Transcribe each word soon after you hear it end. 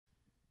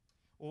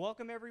Well,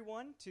 welcome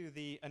everyone to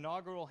the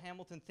inaugural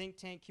Hamilton Think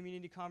Tank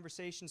Community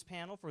Conversations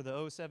panel for the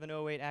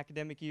 07-08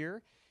 academic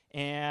year.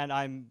 And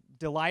I'm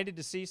delighted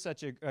to see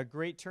such a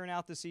great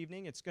turnout this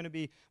evening. It's going to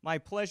be my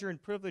pleasure and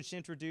privilege to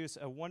introduce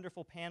a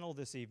wonderful panel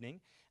this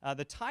evening.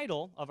 The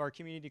title of our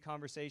community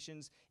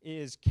conversations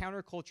is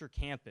Counterculture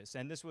Campus,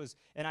 and this was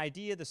an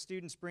idea the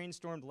students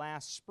brainstormed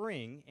last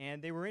spring,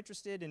 and they were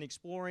interested in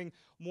exploring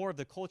more of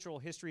the cultural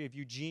history of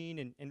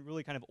Eugene and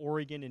really kind of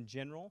Oregon in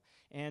general.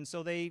 And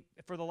so they,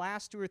 for the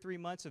last 2 or 3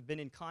 months, have been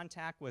in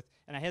contact with,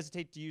 and I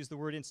hesitate to use the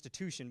word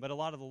institution, but a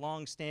lot of the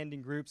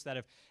long-standing groups that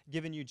have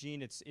given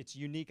Eugene its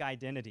unique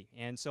identity.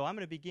 And so I'm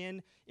going to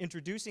begin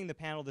introducing the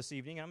panel this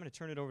evening, and I'm going to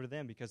turn it over to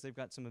them because they've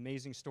got some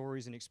amazing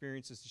stories and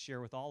experiences to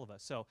share with all of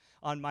us. So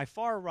on my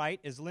far right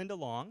is Linda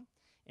Long,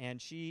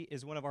 and she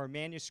is one of our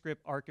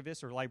manuscript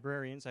archivists, or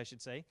librarians, I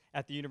should say,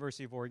 at the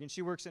University of Oregon.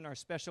 She works in our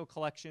special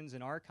collections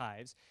and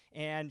archives,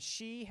 and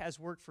she has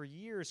worked for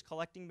years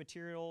collecting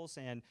materials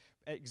and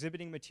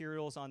exhibiting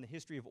materials on the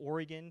history of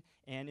Oregon,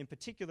 and in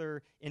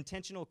particular,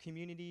 intentional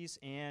communities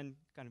and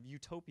kind of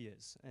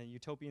utopias,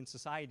 utopian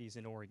societies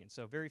in Oregon.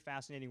 So very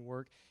fascinating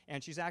work,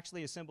 and she's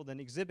actually assembled an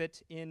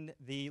exhibit in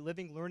the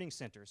Living Learning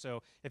Center.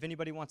 So if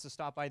anybody wants to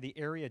stop by the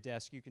area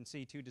desk, you can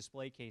see 2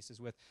 display cases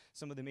with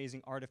some of the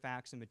amazing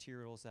artifacts and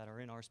materials that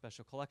are in our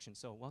special collection.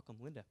 So welcome,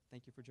 Linda.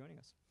 Thank you for joining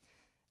us.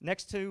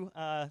 Next to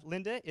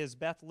Linda is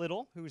Beth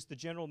Little, who's the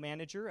general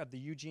manager of the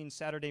Eugene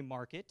Saturday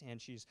Market,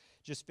 and she's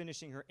just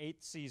finishing her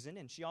 8th season.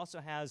 And she also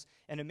has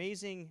an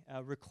amazing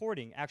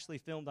recording, actually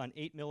filmed on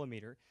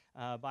 8mm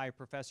by a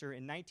professor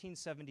in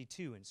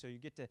 1972. And so you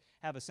get to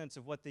have a sense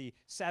of what the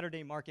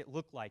Saturday Market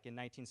looked like in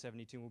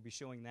 1972. And we'll be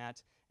showing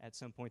that at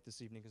some point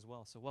this evening as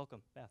well. So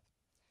welcome, Beth.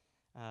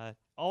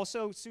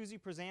 Also,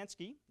 Suzi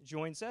Prozanski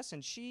joins us,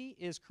 and she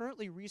is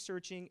currently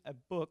researching a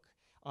book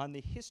on the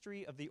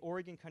history of the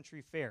Oregon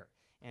Country Fair.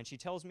 And she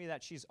tells me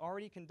that she's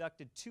already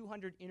conducted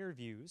 200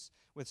 interviews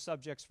with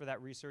subjects for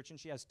that research, and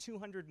she has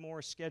 200 more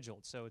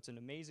scheduled. So it's an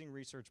amazing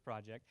research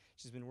project.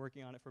 She's been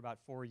working on it for about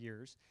 4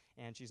 years,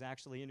 and she's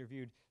actually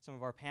interviewed some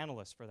of our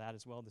panelists for that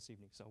as well this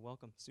evening. So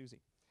welcome,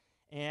 Suzi.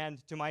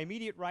 And to my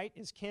immediate right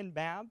is Ken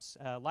Babbs,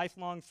 a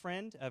lifelong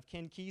friend of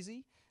Ken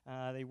Kesey.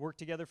 They worked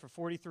together for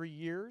 43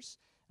 years.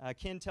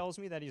 Ken tells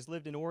me that he's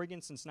lived in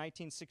Oregon since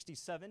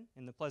 1967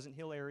 in the Pleasant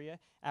Hill area,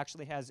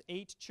 actually has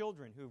 8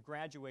 children who have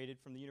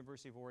graduated from the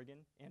University of Oregon,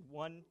 and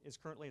 1 is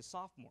currently a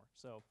sophomore.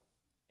 So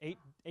 8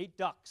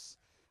 ducks.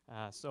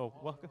 So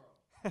welcome.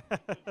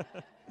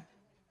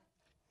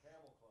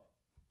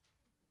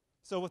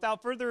 So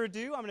without further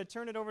ado, I'm going to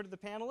turn it over to the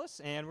panelists,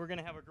 and we're going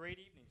to have a great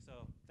evening.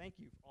 So thank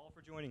you all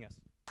for joining us.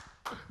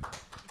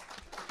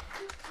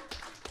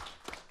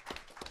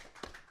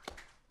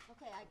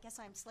 Okay, I guess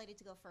I'm slated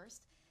to go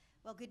first.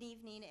 Well, good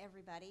evening,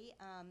 everybody.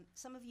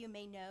 Some of you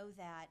may know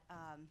that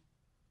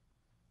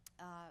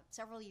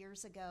several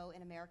years ago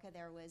in America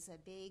there was a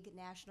big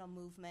national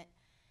movement,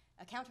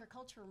 a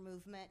counterculture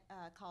movement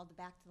called the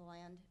Back to the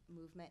Land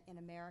movement in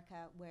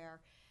America,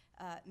 where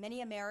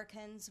many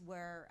Americans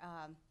were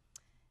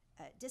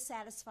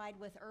dissatisfied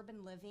with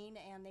urban living,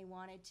 and they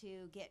wanted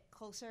to get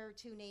closer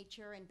to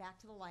nature and back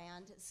to the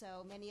land.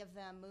 So many of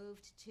them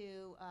moved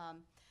to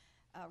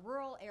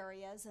rural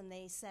areas, and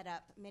they set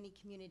up many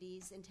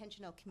communities.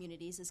 Intentional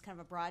communities is kind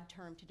of a broad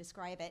term to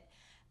describe it.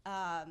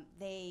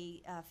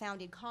 They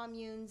founded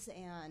communes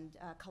and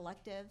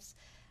collectives,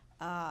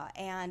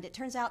 and it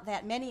turns out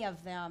that many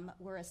of them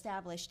were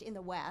established in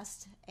the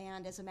West,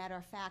 and as a matter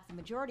of fact, the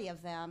majority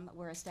of them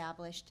were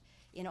established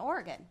in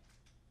Oregon.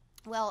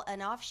 Well,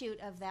 an offshoot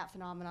of that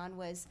phenomenon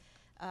was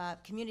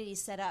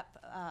communities set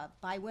up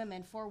by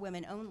women for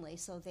women only,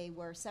 so they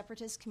were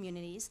separatist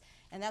communities,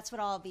 and that's what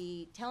I'll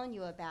be telling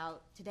you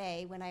about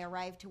today. When I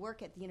arrived to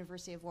work at the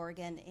University of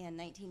Oregon in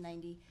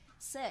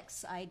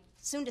 1996, I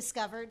soon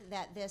discovered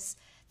that this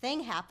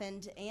thing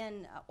happened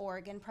in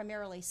Oregon,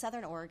 primarily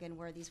Southern Oregon,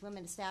 where these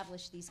women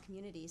established these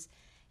communities,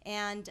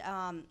 and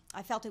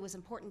I felt it was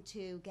important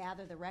to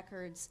gather the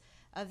records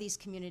of these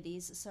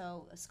communities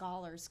so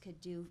scholars could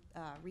do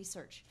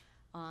research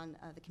on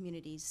the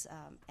communities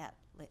at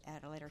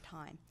a later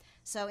time.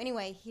 So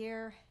anyway,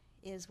 here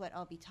is what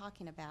I'll be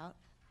talking about.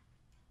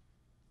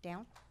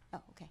 Down?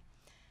 Oh, okay.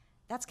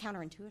 That's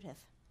counterintuitive.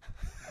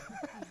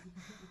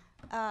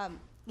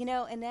 You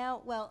know, and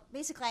now, well,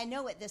 basically I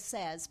know what this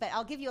says, but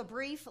I'll give you a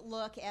brief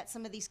look at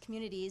some of these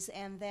communities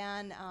and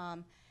then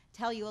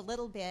tell you a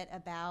little bit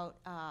about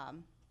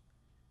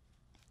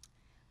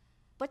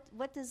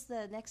what does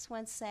the next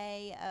one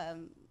say?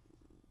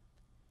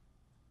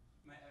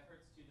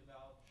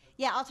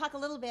 Yeah, I'll talk a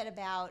little bit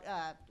about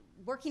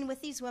working with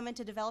these women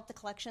to develop the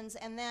collections,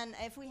 and then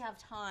if we have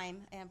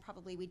time, and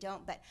probably we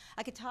don't, but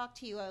I could talk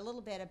to you a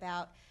little bit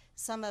about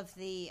some of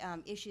the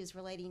issues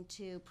relating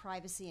to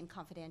privacy and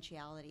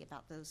confidentiality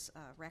about those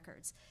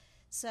records.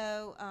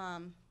 So,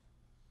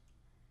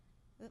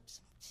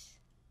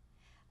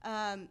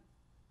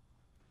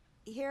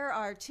 here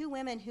are 2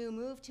 women who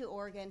moved to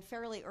Oregon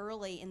fairly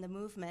early in the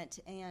movement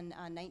in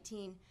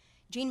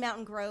Jean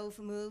Mountain Grove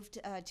moved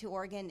to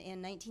Oregon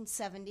in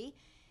 1970.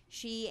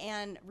 She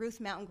and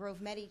Ruth Mountain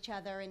Grove met each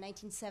other in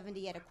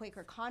 1970 at a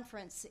Quaker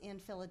conference in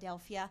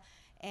Philadelphia,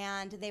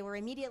 and they were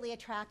immediately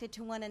attracted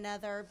to one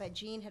another, but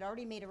Jean had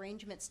already made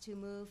arrangements to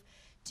move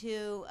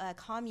to a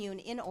commune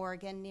in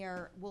Oregon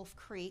near Wolf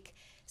Creek.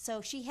 So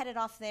she headed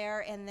off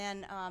there, and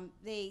then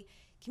they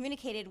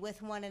communicated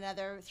with one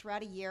another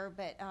throughout a year,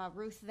 but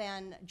Ruth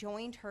then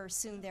joined her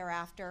soon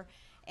thereafter,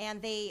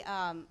 and they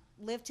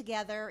lived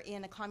together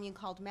in a commune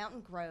called Mountain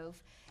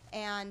Grove,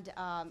 and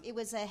it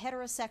was a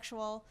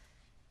heterosexual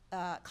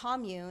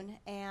commune,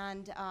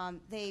 and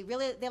they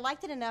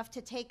liked it enough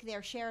to take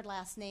their shared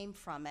last name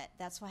from it.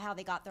 That's how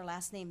they got their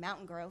last name,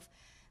 Mountain Grove.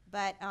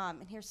 But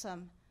and here's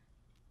some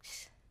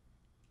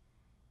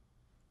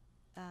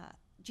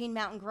Jean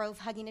Mountain Grove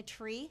hugging a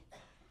tree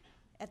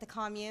at the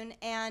commune,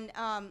 and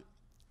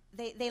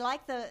they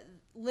liked the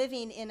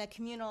living in a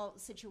communal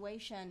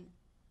situation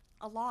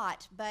a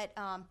lot, but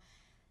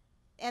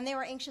and they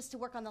were anxious to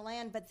work on the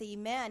land, but the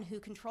men who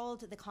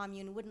controlled the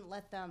commune wouldn't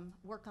let them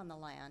work on the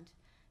land.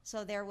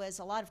 So there was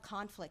a lot of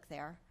conflict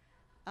there.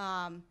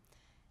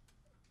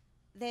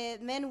 The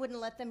men wouldn't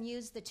let them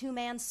use the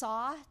two-man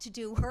saw to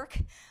do work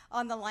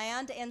on the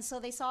land, and so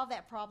they solved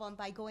that problem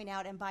by going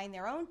out and buying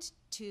their own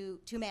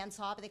two-man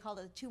saw, but they called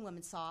it a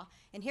two-woman saw.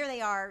 And here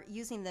they are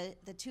using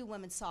the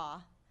two-woman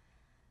saw.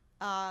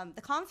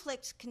 The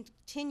conflict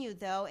continued,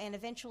 though, and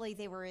eventually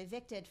they were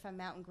evicted from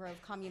Mountain Grove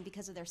Commune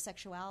because of their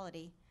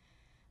sexuality.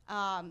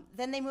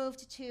 Then they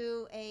moved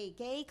to a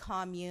gay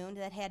commune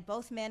that had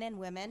both men and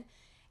women,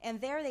 and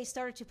there they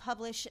started to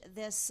publish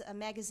this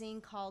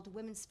magazine called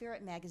Women's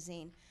Spirit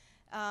magazine.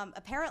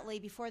 Apparently,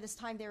 before this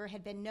time, there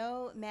had been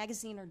no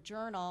magazine or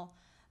journal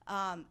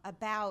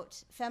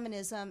about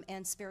feminism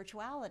and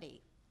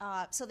spirituality.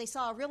 So they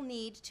saw a real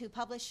need to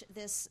publish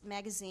this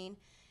magazine,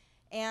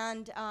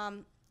 and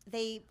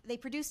they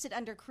produced it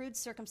under crude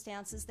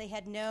circumstances. They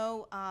had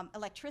no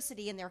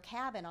electricity in their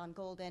cabin on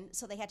Golden,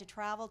 so they had to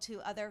travel to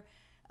other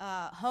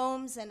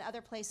homes and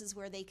other places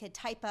where they could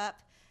type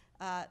up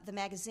the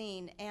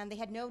magazine, and they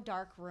had no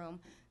dark room,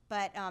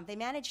 but they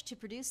managed to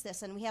produce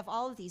this, and we have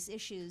all of these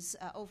issues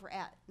over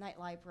at Knight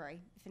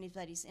Library, if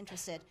anybody's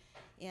interested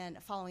in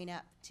following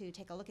up to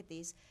take a look at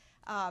these.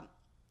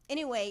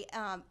 Anyway,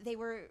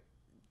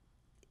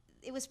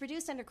 it was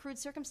produced under crude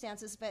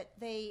circumstances, but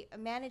they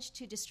managed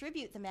to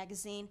distribute the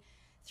magazine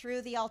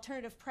through the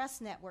alternative press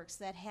networks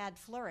that had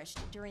flourished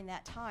during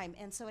that time,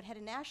 and so it had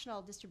a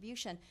national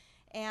distribution.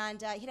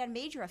 And it had a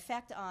major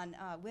effect on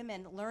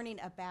women learning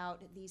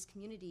about these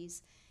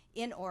communities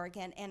in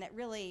Oregon, and it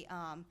really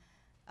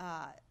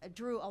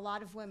drew a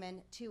lot of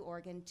women to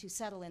Oregon to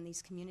settle in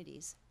these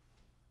communities.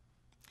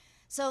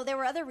 So there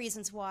were other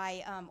reasons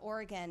why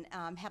Oregon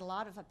had a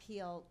lot of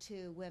appeal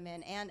to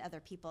women and other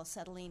people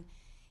settling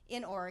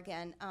in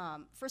Oregon.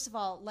 First of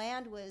all,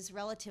 land was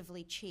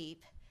relatively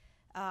cheap.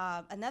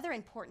 Another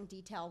important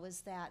detail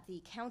was that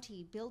the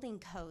county building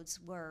codes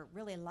were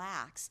really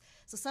lax.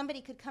 So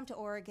somebody could come to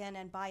Oregon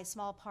and buy a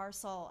small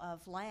parcel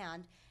of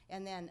land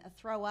and then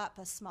throw up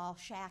a small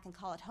shack and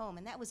call it home,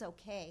 and that was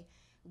okay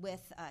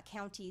with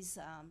counties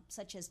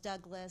such as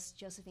Douglas,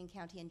 Josephine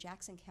County, and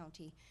Jackson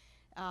County.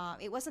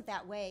 It wasn't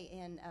that way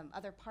in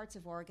other parts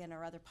of Oregon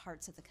or other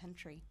parts of the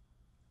country.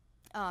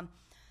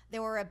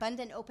 There were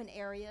abundant open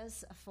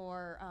areas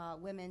for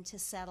women to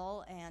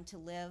settle and to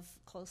live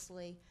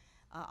closely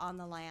on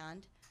the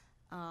land.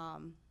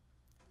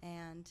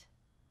 And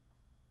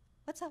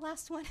what's that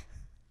last one?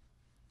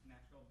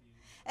 Natural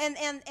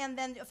beauty. And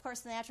then, of course,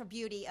 the natural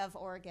beauty of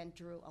Oregon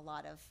drew a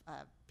lot of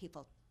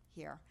people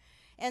here.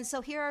 And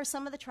so here are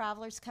some of the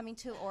travelers coming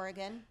to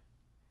Oregon.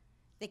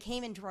 They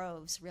came in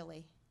droves,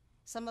 really.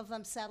 Some of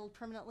them settled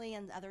permanently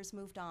and others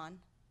moved on.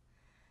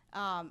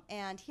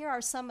 And here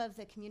are some of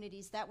the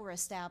communities that were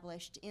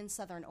established in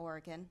southern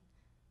Oregon.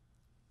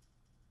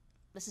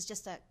 This is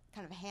just a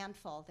kind of a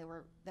handful.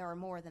 There are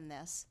more than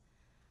this.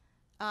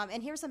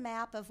 And here's a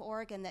map of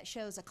Oregon that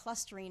shows a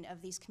clustering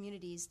of these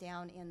communities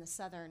down in the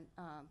southern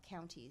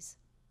counties.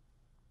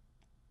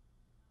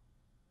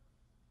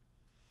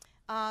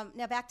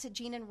 Now back to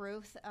Jean and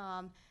Ruth.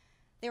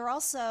 They were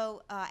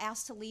also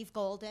asked to leave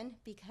Golden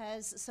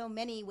because so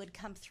many would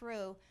come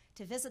through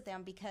to visit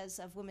them because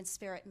of Women's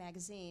Spirit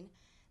magazine.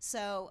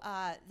 So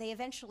they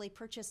eventually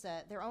purchased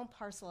their own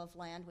parcel of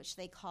land, which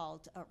they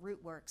called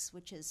Rootworks,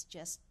 which is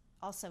just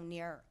also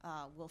near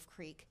Wolf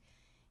Creek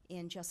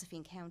in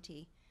Josephine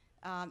County.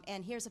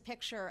 And here's a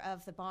picture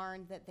of the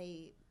barn that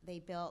they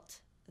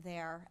built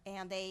there.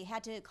 And they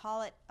had to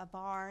call it a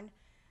barn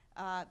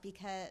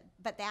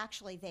but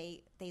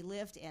they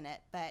lived in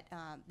it, but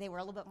they were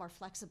a little bit more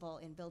flexible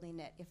in building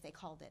it if they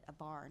called it a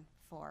barn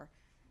for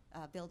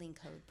building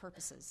code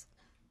purposes.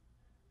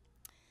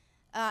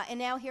 And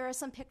now here are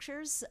some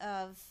pictures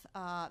of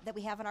that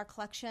we have in our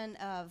collection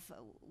of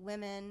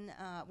women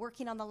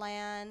working on the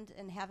land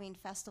and having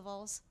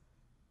festivals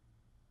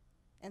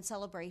and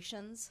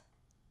celebrations.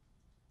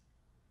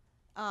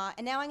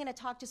 And now I'm going to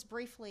talk just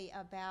briefly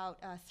about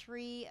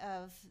three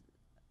of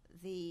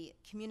the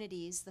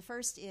communities. The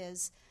first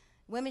is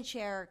Women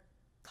Share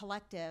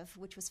Collective,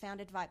 which was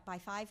founded by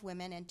 5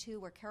 women, and 2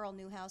 were Carol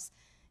Newhouse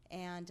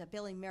and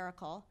Billy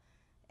Miracle.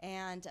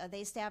 And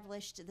they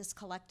established this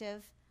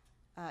collective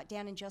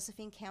down in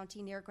Josephine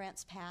County near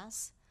Grants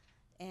Pass.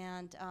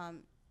 And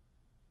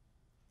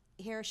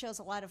here shows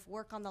a lot of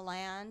work on the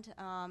land.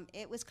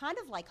 It was kind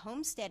of like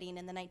homesteading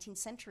in the 19th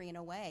century in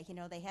a way. You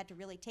know, they had to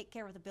really take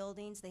care of the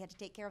buildings. They had to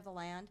take care of the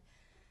land.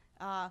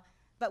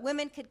 But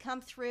women could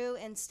come through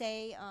and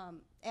stay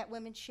at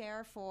Women's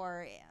Share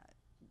for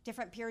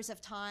different periods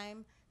of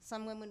time.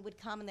 Some women would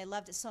come and they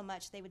loved it so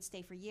much they would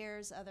stay for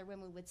years. Other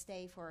women would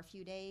stay for a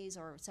few days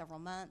or several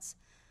months.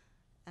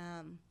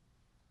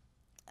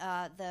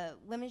 The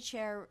Women's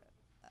Share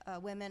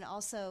women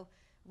also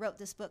wrote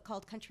this book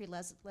called Country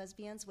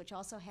Lesbians, which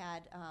also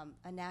had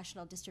a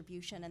national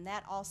distribution, and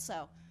that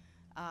also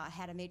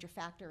had a major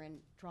factor in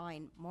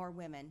drawing more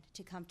women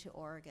to come to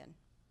Oregon.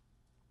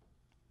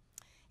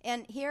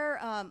 And here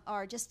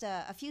are just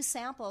a few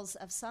samples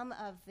of some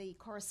of the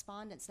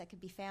correspondence that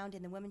could be found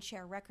in the Women's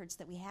Share records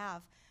that we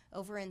have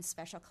over in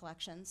special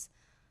collections.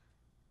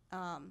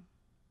 The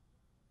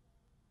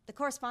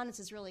correspondence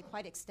is really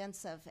quite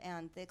extensive,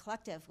 and the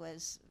collective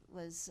was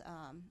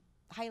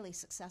highly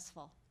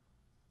successful.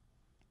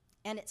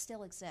 And it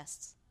still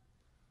exists.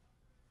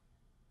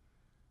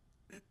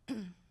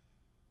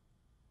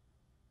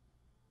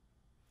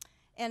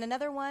 And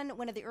another one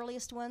of the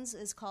earliest ones,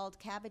 is called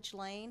Cabbage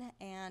Lane,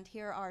 and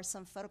here are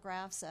some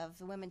photographs of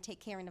the women take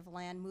care of the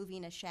land,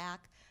 moving a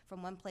shack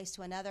from one place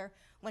to another.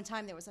 One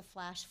time there was a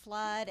flash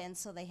flood, and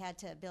so they had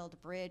to build a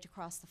bridge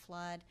across the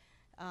flood.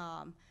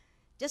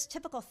 Just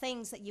typical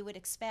things that you would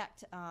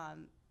expect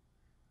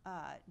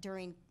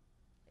during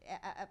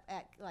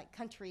like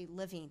country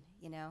living,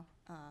 you know.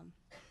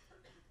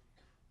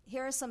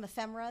 Here are some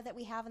ephemera that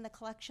we have in the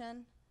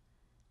collection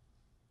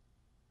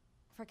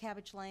for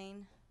Cabbage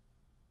Lane.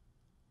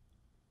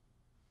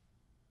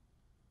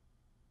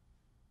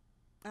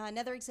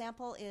 Another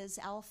example is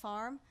Owl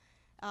Farm.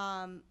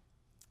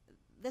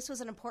 This was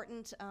an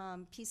important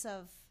piece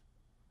of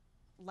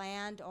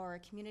land or a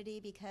community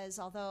because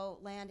although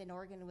land in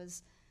Oregon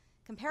was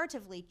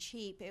comparatively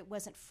cheap, it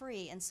wasn't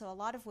free, and so a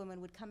lot of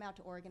women would come out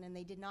to Oregon and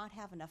they did not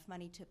have enough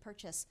money to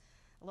purchase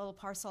a little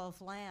parcel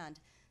of land.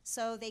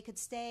 So they could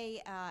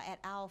stay at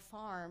Owl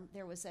Farm.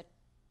 There was a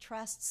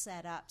trust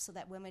set up so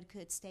that women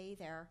could stay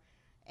there,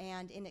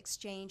 and in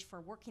exchange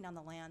for working on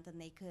the land, then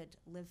they could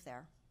live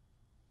there.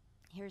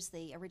 Here's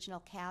the original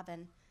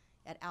cabin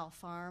at Owl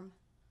Farm.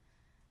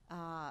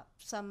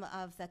 Some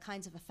of the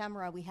kinds of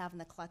ephemera we have in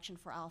the collection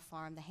for Owl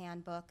Farm, the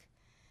handbook.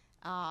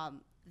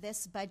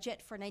 This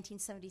budget for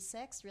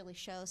 1976 really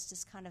shows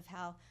just kind of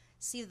how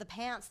seat of the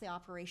pants the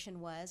operation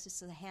was,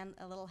 just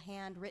a little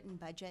handwritten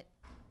budget.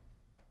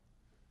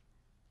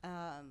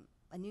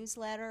 A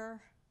newsletter.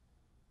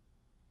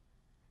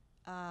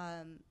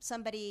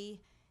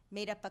 Somebody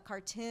made up a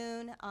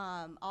cartoon.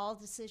 All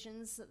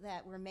decisions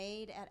that were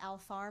made at Owl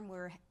Farm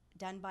were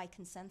done by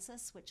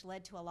consensus, which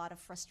led to a lot of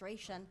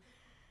frustration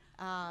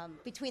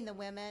between the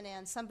women,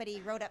 and somebody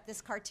wrote up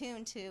this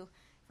cartoon to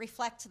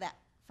reflect that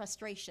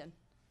frustration.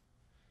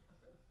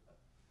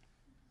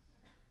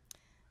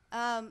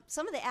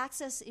 Some of the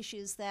access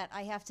issues that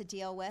I have to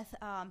deal with.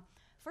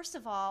 First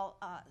of all,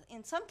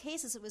 in some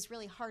cases it was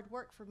really hard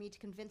work for me to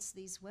convince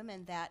these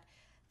women that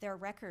their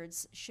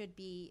records should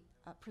be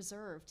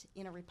preserved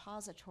in a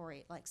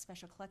repository like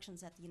Special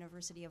Collections at the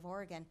University of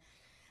Oregon.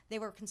 They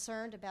were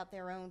concerned about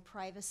their own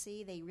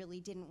privacy. They really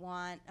didn't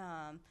want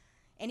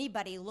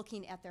anybody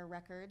looking at their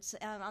records.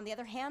 On the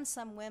other hand,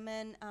 some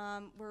women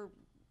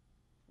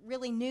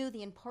really knew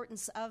the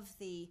importance of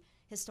the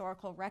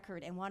historical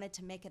record and wanted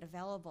to make it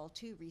available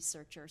to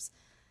researchers.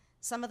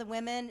 Some of the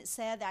women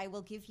said, I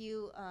will give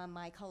you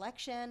my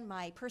collection,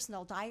 my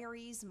personal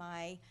diaries,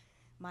 my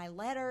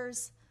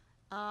letters,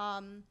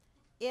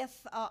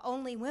 if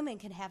only women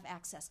can have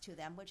access to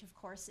them, which of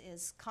course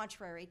is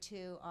contrary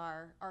to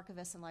our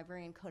Archivist and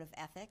Librarian Code of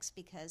Ethics,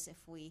 because if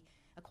we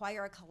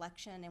acquire a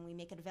collection and we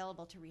make it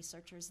available to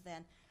researchers,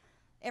 then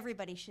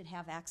everybody should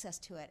have access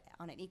to it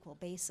on an equal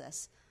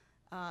basis.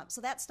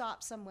 So that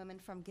stopped some women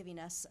from giving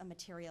us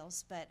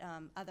materials, but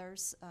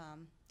others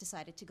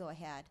decided to go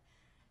ahead.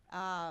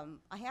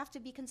 I have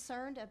to be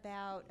concerned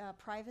about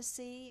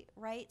privacy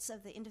rights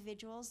of the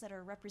individuals that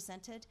are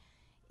represented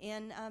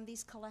in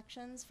these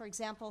collections. For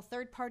example,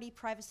 third-party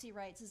privacy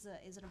rights is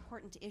an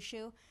important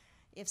issue.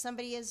 If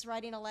somebody is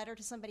writing a letter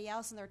to somebody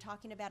else and they're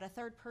talking about a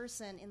third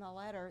person in the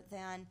letter,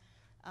 then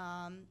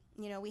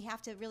we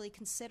have to really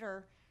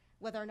consider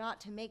whether or not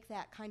to make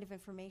that kind of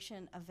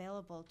information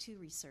available to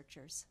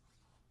researchers.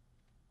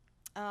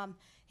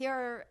 Here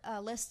are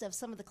a list of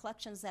some of the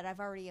collections that I've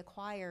already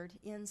acquired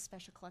in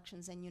Special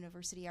Collections and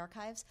University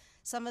Archives.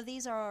 Some of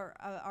these are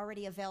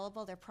already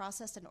available. They're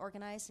processed and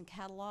organized and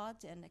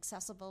cataloged and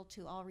accessible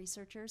to all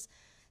researchers.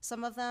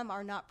 Some of them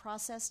are not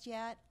processed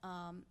yet,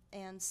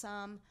 and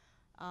some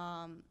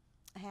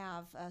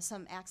have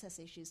some access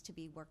issues to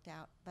be worked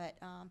out. But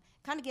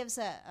kind of gives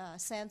a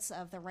sense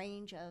of the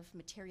range of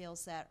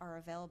materials that are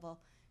available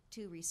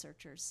to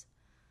researchers.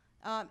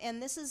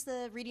 And this is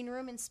the reading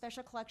room in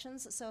Special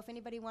Collections, so if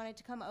anybody wanted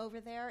to come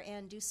over there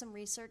and do some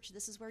research,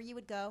 this is where you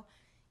would go.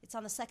 It's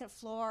on the second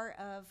floor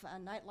of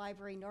Knight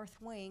Library North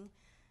Wing,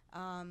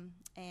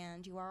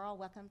 and you are all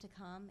welcome to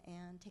come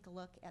and take a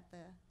look at the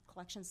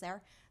collections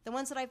there. The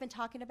ones that I've been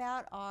talking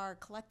about are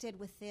collected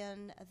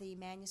within the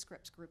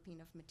manuscripts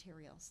grouping of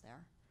materials there.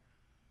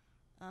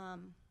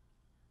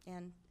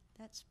 And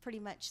that's pretty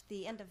much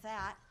the end of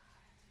that.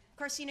 Of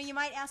course, you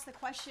might ask the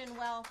question,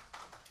 well,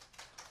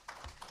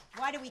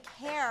 why do we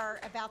care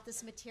about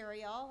this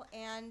material?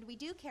 And we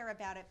do care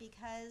about it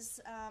because,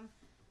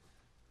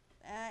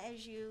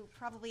 as you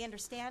probably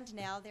understand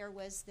now, there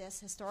was this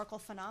historical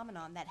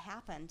phenomenon that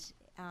happened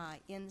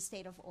in the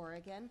state of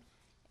Oregon.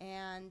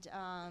 And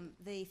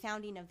the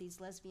founding of these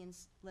lesbian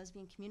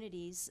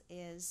communities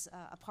is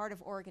a part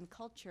of Oregon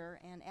culture,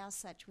 and as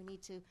such, we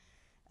need to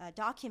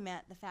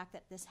document the fact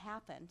that this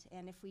happened.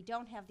 And if we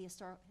don't have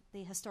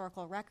the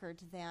historical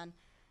record, then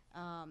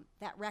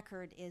that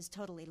record is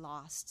totally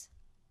lost.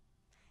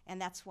 And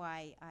that's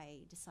why I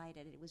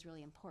decided it was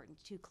really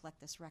important to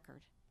collect this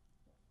record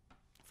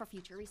for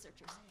future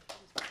researchers.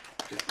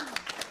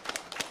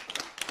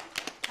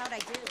 How'd I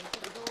do?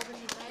 Did we go over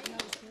these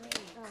items?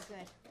 Oh,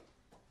 good.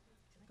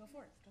 Go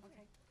for it.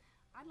 Okay.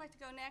 I'd like to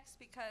go next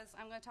because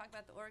I'm going to talk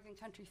about the Oregon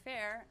Country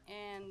Fair,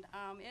 and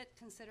it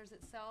considers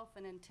itself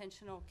an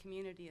intentional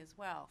community as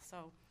well.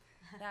 So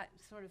that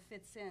sort of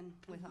fits in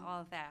with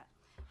all of that.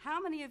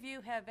 How many of you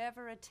have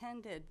ever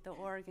attended the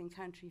Oregon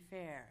Country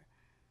Fair?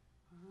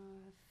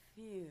 A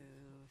few.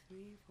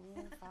 3,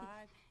 4, 5.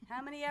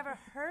 How many ever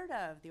heard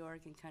of the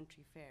Oregon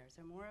Country Fair? Is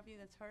there more of you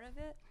that's heard of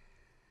it?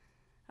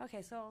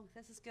 Okay, so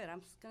this is good.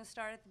 I'm just going to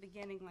start at the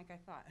beginning like I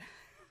thought.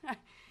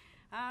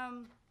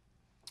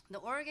 The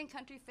Oregon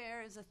Country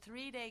Fair is a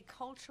 3-day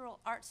cultural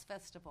arts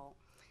festival,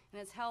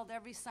 and it's held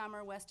every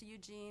summer west of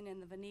Eugene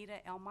in the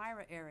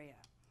Veneta-Elmira area.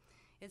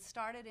 It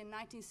started in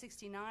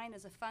 1969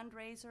 as a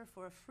fundraiser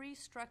for a free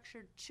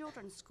structured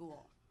children's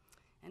school.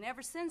 And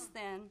ever since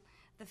then,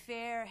 the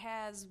fair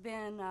has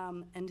been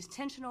an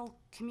intentional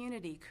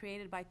community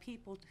created by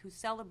people who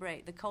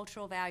celebrate the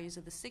cultural values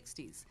of the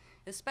 60s,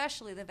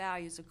 especially the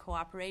values of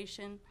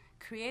cooperation,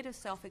 creative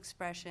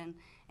self-expression,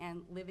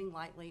 and living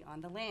lightly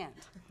on the land.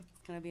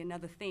 It's going to be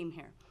another theme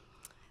here.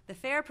 The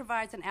fair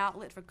provides an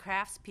outlet for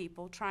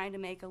craftspeople trying to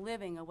make a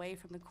living away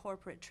from the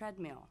corporate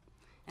treadmill,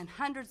 and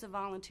hundreds of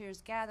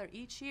volunteers gather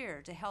each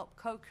year to help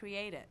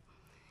co-create it.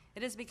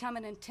 It has become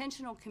an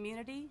intentional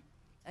community,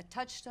 a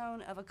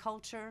touchstone of a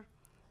culture,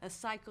 a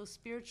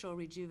psycho-spiritual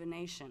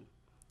rejuvenation,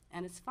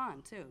 and it's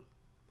fun, too.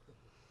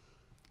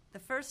 The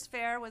first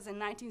fair was in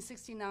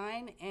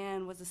 1969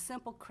 and was a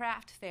simple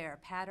craft fair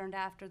patterned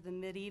after the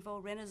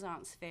medieval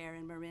Renaissance fair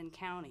in Marin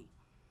County.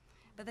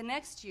 But the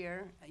next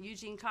year,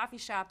 Eugene coffee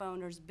shop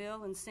owners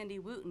Bill and Cindy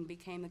Wooten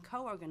became the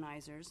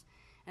co-organizers,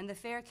 and the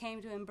fair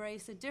came to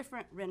embrace a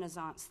different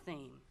Renaissance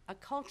theme, a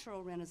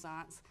cultural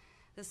Renaissance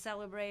that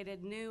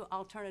celebrated new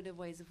alternative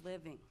ways of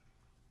living.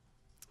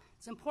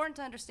 It's important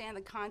to understand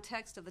the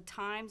context of the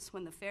times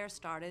when the fair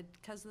started,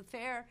 because the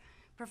fair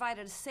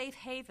provided a safe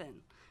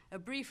haven, a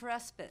brief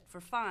respite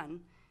for fun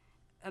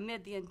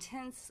amid the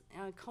intense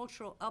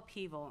cultural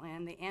upheaval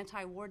and the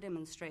anti-war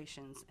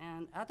demonstrations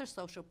and other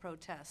social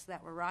protests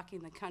that were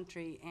rocking the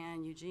country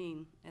and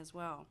Eugene as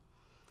well.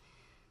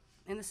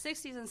 In the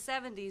 60s and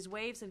 70s,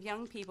 waves of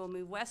young people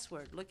moved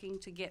westward, looking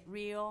to get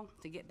real,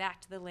 to get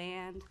back to the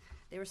land.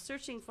 They were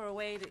searching for a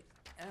way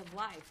of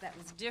life that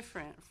was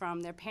different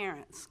from their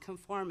parents'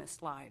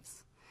 conformist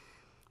lives.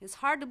 It's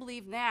hard to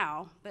believe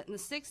now, but in the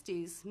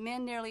 60s,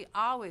 men nearly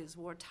always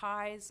wore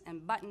ties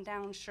and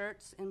button-down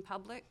shirts in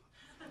public,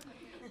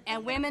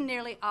 and women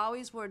nearly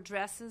always wore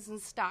dresses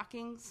and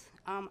stockings.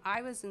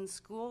 I was in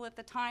school at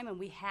the time, and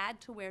we had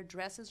to wear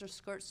dresses or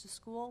skirts to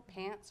school.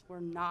 Pants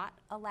were not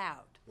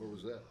allowed. Where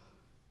was that?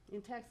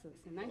 In Texas.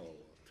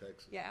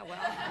 Texas. Yeah, well.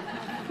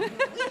 We had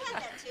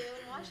that too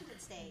in Washington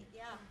State,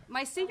 yeah.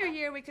 My senior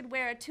year, we could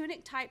wear a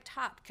tunic-type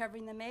top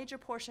covering the major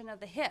portion of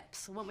the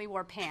hips when we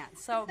wore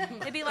pants. So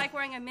it'd be like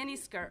wearing a mini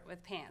skirt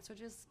with pants, which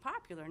is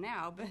popular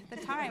now, but at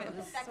the time it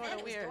was sort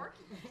of weird.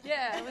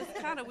 Yeah, it was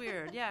kind of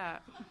weird, yeah.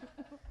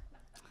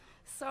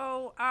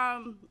 So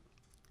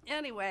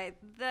anyway,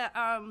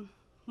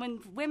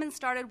 when women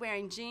started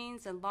wearing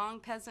jeans and long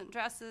peasant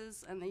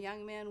dresses and the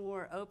young men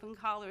wore open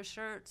collar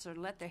shirts or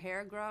let their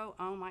hair grow,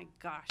 oh my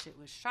gosh, it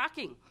was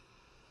shocking.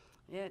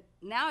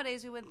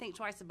 Nowadays we wouldn't think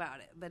twice about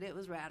it, but it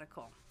was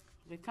radical.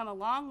 We've come a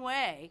long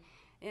way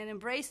in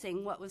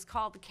embracing what was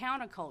called the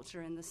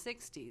counterculture in the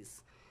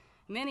 60s.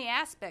 Many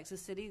aspects of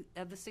the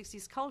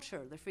 60s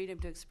culture, the freedom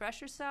to express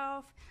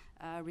yourself,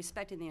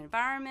 respecting the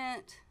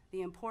environment,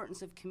 the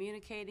importance of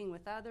communicating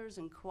with others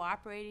and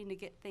cooperating to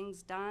get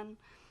things done,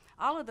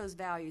 all of those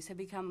values have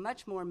become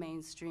much more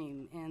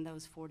mainstream in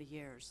those 40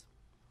 years.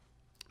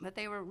 But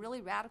they were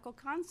really radical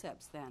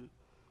concepts then.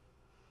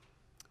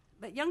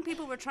 But young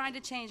people were trying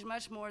to change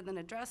much more than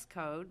a dress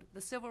code.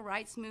 The civil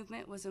rights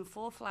movement was in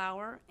full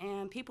flower,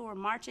 and people were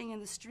marching in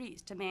the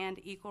streets to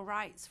demand equal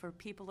rights for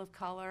people of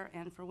color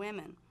and for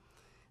women.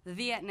 The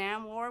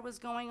Vietnam War was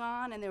going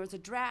on, and there was a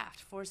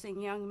draft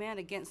forcing young men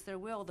against their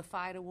will to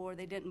fight a war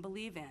they didn't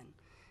believe in.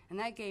 And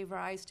that gave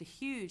rise to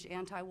huge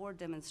anti-war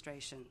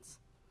demonstrations.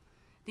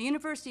 The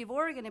University of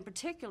Oregon, in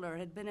particular,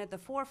 had been at the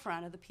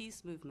forefront of the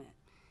peace movement.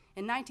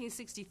 In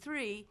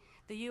 1963,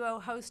 the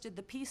UO hosted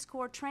the Peace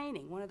Corps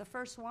training, one of the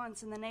first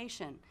ones in the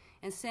nation,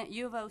 and sent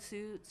UO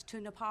students to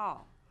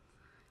Nepal.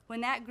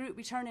 When that group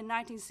returned in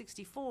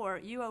 1964,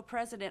 UO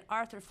President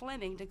Arthur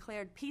Fleming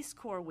declared Peace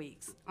Corps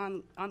Week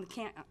on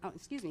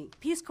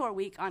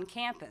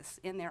campus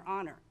in their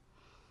honor.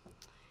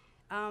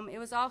 It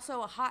was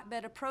also a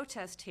hotbed of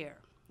protest here.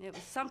 It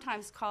was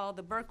sometimes called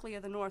the Berkeley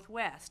of the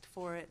Northwest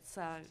for its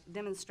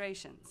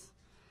demonstrations.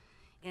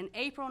 In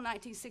April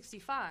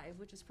 1965,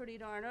 which is pretty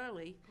darn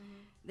early,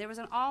 there was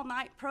an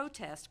all-night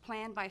protest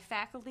planned by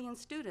faculty and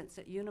students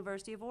at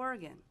University of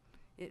Oregon.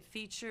 It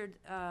featured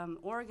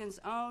Oregon's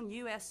own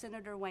U.S.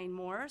 Senator Wayne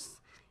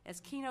Morris as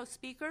keynote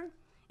speaker,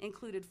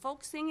 included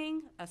folk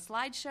singing, a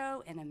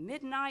slideshow, and a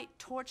midnight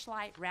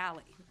torchlight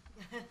rally.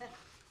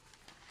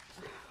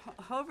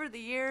 Over the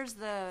years,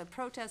 the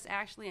protests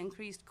actually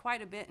increased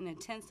quite a bit in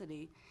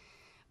intensity.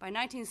 By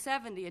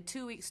 1970, a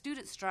 2-week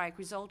student strike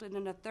resulted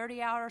in a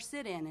 30-hour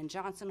sit-in in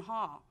Johnson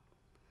Hall.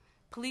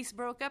 Police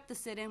broke up the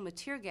sit-in with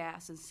tear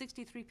gas, and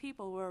 63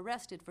 people were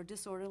arrested for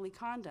disorderly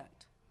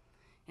conduct.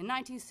 In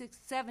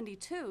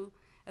 1972,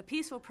 a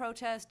peaceful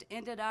protest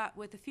ended up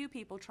with a few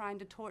people trying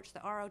to torch the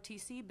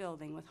ROTC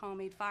building with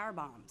homemade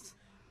firebombs.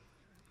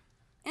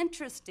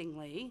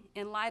 Interestingly,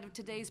 in light of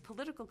today's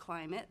political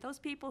climate, those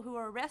people who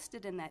were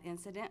arrested in that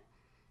incident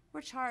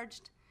were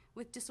charged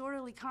with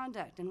disorderly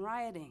conduct and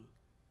rioting,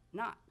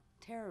 not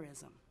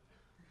terrorism.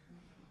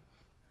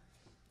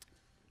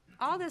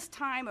 All this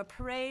time, a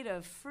parade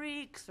of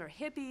freaks or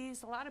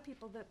hippies, a lot of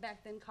people that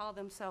back then called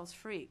themselves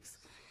freaks,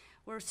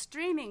 were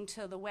streaming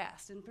to the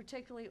west, and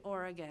particularly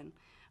Oregon,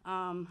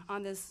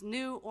 on this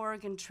new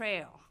Oregon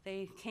Trail.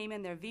 They came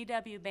in their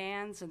VW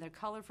vans and their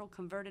colorful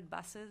converted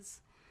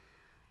buses.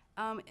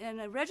 In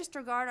a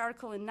Register Guard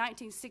article in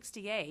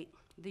 1968,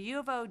 the U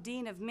of O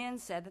Dean of Men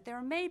said that there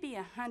were maybe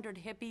 100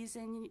 hippies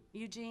in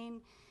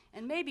Eugene,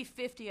 and maybe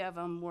 50 of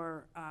them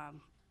were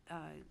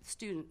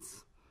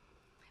students.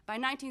 By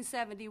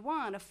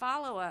 1971, a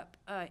follow-up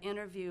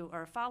interview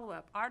or a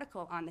follow-up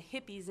article on the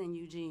hippies in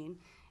Eugene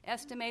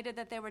estimated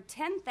that there were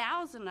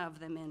 10,000 of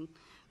them in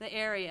the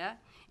area,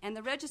 and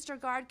the Register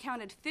Guard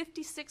counted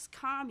 56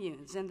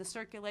 communes in the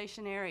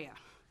circulation area.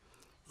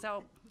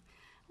 So,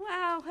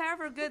 well,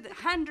 however good,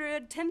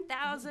 100,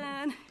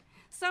 10,000,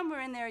 somewhere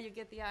in there you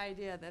get the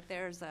idea that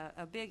there's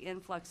a big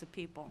influx of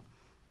people.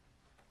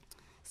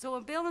 So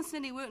when Bill and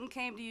Cindy Wooten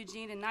came to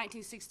Eugene in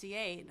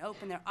 1968 and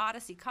opened their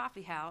Odyssey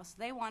Coffee House,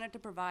 they wanted to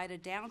provide a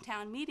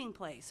downtown meeting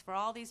place for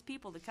all these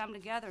people to come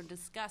together and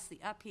discuss the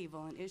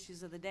upheaval and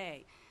issues of the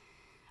day.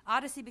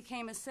 Odyssey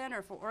became a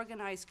center for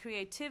organized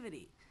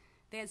creativity.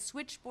 They had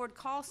switchboard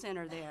call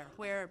center there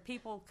where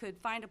people could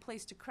find a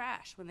place to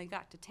crash when they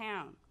got to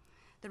town.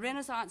 The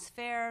Renaissance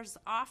Fair's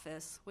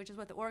office, which is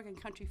what the Oregon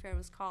Country Fair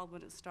was called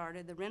when it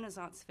started, the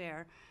Renaissance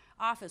Fair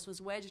office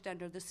was wedged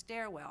under the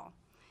stairwell.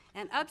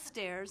 And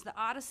upstairs, the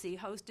Odyssey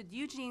hosted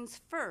Eugene's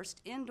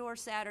first indoor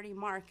Saturday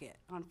market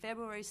on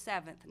February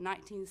 7th,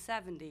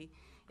 1970.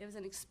 It was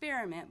an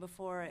experiment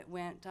before it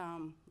went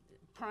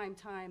prime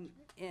time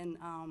in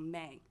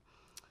May.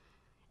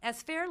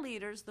 As fair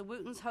leaders, the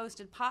Wootens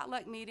hosted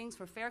potluck meetings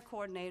for fair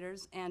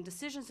coordinators, and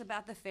decisions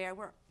about the fair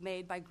were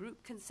made by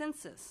group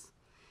consensus.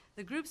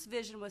 The group's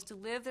vision was to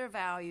live their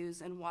values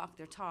and walk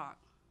their talk.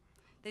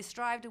 They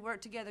strived to work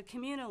together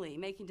communally,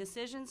 making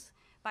decisions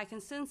by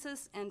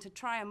consensus and to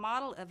try a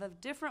model of a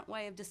different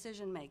way of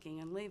decision-making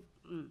and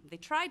they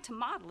tried to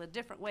model a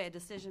different way of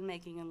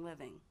decision-making and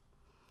living.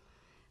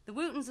 The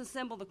Wootens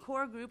assembled a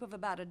core group of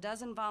about a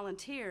dozen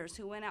volunteers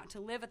who went out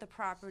to live at the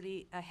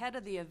property ahead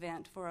of the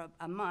event for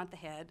a month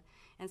ahead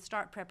and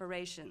start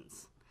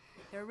preparations.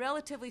 They're a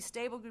relatively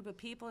stable group of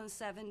people in the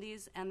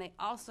 70s, and they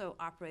also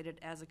operated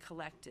as a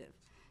collective.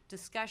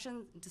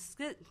 Decisions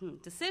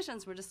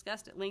were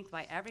discussed at length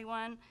by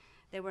everyone.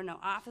 There were no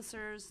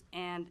officers,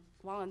 and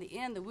while in the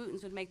end the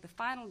Wootens would make the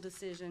final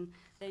decision,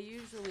 they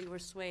usually were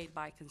swayed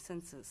by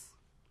consensus.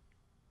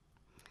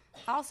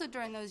 Also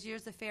during those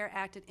years, the fair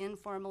acted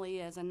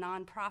informally as a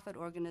nonprofit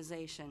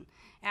organization.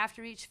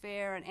 After each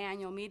fair, an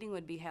annual meeting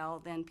would be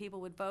held, and people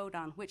would vote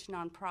on which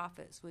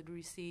nonprofits would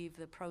receive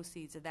the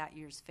proceeds of that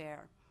year's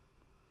fair.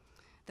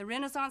 The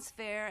Renaissance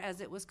Fair, as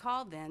it was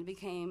called then,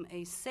 became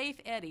a safe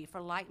eddy for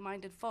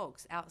like-minded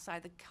folks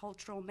outside the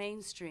cultural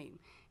mainstream.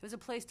 It was a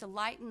place to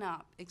lighten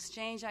up,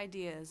 exchange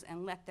ideas,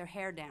 and let their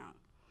hair down.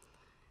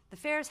 The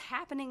fair's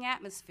happening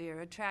atmosphere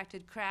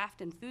attracted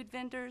craft and food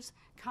vendors,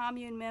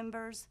 commune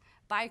members,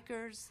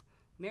 bikers,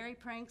 merry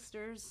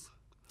pranksters,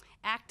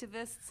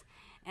 activists,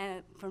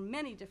 and for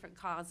many different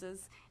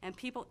causes, and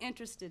people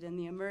interested in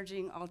the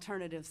emerging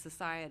alternative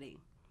society.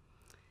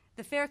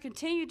 The fair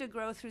continued to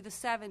grow through the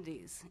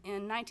 70s.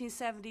 In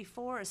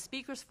 1974, a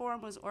speakers forum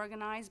was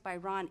organized by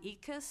Ron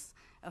Ekus,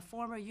 a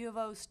former U of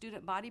O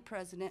student body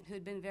president who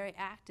had been very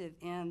active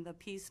in the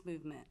peace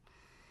movement.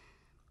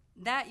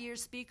 That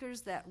year's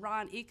speakers that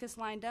Ron Ekus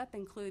lined up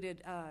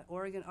included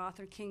Oregon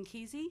author King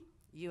Kesey,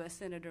 U.S.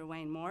 Senator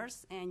Wayne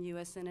Morris, and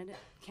U.S. Senate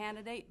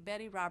candidate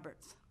Betty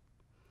Roberts.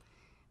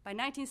 By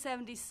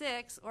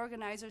 1976,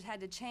 organizers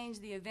had to change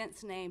the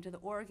event's name to the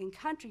Oregon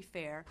Country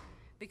Fair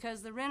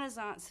because the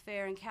Renaissance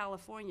Fair in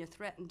California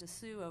threatened to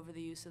sue over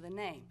the use of the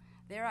name.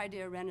 Their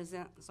idea of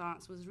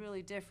Renaissance was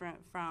really different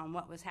from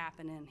what was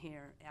happening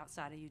here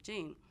outside of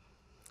Eugene.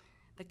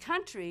 The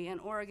country in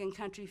Oregon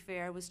Country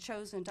Fair was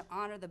chosen to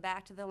honor the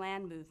Back to the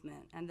Land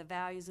movement and the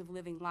values of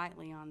living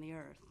lightly on the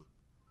earth.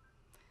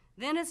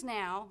 Then as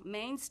now,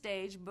 Main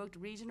Stage booked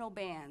regional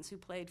bands who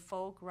played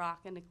folk,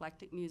 rock, and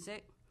eclectic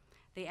music.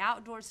 The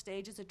outdoor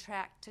stages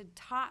attracted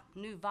top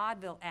new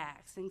vaudeville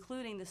acts,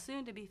 including the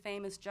soon-to-be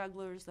famous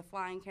jugglers, the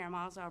Flying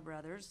Karamazov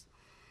Brothers,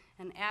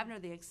 and Abner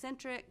the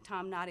Eccentric,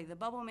 Tom Noddy the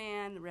Bubble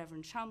Man,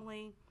 Reverend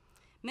Chumley.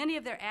 Many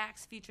of their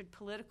acts featured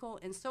political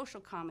and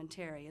social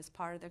commentary as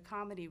part of their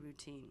comedy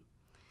routine.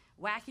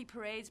 Wacky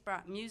parades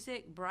brought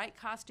music, bright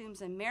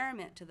costumes, and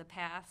merriment to the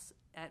paths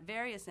at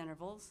various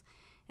intervals,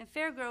 and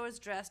fairgoers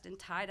dressed in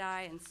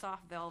tie-dye and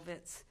soft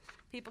velvets.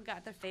 People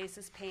got their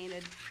faces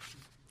painted.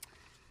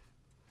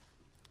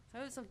 So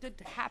it was a good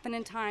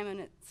happening time, and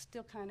it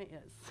still kind of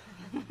is.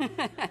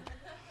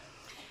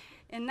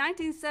 In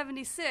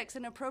 1976,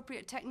 an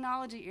appropriate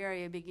technology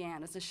area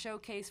began as a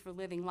showcase for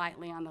living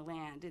lightly on the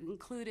land. It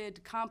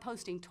included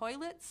composting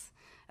toilets,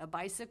 a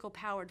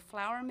bicycle-powered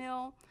flour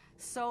mill,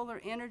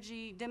 solar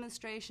energy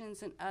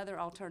demonstrations, and other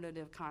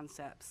alternative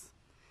concepts.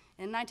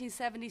 In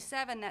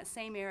 1977, that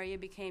same area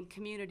became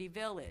Community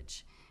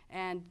Village,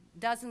 and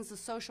dozens of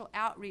social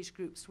outreach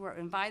groups were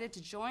invited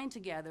to join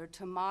together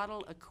to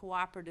model a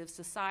cooperative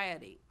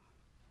society.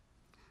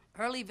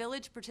 Early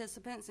village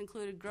participants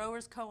included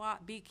growers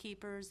co-op,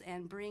 beekeepers,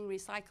 and Bring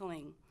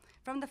Recycling.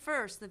 From the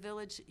first, the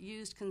village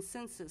used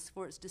consensus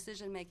for its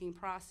decision-making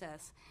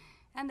process,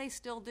 and they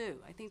still do.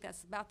 I think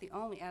that's about the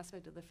only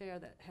aspect of the fair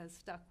that has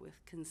stuck with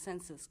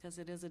consensus, because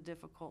it is a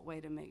difficult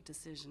way to make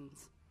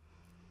decisions.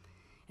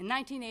 In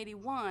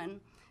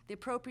 1981, the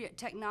appropriate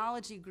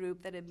technology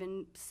group that had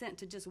been sent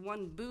to just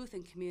one booth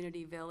in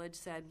Community Village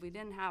said we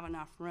didn't have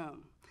enough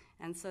room.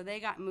 And so they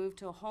got moved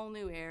to a whole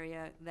new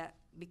area that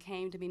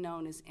became to be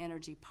known as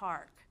Energy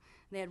Park.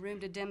 They had room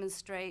to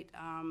demonstrate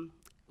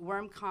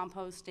worm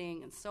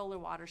composting and solar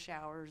water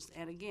showers,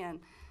 and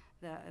again,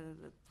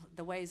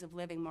 the ways of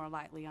living more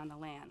lightly on the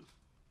land.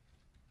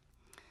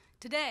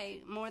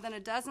 Today, more than a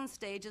dozen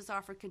stages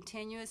offer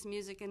continuous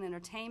music and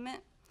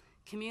entertainment.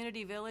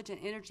 Community Village and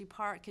Energy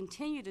Park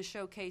continue to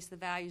showcase the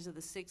values of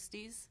the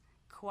 60s,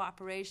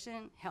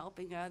 cooperation,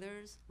 helping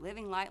others,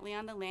 living lightly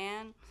on the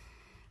land.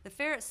 The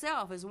fair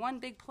itself is one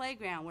big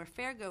playground where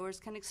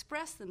fairgoers can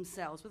express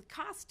themselves with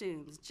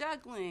costumes,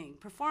 juggling,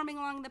 performing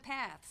along the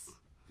paths.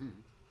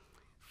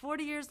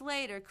 40 years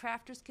later,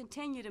 crafters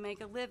continue to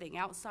make a living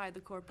outside the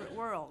corporate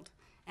world,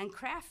 and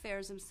craft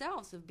fairs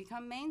themselves have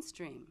become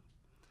mainstream.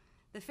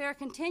 The fair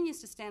continues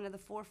to stand at the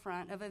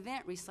forefront of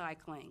event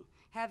recycling,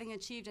 having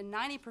achieved a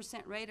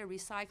 90% rate of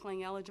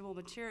recycling eligible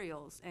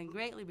materials and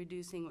greatly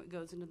reducing what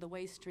goes into the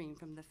waste stream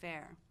from the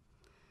fair.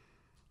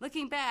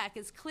 Looking back,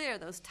 it's clear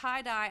those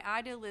tie-dye,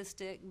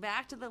 idealistic,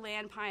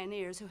 back-to-the-land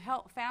pioneers who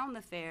helped found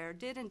the fair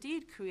did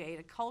indeed create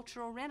a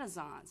cultural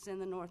renaissance in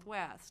the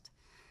Northwest.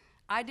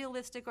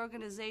 Idealistic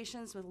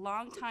organizations with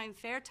long-time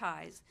fair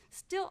ties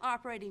still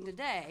operating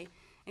today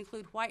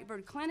include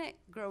Whitebird Clinic,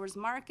 Growers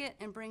Market,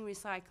 and Bring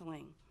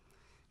Recycling.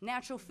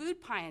 Natural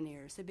food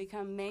pioneers have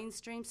become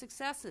mainstream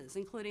successes,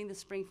 including the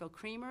Springfield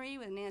Creamery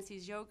with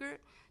Nancy's Yogurt,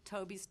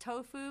 Toby's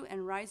Tofu,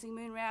 and Rising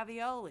Moon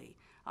Ravioli.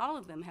 All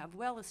of them have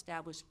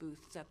well-established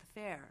booths at the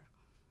fair.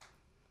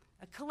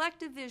 A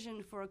collective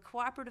vision for a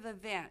cooperative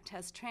event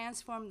has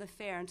transformed the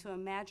fair into a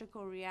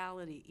magical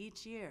reality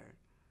each year.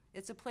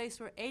 It's a place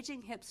where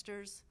aging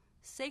hipsters,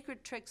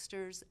 sacred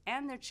tricksters,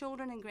 and their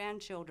children and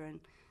grandchildren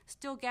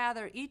still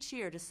gather each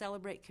year to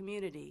celebrate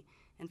community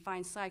and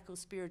find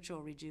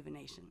psycho-spiritual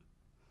rejuvenation.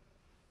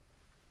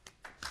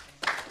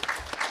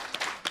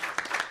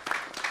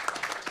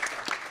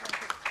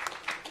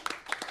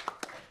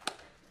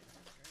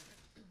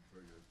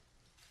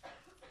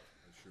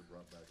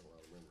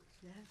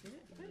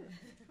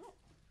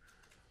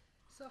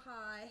 So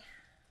hi,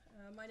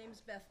 my name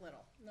is Beth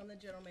Little, and I'm the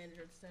general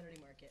manager at the Saturday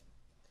Market.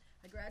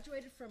 I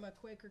graduated from a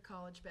Quaker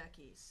college back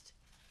east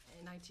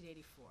in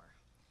 1984,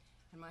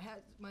 and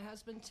my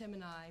husband Tim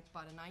and I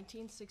bought a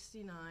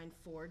 1969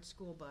 Ford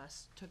school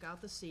bus, took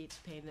out the seats,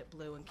 painted it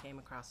blue, and came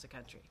across the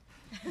country.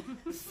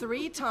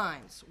 3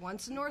 times,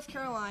 once in North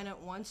Carolina,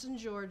 once in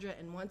Georgia,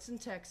 and once in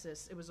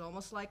Texas. It was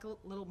almost like a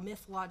little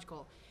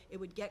mythological. It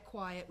would get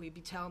quiet, we'd be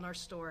telling our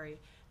story,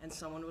 and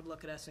someone would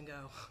look at us and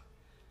go,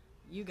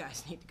 "You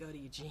guys need to go to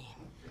Eugene."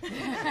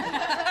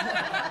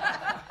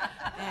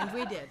 And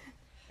we did.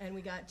 And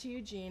we got to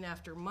Eugene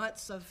after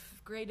months of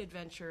great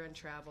adventure and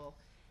travel.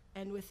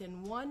 And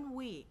within 1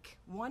 week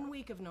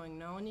of knowing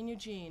no one in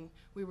Eugene,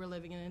 we were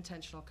living in an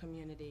intentional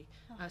community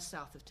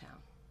south of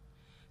town.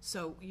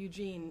 So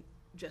Eugene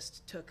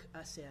just took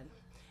us in.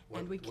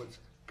 What community was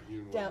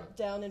that?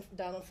 Down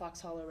in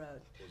Fox Hollow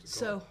Road.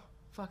 So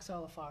Fox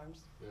Hollow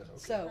Farms. Yeah,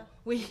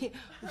 okay.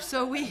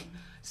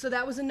 So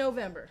that was in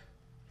November.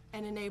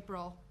 And in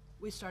April,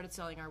 we started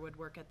selling our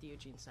woodwork at the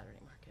Eugene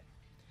Saturday Market.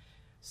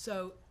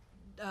 So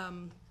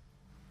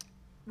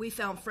we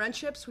found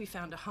friendships, we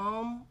found a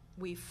home,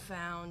 we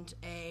found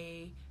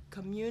a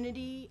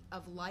community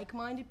of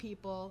like-minded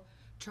people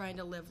trying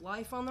to live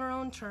life on their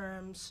own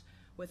terms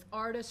with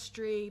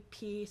artistry,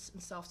 peace,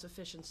 and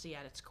self-sufficiency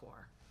at its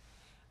core.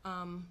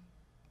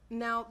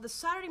 Now, the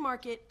Saturday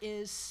Market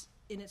is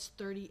in its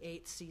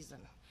 38th season.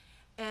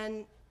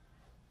 And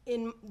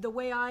in the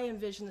way I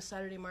envision the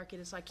Saturday Market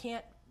is I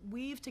can't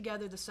weave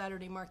together the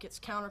Saturday Market's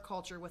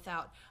counterculture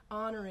without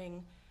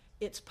honoring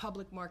its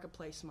public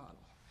marketplace model.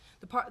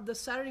 The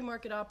Saturday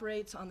Market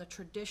operates on the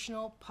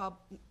traditional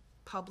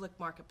public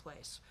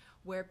marketplace,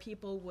 where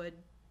people would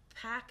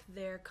pack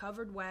their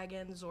covered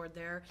wagons or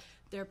their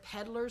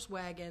peddlers'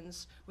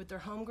 wagons with their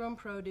homegrown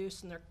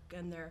produce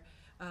and their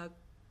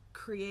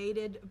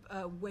created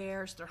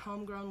wares, their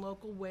homegrown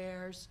local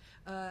wares,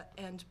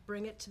 and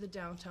bring it to the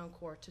downtown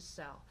core to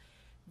sell.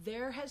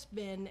 There has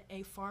been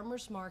a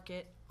farmers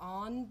market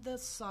on the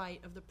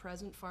site of the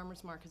present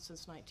farmers market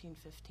since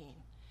 1915.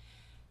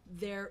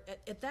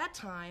 At that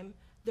time,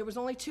 there was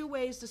only two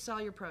ways to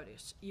sell your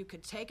produce. You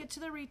could take it to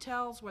the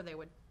retails where they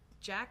would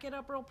jack it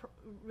up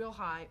real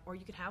high, or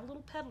you could have a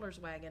little peddler's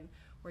wagon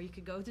where you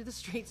could go through the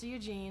streets of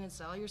Eugene and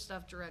sell your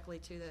stuff directly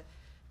to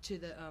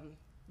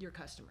your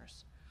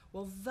customers.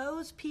 Well,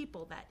 those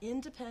people, that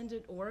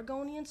independent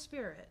Oregonian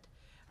spirit,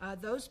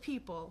 those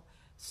people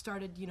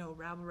started,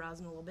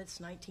 rabble-rousing a little bit. It's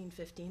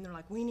 1915. They're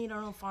like, we need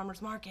our own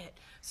farmer's market.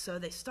 So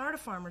they start a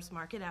farmer's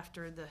market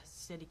after the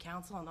city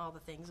council and all the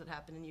things that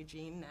happened in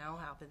Eugene now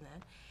happened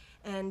then.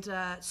 And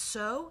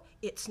so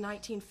it's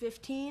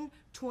 1915,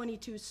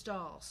 22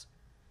 stalls.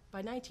 By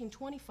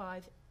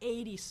 1925,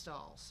 80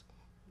 stalls.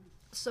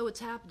 So it's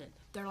happening.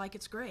 They're like,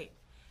 it's great.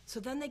 So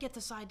then they get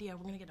this idea,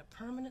 we're going to get a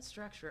permanent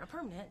structure, a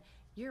permanent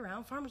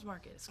year-round farmer's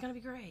market. It's going to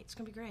be great. It's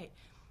going to be great.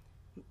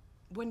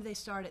 When did they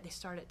start it? They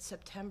started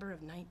September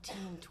of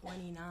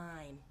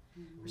 1929.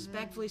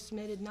 Respectfully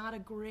submitted, not a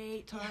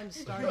great time to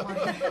start a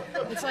market.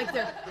 It's like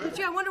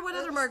I wonder what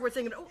other market we're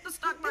thinking. Oh, the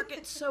stock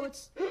market.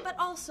 But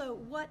also,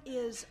 what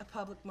is a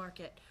public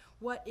market?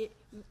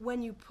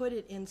 When you put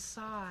it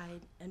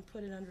inside and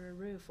put it under a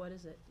roof, what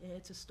is it?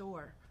 It's a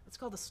store. It's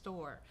called a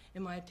store,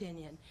 in my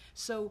opinion.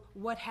 So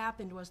what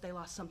happened was they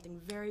lost something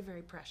very,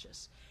 very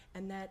precious,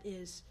 and that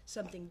is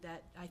something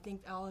that I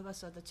think all of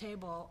us at the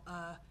table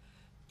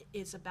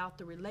is about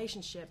the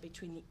relationship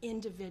between the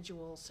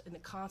individuals and the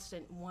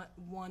constant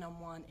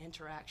one-on-one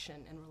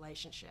interaction and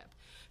relationship.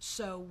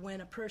 So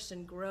when a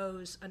person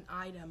grows an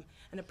item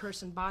and a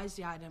person buys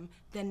the item,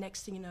 then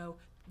next thing you know,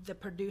 the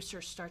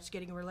producer starts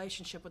getting a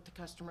relationship with the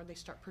customer. They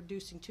start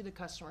producing to the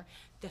customer.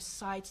 The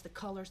sights, the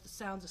colors, the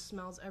sounds, the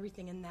smells,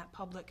 everything in that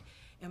public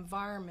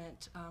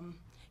environment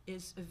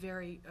is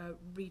very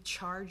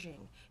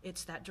recharging.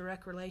 It's that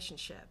direct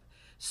relationship.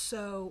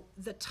 So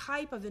the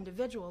type of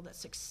individual that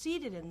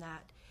succeeded in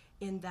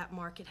that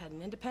market had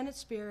an independent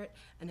spirit,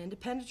 an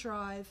independent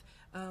drive,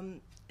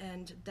 and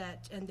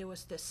there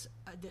was this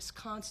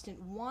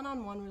constant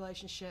one-on-one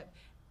relationship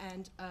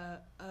and a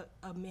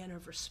manner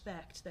of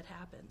respect that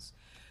happens.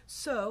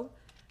 So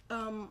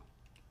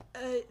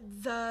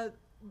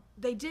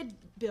they did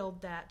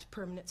build that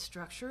permanent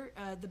structure.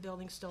 The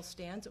building still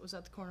stands. It was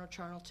at the corner of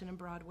Charlton and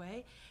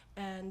Broadway,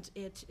 and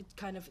it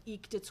kind of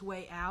eked its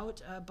way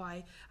out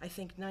by, I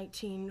think,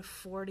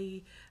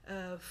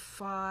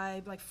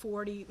 1945, by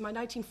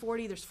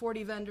 1940, there's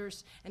 40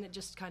 vendors, and it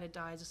just kind of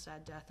dies a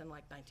sad death in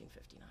like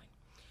 1959.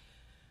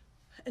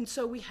 And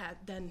so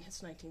then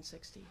it's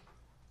 1960.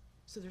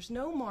 So there's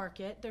no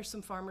market. There's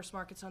some farmers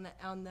markets on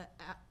the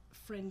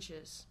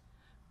fringes.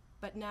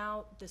 But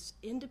now this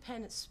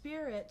independent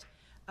spirit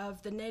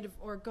of the native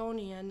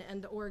Oregonian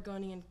and the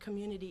Oregonian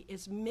community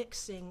is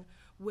mixing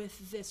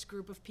with this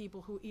group of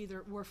people who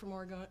either were from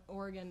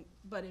Oregon,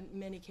 but in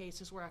many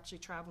cases were actually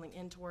traveling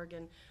into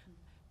Oregon.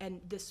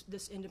 And this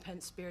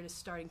independent spirit is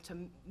starting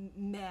to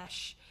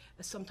mesh,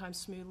 sometimes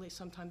smoothly,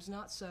 sometimes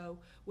not so,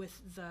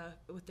 with the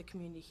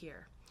community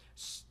here.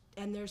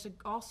 And there's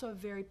also a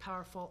very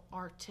powerful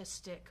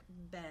artistic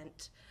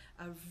bent,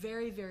 a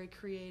very, very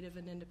creative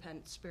and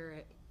independent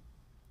spirit.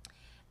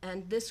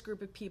 And this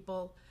group of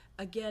people,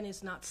 again,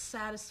 is not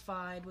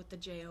satisfied with the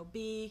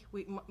J-O-B.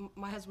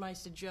 My husband and I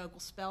used to joke, we'll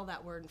spell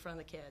that word in front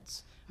of the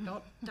kids.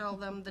 Don't tell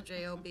them the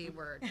J-O-B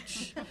word.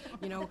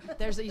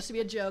 There used to be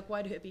a joke,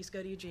 why do hippies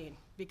go to Eugene?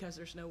 Because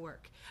there's no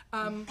work.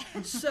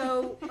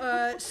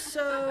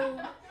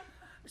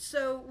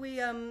 So we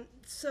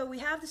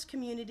have this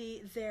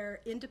community.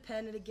 They're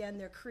independent again.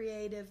 They're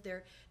creative.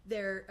 They're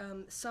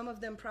some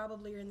of them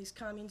probably are in these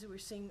communes that we were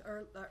seeing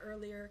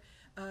earlier.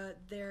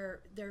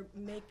 They're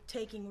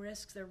taking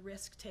risks. They're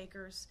risk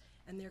takers,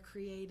 and they're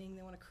creating.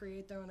 They want to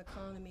create their own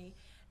economy,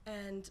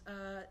 and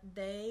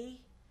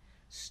they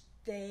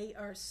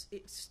are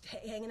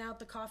hanging out at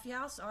the coffee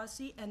house,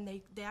 Odyssey, and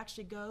they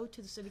actually go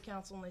to the city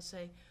council and they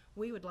say,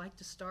 we would like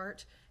to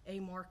start a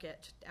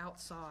market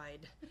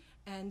outside.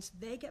 And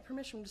they get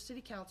permission from the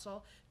city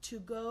council to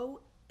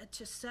go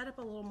to set up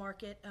a little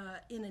market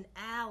in an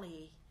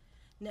alley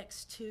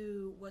next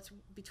to what's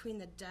between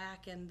the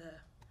DAC and the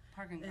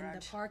parking in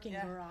garage. the parking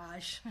Yeah.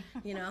 garage,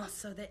 you know,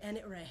 and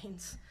it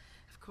rains,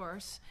 of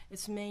course.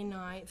 It's May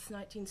 9th,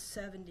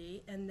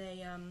 1970, and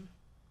they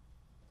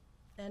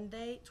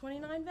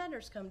 29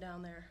 vendors come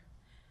down there,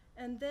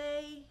 and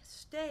they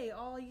stay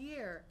all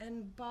year,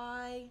 and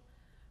by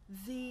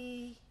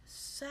the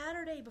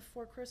Saturday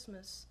before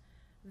Christmas,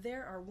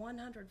 there are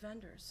 100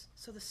 vendors.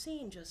 So the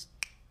scene just,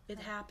 it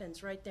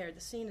happens right there.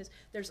 The scene is,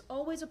 there's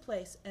always a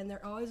place, and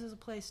there always is a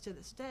place to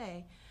this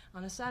day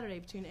on a Saturday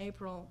between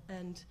April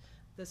and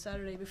the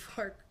Saturday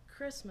before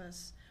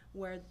Christmas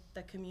where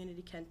the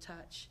community can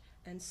touch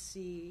and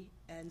see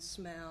and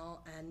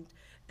smell and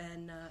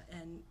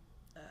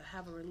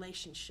have a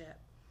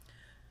relationship.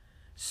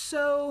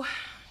 So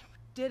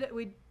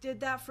we did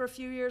that for a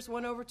few years,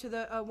 went over to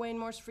the Wayne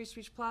Morse Free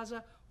Speech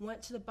Plaza,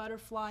 went to the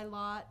Butterfly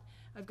Lot.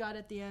 I've got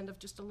at the end of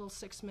just a little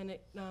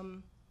 6-minute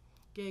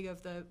gig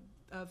of the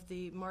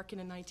market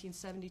in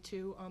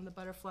 1972 on the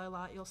Butterfly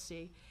Lot. You'll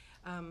see,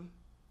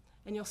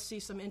 and you'll see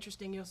some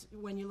interesting.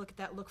 When you look at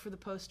that, look for the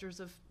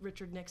posters of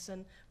Richard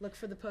Nixon. Look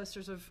for the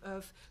posters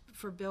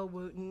for Bill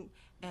Wooten,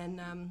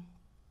 and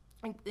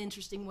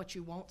interesting what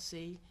you won't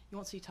see. You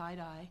won't see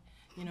tie-dye.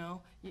 You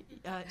know,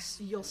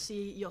 you'll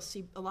see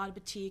a lot of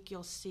batik.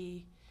 You'll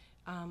see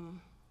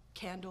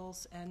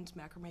candles and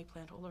macrame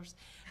plant holders,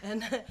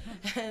 and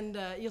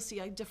you'll see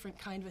a different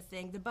kind of a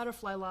thing. The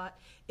Butterfly Lot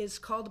is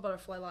called the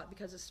Butterfly Lot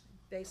because it's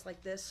based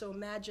like this. So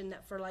imagine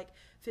that for like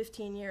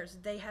 15 years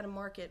they had a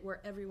market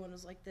where everyone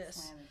was like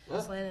this,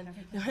 slanted.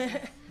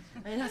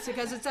 I know, it's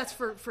because that's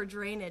for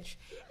drainage.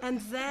 And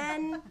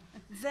then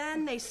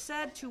they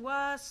said to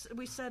us,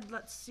 we said,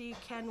 let's see,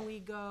 can we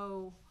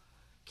go,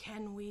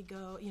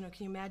 you know,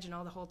 can you imagine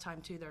all the whole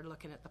time, too, they're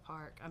looking at the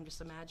park. I'm just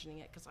imagining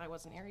it because I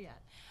wasn't here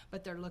yet.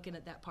 But they're looking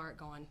at that park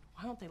going,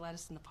 why don't they let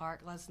us in the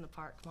park? Let us in the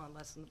park. Come on,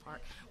 let us in the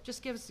park.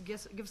 Just give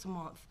us a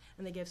month.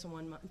 And they gave us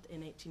 1 month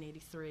in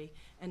 1883.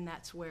 And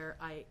that's where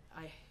I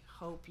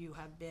hope you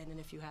have been. And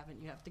if you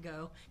haven't, you have to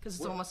go because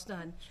it's almost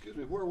done. Excuse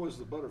me, where was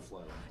the Butterfly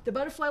Lot? The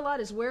Butterfly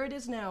Lot is where it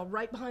is now,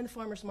 right behind the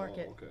farmer's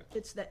market. Oh, okay.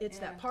 It's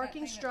that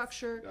parking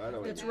structure. I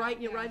know It's it.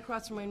 right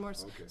across from Wayne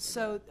Morse. Okay.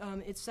 So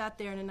it sat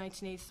there, and in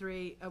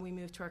 1983, we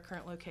moved to our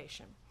current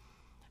location.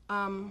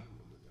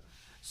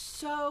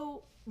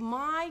 So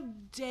my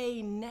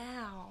day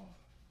now,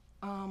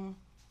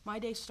 my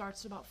day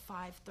starts at about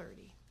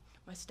 5:30.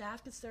 My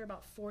staff gets there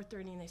about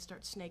 4:30, and they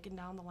start snaking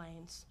down the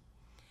lanes,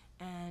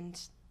 and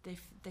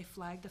they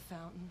flag the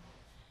fountain,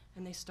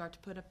 and they start to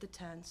put up the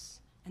tents,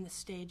 and the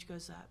stage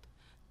goes up.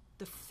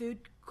 The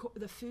food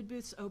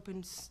booths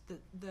opens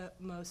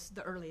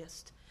the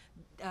earliest.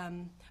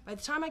 By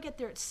the time I get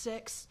there at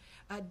 6,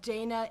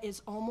 Dana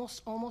is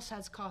almost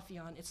has coffee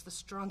on. It's the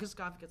strongest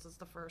coffee because it's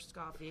the first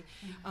coffee.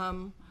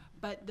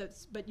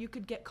 But you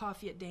could get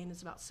coffee at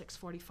Dana's about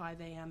 6:45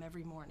 a.m.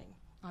 every morning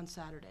on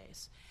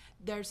Saturdays.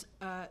 There's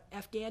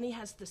Afghani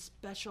has the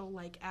special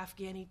like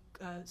Afghani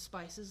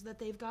spices that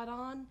they've got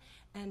on,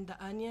 and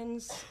the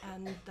onions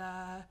and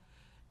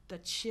the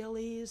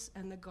chilies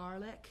and the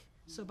garlic.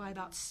 So by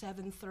about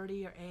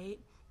 7:30 or 8,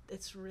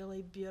 it's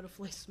really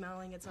beautifully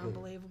smelling. It's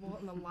unbelievable,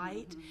 and the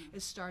light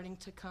is starting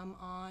to come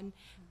on,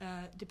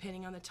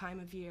 depending on the time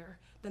of year.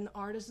 Then the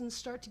artisans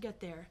start to get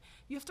there.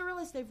 You have to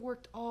realize they've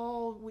worked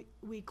all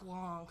week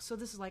long. So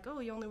this is like, oh,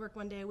 you only work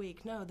 1 day a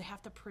week. No, they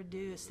have to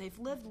produce. They've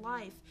lived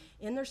life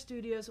in their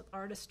studios with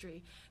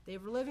artistry. They're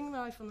living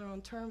life on their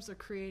own terms. They're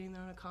creating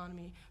their own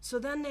economy. So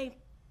then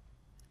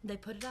they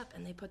put it up,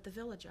 and they put the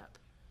village up,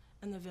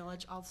 and the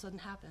village all of a sudden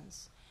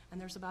happens. And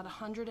there's about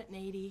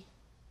 180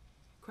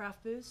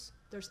 craft booths.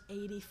 There's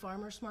 80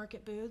 farmers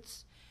market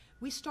booths.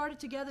 We started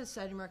together the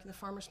Saturday market and the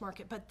farmers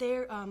market, but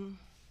they're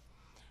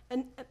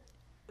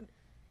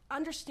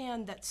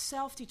understand that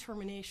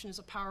self-determination is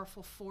a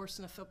powerful force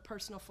and a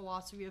personal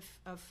philosophy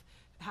of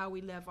how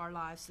we live our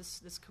lives,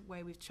 this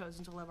way we've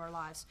chosen to live our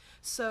lives.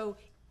 So,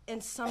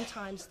 and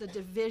sometimes the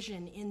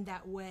division in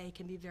that way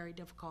can be very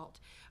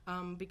difficult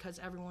because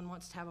everyone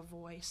wants to have a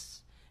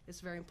voice. It's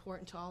very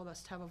important to all of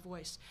us to have a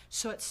voice.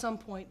 So at some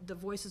point, the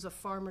voices of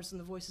farmers and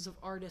the voices of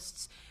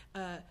artists,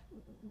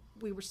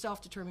 we were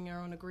self-determining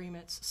our own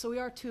agreements. So we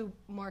are 2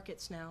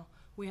 markets now.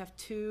 We have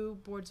 2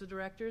 boards of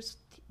directors.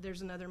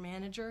 There's another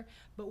manager,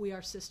 but we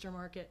are sister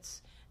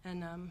markets,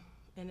 and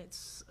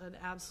it's an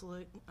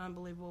absolute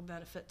unbelievable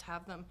benefit to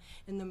have them.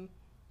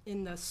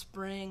 In the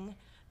spring,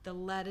 the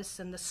lettuce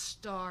and the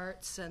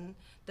starts and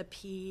the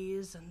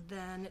peas, and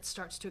then it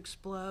starts to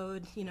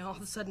explode. You know, all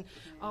of a sudden,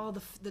 all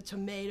the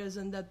tomatoes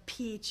and the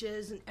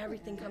peaches and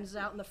everything comes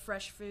out, and the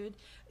fresh food,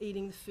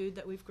 eating the food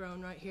that we've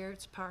grown right here.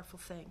 It's a powerful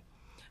thing.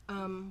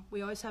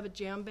 We always have a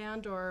jam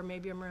band or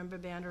maybe a marimba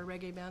band or a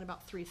reggae band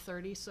about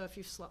 3:30. So if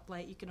you've slept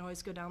late, you can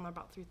always go down there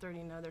about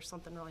 3:30 and know there's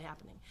something really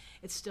happening.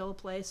 It's still a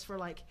place for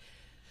like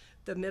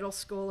the middle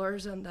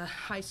schoolers and the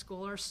high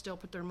schoolers still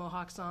put their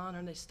mohawks on,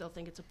 and they still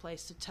think it's a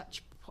place to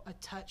a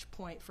touch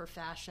point for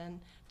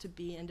fashion, to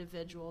be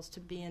individuals, to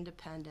be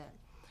independent.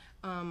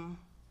 And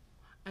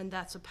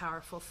that's a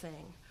powerful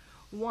thing.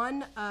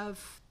 One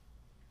of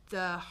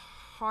the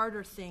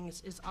harder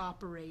things is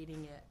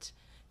operating it.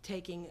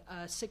 taking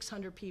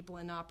 600 people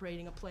and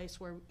operating a place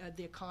where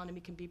the economy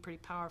can be pretty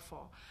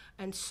powerful.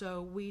 And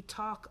so we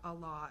talk a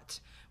lot.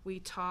 We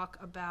talk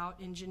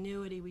about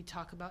ingenuity, we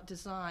talk about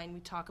design, we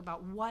talk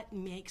about what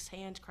makes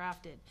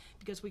handcrafted,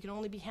 because we can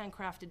only be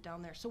handcrafted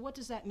down there. So what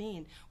does that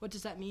mean? What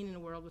does that mean in a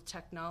world with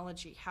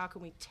technology? How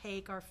can we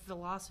take our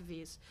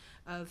philosophies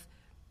of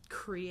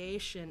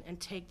creation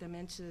and take them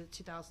into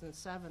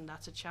 2007?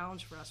 That's a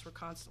challenge for us. We're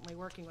constantly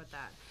working with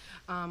that.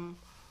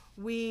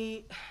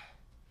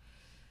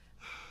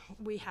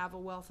 We have a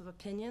wealth of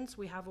opinions,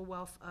 we have a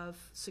wealth of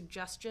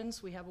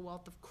suggestions, we have a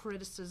wealth of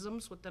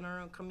criticisms within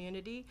our own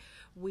community.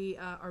 We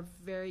are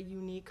very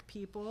unique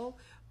people.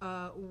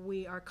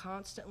 We are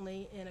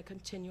constantly in a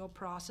continual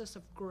process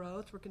of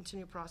growth. We're a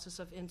continual process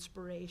of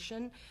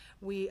inspiration.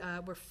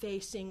 We're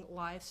facing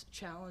life's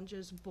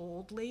challenges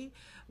boldly.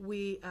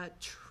 We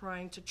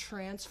trying to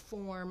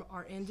transform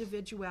our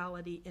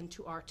individuality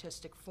into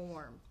artistic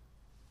form.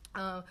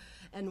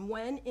 And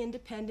when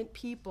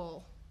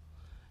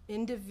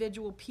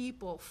individual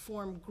people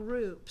form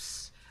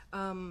groups,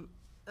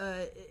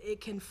 it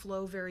can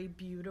flow very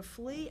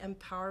beautifully and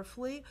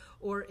powerfully,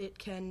 or it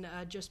can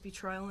just be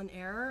trial and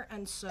error.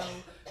 And so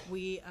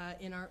we,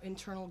 in our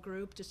internal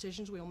group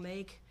decisions, we'll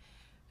make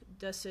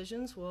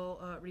decisions, we'll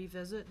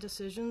revisit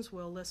decisions,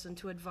 we'll listen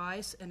to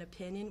advice and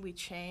opinion, we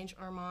change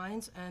our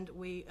minds, and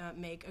we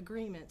make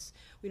agreements.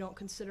 We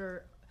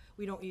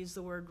don't use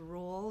the word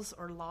rules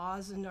or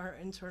laws in our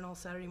internal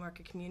Saturday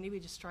Market community. We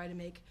just try to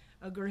make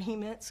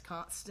agreements,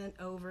 constant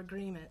over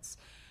agreements.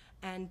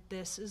 And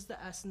this is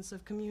the essence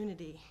of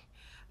community.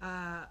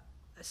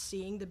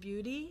 Seeing the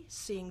beauty,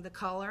 seeing the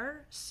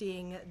color,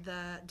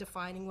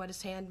 defining what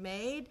is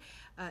handmade,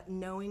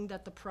 knowing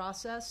that the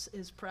process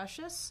is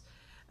precious.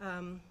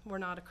 We're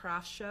not a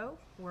craft show.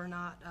 We're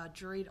not a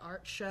juried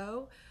art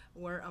show.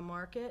 We're a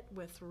market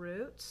with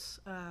roots.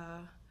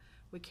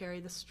 We carry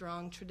the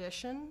strong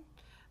tradition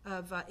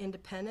of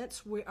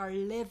independence. We are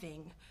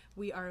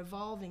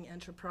evolving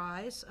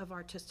enterprise of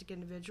artistic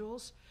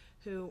individuals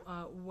who,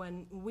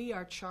 when we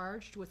are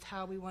charged with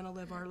how we want to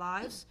live our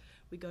lives,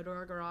 we go to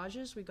our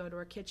garages, we go to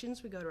our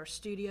kitchens, we go to our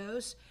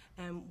studios,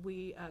 and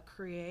we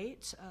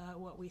create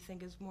what we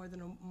think is more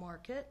than a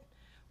market.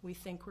 We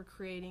think we're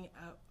creating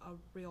a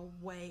real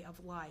way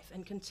of life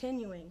and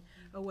continuing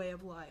a way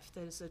of life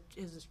that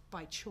is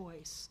by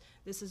choice.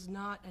 This is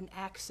not an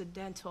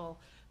accidental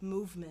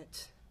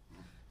movement.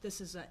 This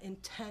is an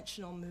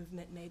intentional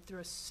movement made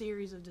through a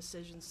series of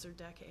decisions through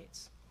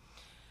decades.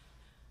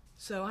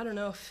 So I don't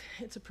know if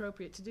it's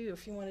appropriate to do.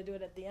 If you want to do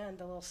it at the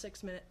end, a little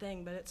 6-minute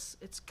thing, but it's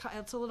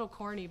a little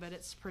corny, but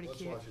it's pretty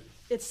cute. Let's watch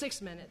it. It's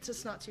 6 minutes.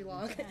 It's not too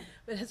long,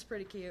 but it's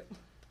pretty cute.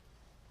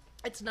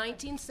 It's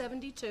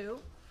 1972,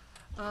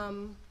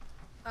 and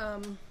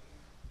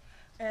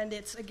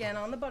it's again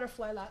on the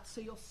butterfly lot.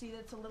 So you'll see that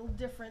it's a little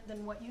different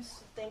than what you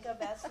think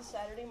of as the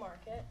Saturday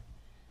Market.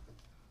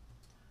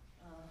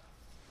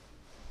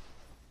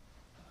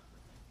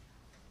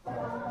 It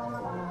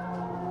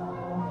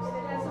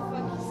has a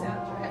funky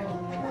soundtrack.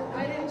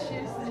 I didn't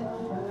choose it.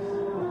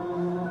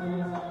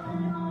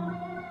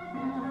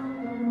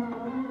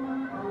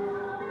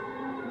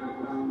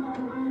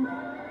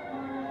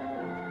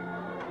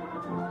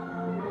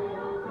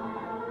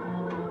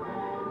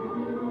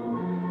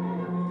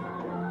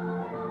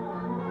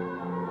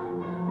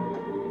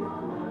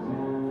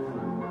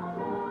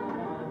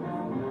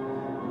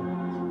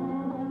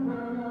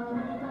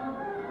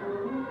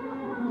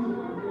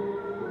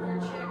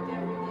 Checked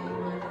every day.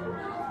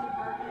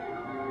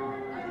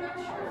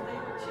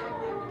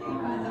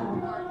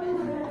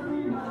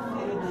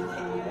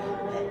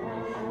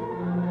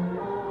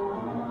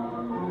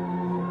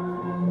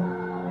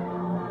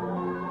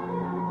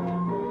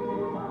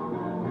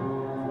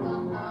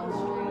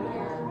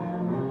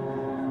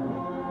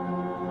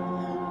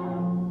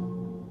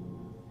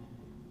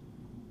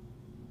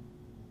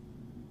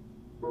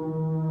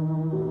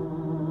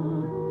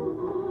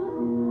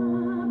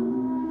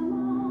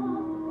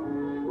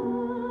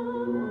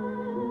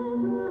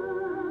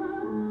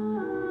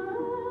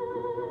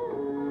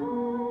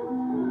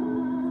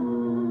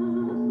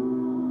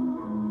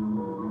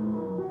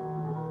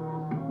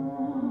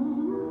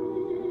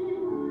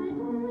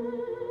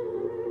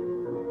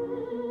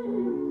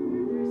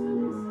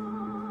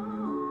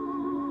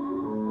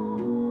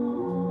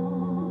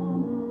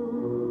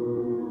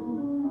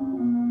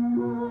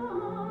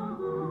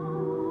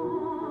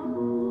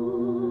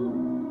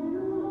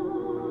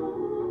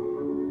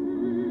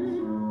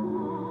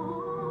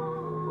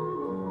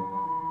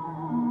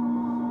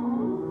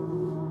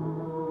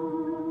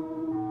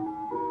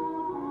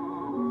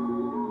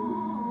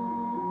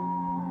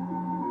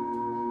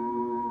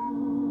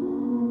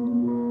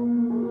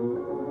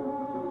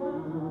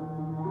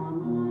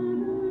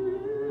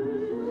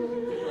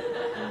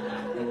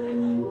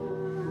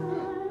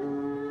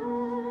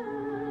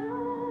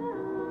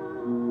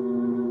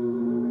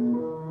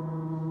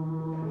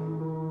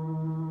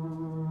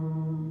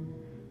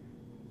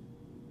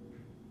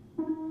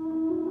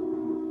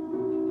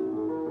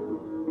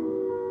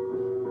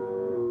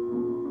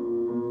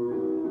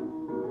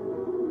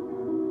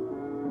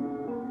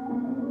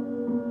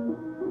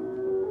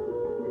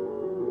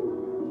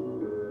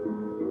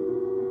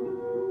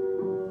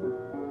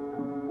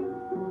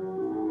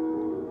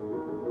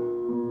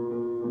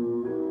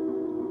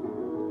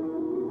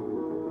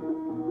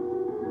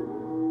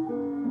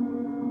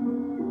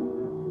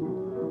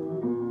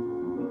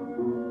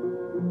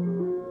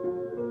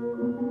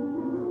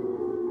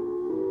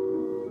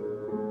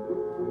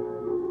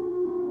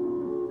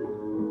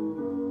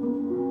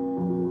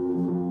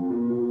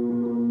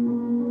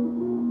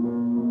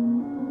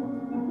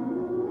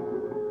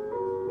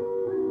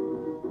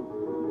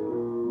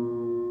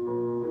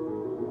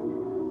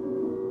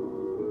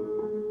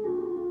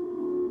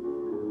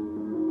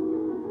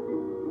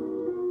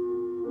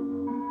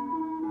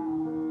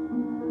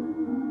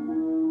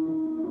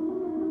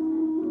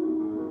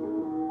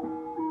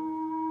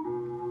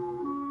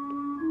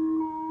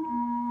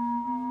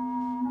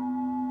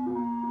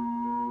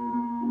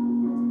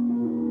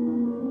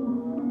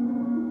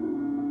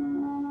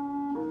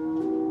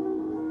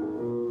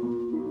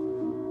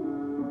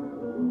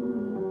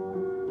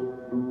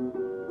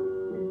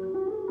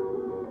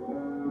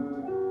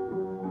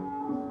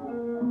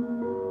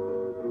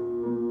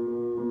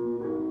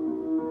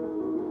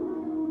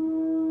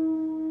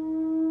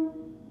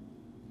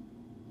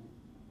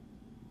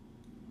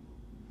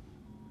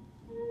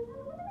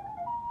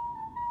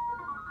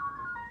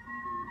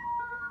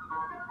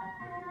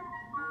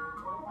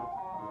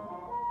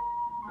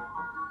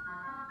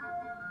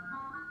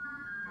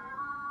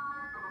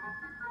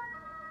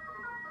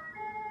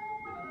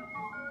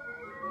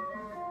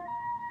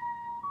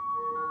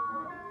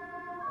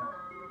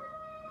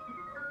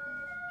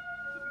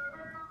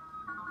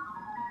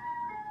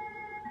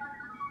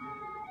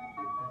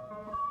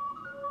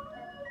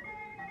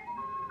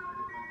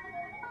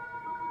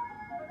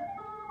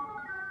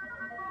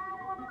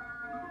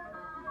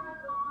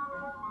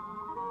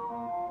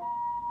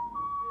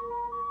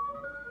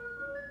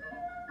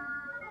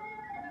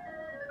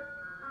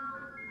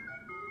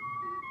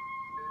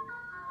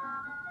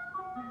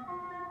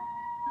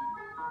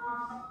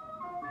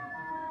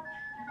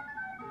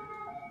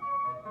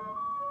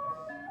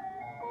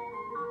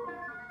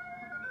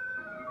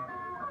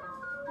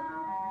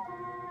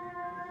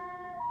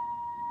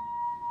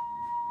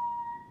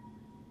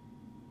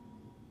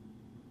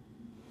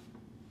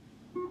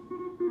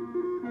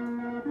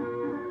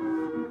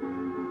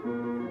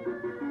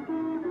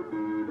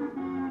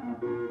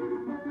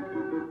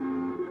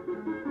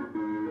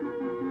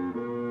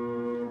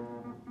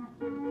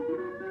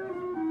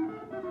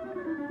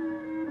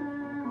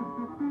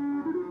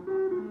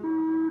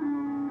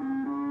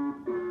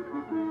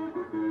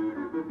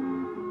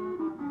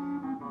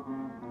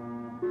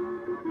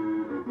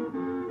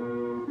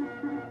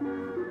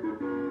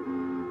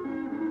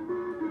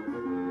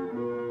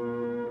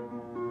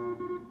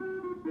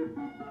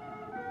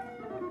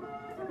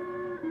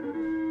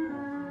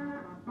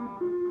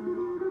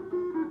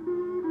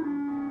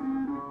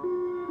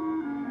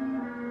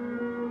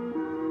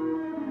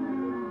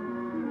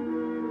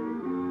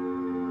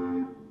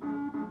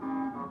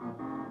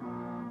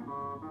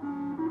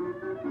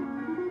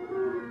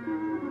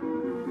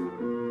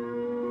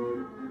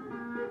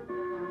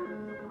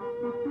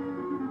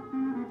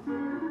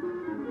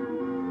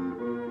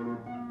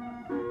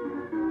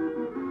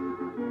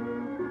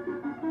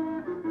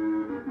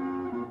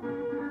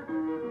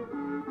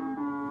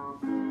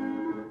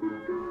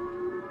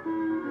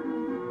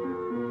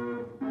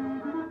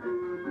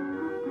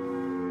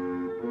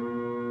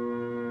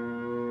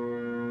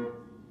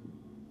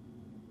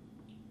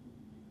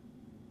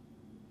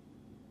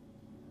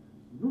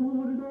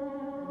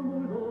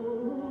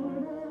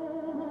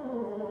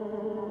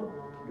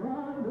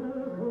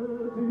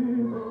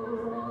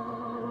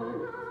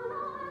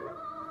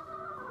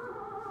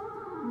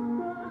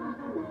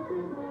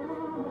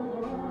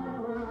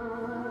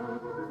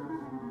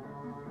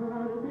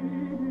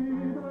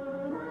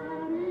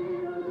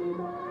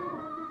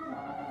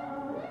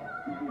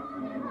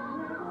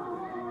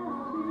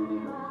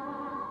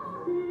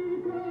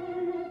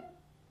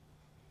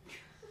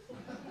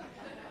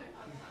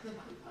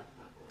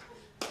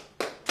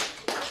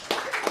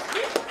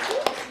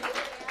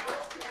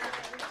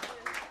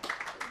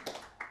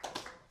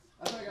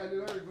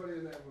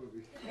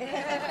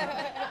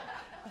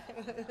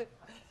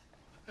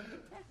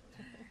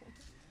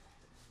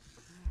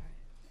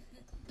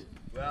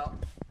 Well,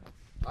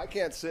 I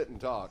can't sit and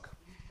talk.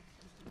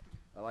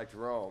 I like to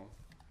roam.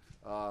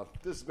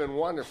 This has been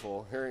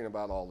wonderful hearing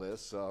about all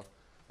this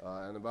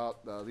and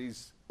about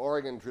these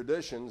Oregon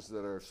traditions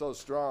that are so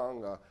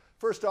strong.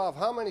 First off,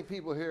 how many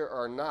people here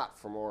are not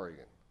from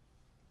Oregon?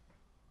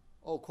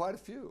 Oh, quite a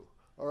few.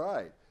 All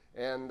right.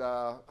 And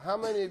how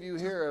many of you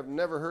here have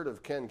never heard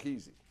of Ken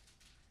Kesey?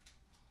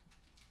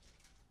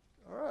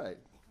 All right.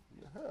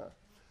 Uh-huh.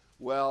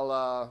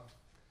 Well,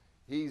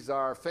 he's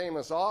our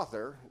famous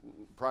author,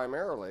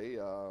 primarily,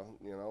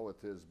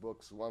 with his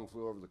books One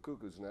Flew Over the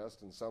Cuckoo's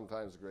Nest and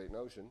Sometimes a Great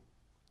Notion.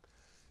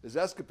 His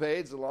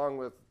escapades, along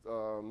with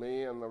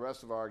me and the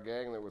rest of our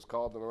gang that was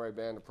called the Merry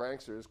Band of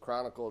Pranksters,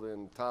 chronicled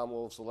in Tom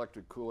Wolfe's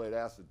Electric Kool-Aid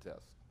Acid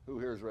Test. Who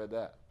here's read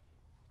that?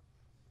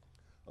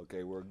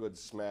 Okay, we're a good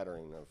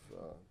smattering of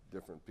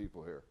different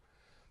people here.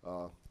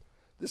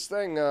 This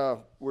thing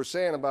we're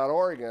saying about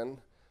Oregon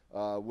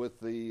with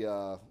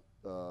the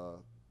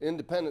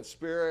independent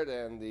spirit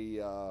and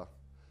the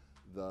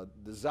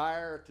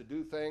desire to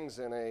do things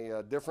in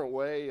a different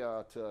way,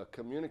 to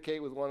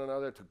communicate with one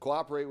another, to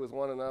cooperate with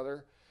one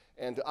another,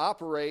 and to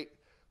operate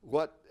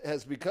what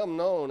has become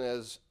known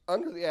as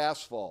under the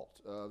asphalt.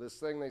 This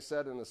thing they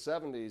said in the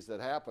 70s that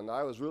happened,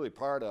 I was really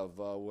part of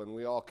when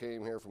we all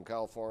came here from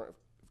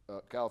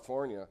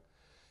California.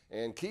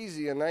 And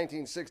Kesey in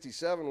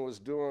 1967 was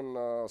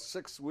doing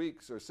 6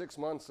 weeks or 6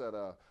 months at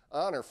a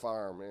honor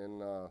farm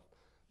in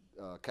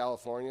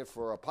California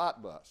for a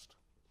pot bust.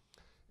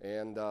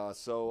 And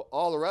so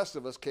all the rest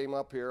of us came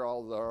up here,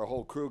 our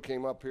whole crew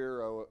came up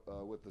here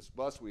with this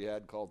bus we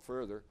had called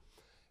Further,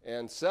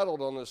 and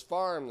settled on this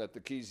farm that the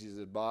Keseys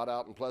had bought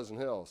out in Pleasant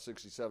Hill,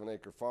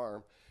 67-acre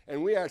farm.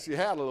 And we actually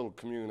had a little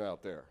commune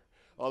out there.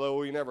 Although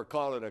we never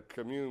called it a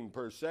commune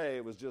per se,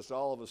 it was just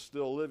all of us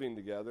still living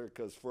together,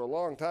 because for a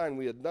long time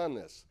we had done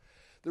this.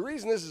 The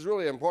reason this is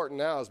really important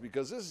now is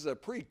because this is a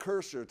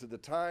precursor to the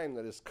time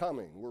that is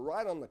coming. We're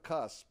right on the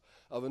cusp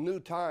of a new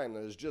time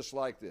that is just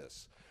like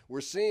this.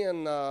 We're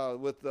seeing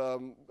with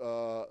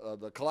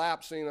the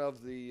collapsing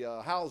of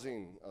the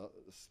housing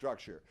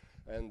structure,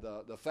 and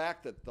the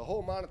fact that the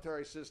whole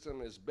monetary system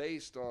is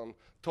based on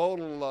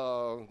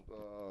total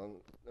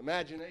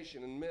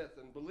imagination and myth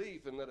and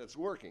belief in that it's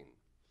working.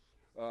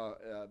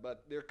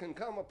 But there can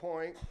come a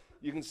point,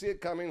 you can see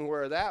it coming,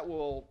 where that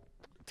will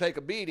take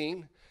a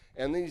beating,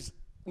 and these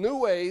new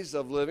ways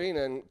of living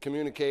and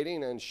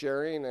communicating and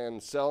sharing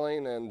and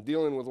selling and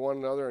dealing with one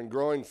another and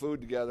growing food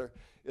together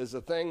is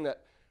a thing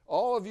that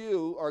all of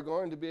you are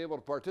going to be able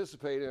to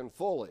participate in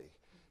fully,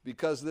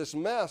 because this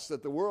mess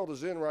that the world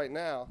is in right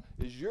now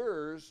is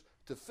yours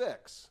to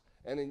fix.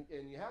 And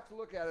you have to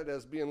look at it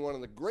as being one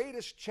of the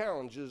greatest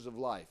challenges of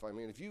life. I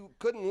mean, if you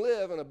couldn't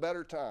live in a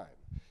better time,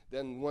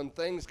 then when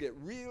things get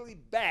really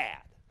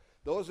bad,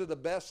 those are the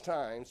best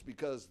times,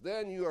 because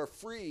then you are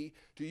free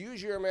to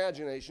use your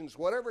imaginations,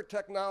 whatever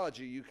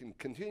technology you can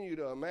continue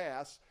to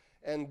amass,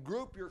 and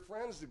group your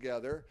friends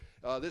together.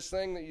 This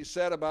thing that you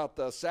said about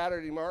the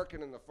Saturday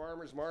market and the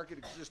farmer's market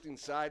existing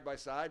side by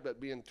side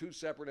but being two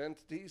separate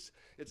entities,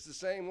 it's the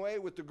same way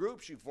with the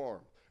groups you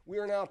form. We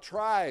are now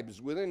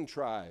tribes within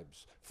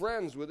tribes,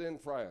 friends within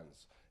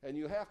friends. And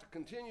you have to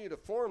continue to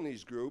form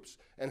these groups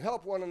and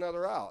help one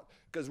another out,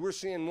 because we're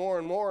seeing more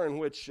and more in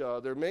which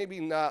there may be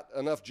not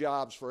enough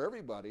jobs for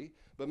everybody,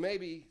 but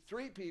maybe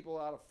 3 people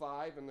out of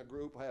 5 in the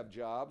group have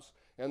jobs,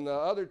 and the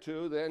other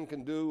 2 then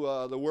can do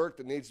the work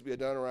that needs to be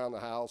done around the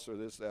house or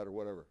this, that, or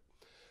whatever.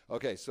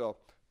 Okay, so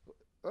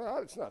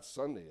it's not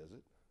Sunday, is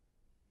it?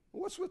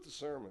 What's with the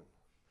sermon?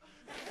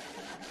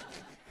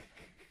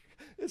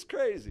 It's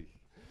crazy.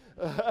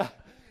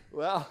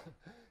 Well,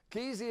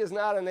 Kesey is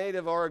not a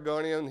native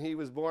Oregonian. He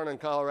was born in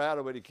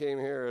Colorado, but he came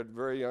here at a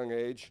very young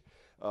age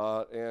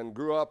and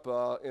grew up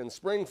in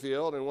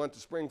Springfield and went to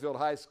Springfield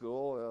High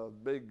School,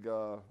 big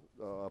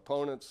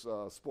opponents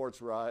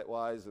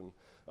sports-wise and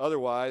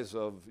otherwise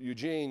of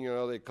Eugene. You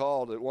know, they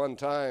called at one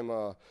time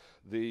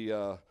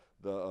the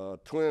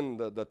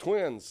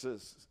twin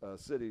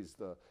cities,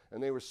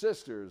 and they were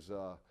sisters,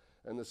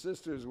 and the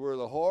sisters were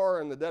the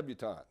whore and the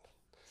debutante.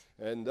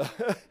 And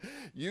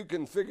you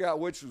can figure out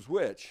which was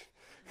which.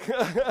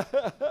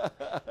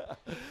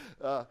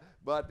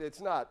 But it's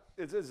not.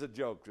 It is a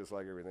joke, just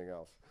like everything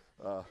else.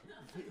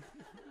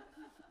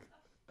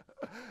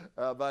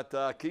 But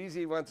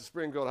Kesey went to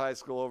Springfield High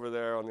School over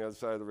there on the other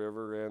side of the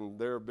river, and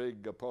their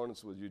big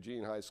opponents was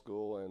Eugene High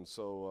School. And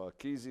so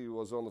Kesey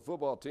was on the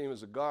football team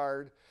as a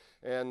guard,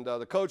 and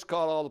the coach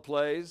called all the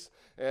plays,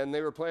 and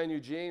they were playing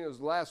Eugene. It was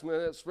the last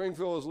minute.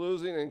 Springfield was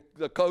losing, and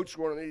the coach,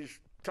 one of these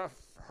tough,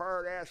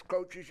 hard-ass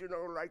coaches, you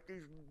know, like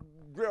these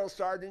drill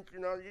sergeants, you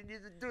know, you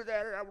need to do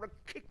that, and I'm going to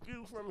kick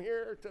you from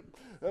here to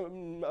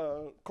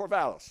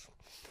Corvallis.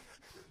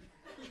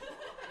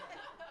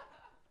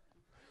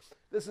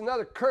 This is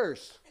another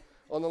curse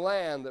on the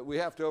land that we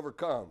have to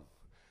overcome,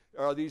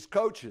 are these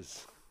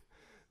coaches,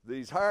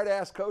 these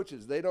hard-ass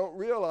coaches. They don't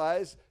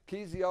realize,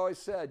 Kesey always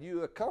said,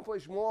 you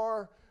accomplish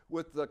more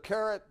with the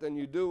carrot than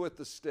you do with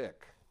the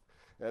stick.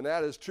 And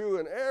that is true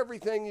in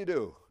everything you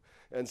do.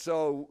 And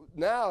so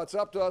now it's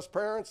up to us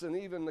parents and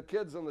even the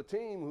kids on the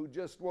team who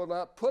just will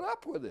not put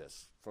up with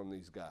this from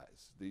these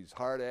guys, these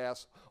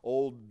hard-ass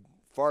old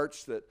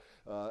farts that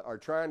are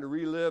trying to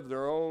relive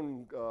their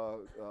own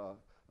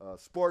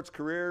sports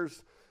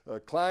careers,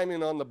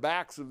 climbing on the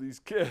backs of these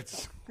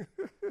kids.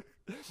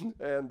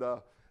 And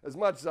as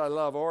much as I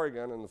love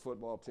Oregon and the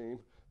football team,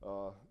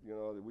 you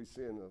know, we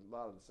see in a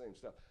lot of the same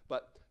stuff.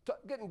 But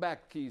getting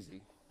back to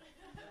Kesey,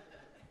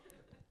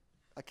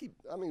 we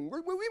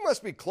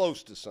must be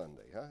close to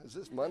Sunday, huh? Is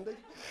this Monday?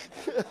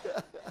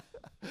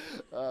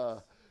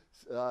 The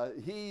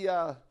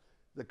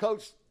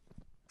coach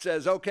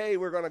says, okay,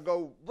 we're going to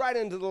go right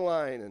into the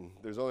line. And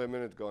there's only a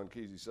minute to go, and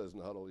Kesey says in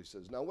the huddle, he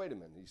says, now wait a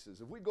minute. He says,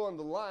 if we go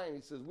into the line,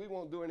 he says, we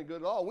won't do any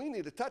good at all. We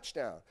need a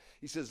touchdown.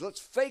 He says, let's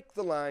fake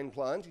the line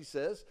plunge, he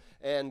says,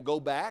 and go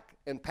back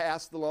and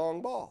pass the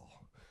long ball.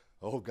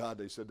 Oh, God,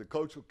 they said, the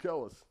coach will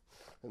kill us.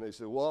 And they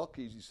said, well,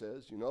 Kesey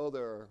says, you know,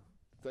 there are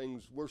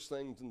things, worse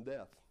things than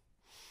death.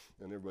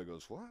 And everybody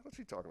goes, what? What's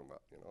he talking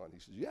about? You know, and he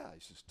says, yeah. He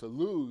says, to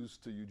lose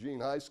to Eugene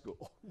High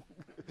School.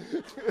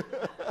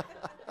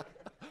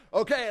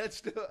 Okay,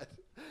 let's do it.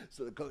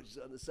 So the coach is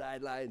on the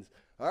sidelines.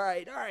 All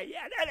right,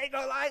 yeah, there they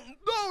go, line.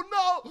 No,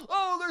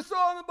 oh, they're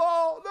throwing the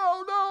ball.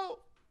 No.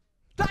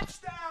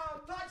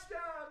 Touchdown,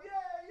 yay.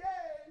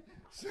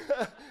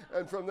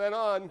 And from then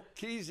on,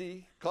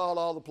 Kesey called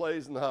all the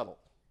plays in the huddle.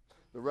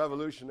 The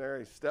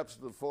revolutionary steps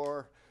to the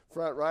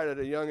forefront right at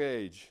a young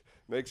age,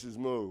 makes his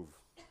move.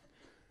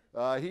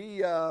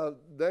 He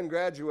then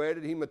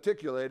graduated. He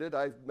matriculated.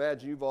 I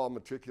imagine you've all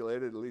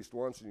matriculated at least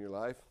once in your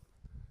life.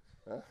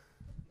 Huh?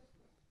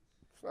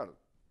 It's not a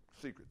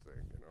secret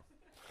thing, you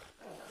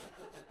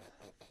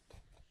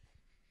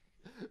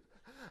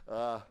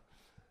know.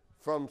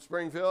 From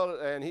Springfield,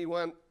 and he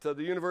went to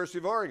the University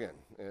of Oregon.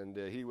 And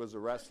he was a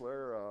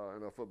wrestler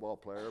and a football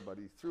player, but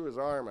he threw his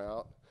arm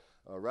out,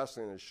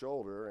 wrestling his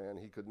shoulder, and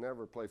he could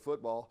never play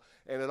football.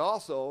 And it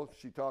also,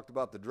 she talked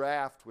about the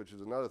draft, which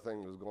is another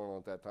thing that was going on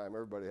at that time.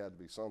 Everybody had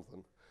to be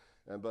something.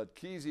 But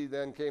Kesey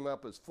then came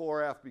up as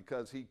 4F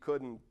because he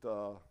couldn't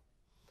throw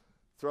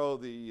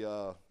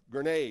the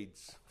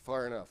grenades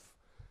far enough,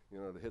 you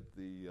know, to hit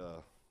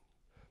the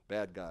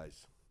bad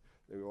guys.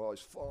 They were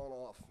always falling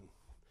off and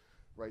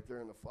right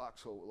there in the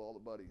foxhole with all the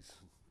buddies.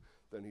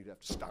 Then he'd have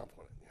to stomp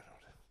on it, you know,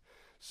 to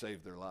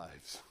save their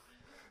lives.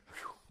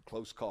 Whew,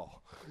 close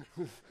call.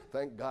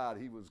 Thank God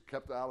he was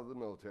kept out of the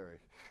military.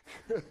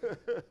 He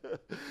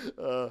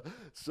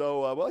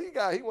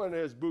went to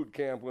his boot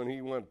camp when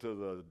he went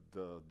to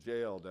the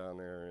jail down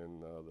there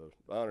in the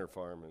Honor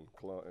Farm in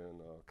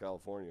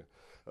California.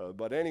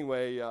 But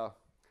anyway,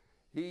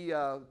 he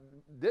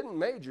didn't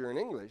major in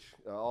English,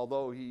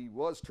 although he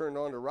was turned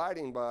on to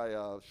writing by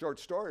a short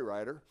story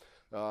writer.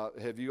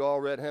 Have you all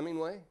read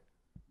Hemingway?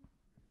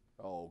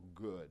 Oh,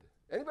 good.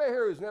 Anybody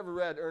here who's never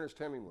read Ernest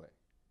Hemingway?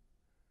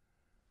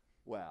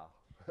 Wow.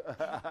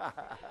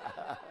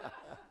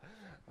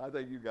 I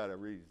think you got a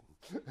reason.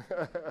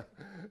 I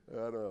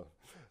don't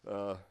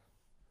know.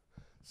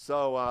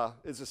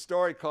 It's a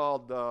story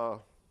called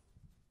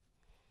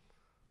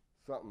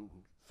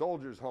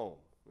Soldier's Home.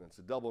 And it's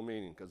a double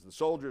meaning because the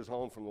soldier's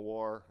home from the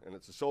war, and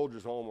it's a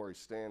soldier's home where he's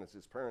staying. It's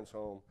his parents'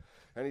 home.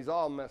 And he's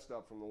all messed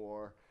up from the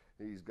war.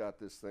 He's got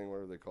this thing,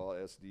 whatever they call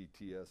it,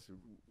 SDTS,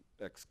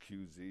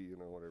 XQZ, you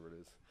know, whatever it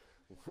is.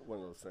 One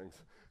of those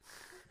things.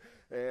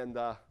 And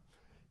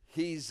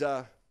he's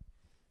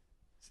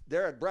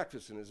there at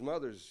breakfast, and his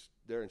mother's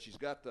there, and she's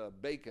got the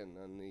bacon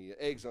and the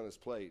eggs on his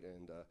plate,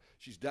 and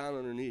she's down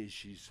on her knees.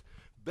 She's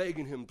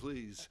begging him,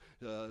 please,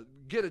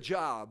 get a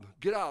job,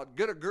 get out,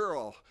 get a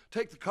girl,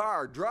 take the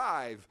car,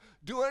 drive,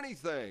 do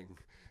anything.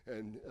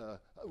 And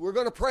we're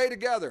going to pray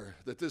together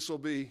that this will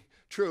be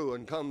true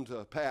and come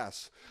to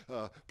pass.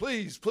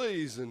 Please.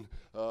 And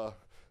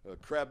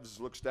Krebs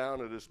looks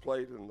down at his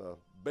plate, and the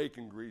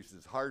bacon grease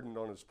is hardened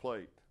on his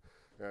plate.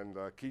 And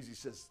Kesey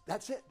says,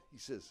 that's it. He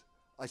says,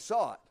 I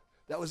saw it.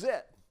 That was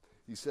it.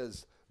 He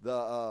says,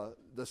 the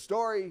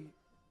story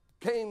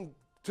came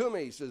to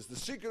me. He says, the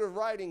secret of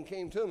writing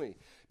came to me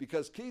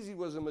because Kesey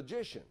was a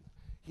magician.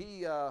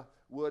 He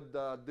would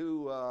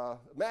do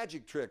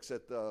magic tricks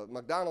at the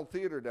McDonald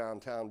Theater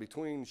downtown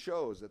between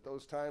shows. At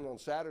those times on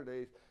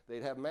Saturdays,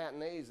 they'd have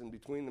matinees, and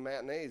between the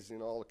matinees, you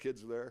know, all the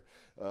kids were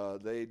there,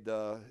 they'd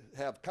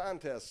have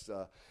contests.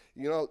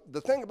 You know,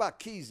 the thing about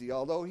Kesey,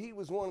 although he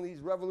was one of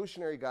these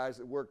revolutionary guys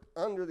that worked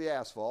under the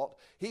asphalt,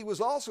 he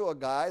was also a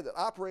guy that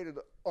operated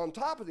on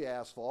top of the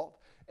asphalt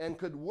and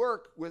could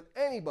work with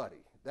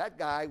anybody. That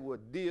guy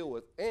would deal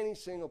with any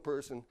single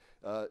person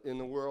in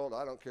the world.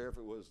 I don't care if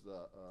it was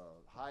the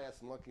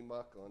highest mucky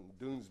muck on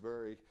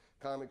Doonesbury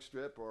comic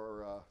strip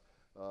or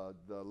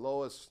the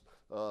lowest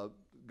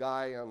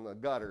guy on the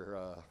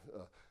gutter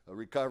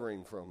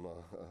recovering from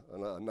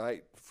a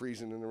night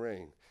freezing in the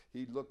rain.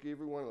 He'd look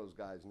every one of those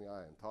guys in the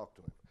eye and talk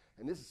to him.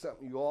 And this is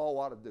something you all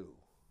ought to do.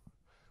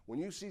 When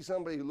you see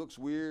somebody who looks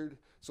weird,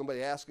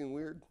 somebody asking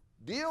weird,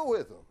 deal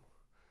with them.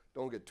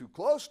 Don't get too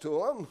close to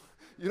them.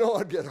 You don't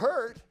want to get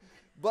hurt.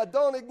 But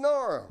don't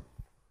ignore them.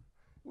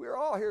 We're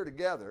all here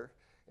together,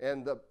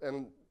 And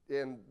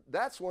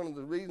that's one of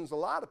the reasons a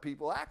lot of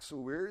people act so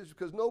weird, is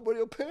because nobody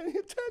will pay any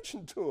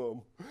attention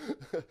to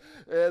them.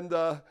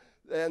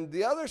 And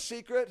the other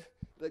secret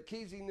that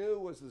Kesey knew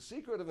was the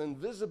secret of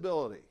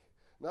invisibility.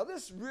 Now,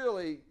 this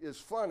really is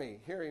funny,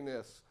 hearing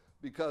this,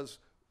 because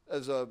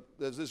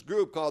there's this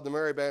group called the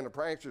Merry Band of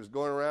Pranksters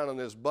going around on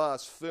this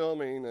bus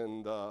filming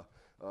and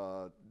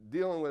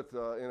dealing with,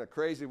 in a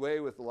crazy way,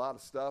 with a lot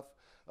of stuff.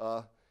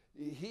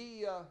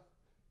 He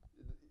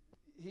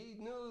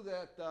knew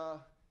that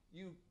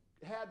you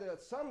had to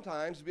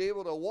sometimes be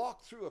able to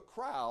walk through a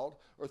crowd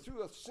or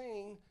through a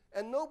scene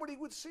and nobody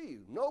would see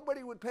you.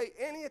 Nobody would pay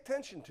any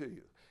attention to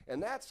you.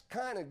 And that's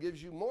kind of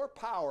gives you more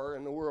power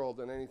in the world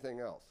than anything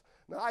else.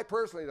 Now, I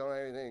personally don't have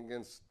anything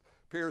against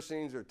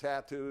piercings or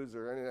tattoos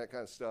or any of that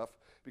kind of stuff,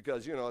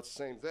 because, you know, it's the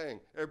same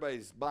thing.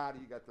 Everybody's body,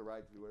 you got the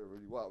right to do whatever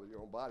you want with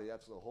your own body.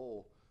 That's the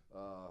whole,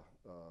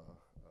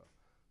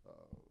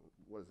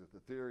 what is it, the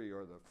theory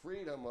or the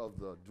freedom of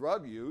the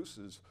drug use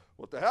is,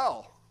 what the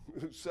hell?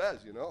 Who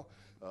says, you know?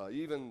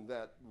 Even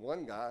that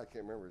one guy, I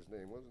can't remember his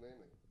name. What was his name?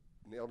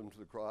 They nailed him to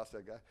the cross,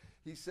 that guy.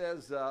 He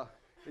says,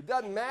 it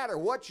doesn't matter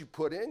what you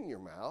put in your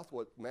mouth.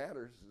 What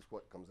matters is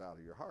what comes out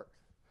of your heart.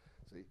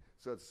 See?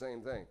 So it's the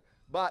same thing.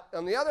 But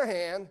on the other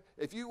hand,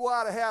 if you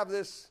want to have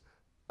this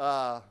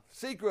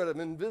secret of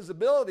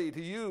invisibility,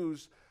 to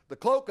use the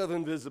cloak of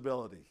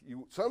invisibility,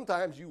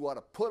 sometimes you want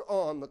to put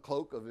on the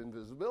cloak of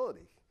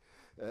invisibility.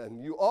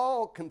 And you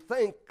all can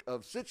think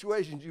of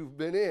situations you've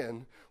been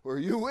in where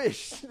you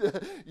wish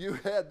you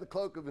had the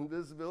cloak of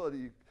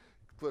invisibility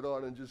put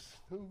on and just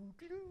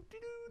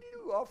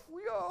off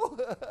we go.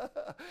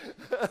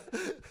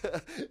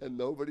 And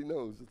nobody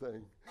knows the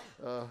thing.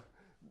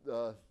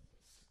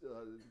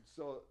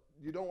 So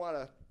you don't want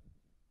to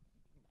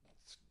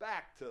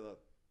back to the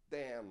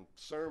damn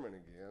sermon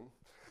again.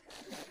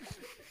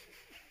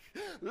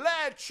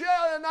 Lad,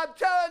 children, I'm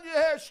telling you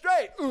here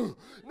straight.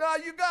 Now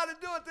you got to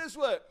do it this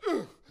way.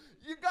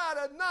 You got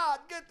to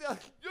not get the.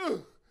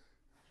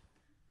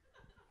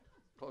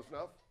 Close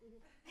enough?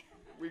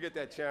 We get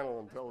that channel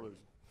on television.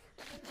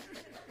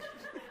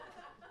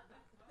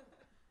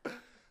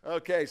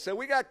 Okay, so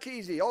we got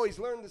Kesey. Oh, he's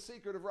learned the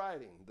secret of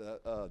writing,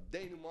 the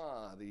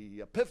denouement,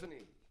 the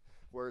epiphany,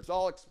 where it's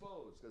all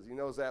exposed, because he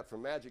knows that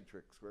from magic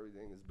tricks, where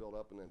everything is built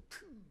up and then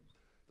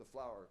the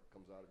flower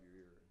comes out of your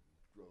ear and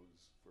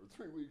grows for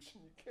 3 weeks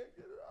and you can't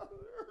get it out of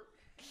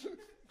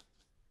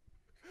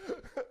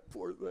there.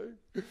 Poor thing.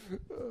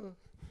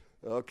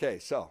 Okay,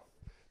 so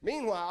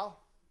meanwhile,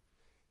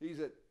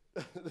 he's at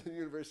the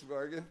University of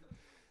Oregon,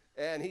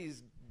 and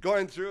he's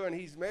going through and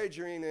he's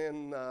majoring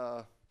in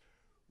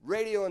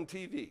radio and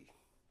TV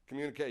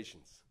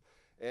communications.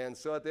 And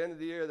so at the end of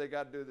the year, they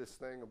got to do this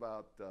thing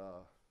about,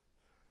 what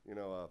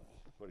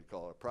do you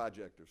call it, a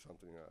project or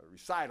something, a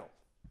recital.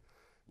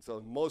 And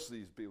so most of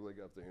these people, they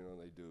go up there, and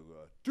they do,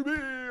 to be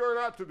or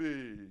not to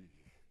be.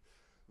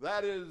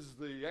 That is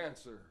the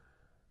answer.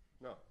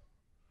 No.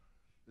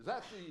 Is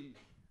that the,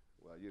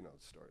 well, you know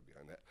the story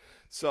behind that.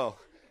 So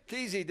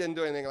Kesey didn't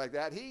do anything like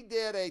that. He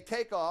did a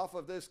takeoff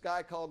of this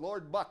guy called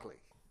Lord Buckley.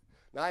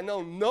 Now, I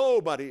know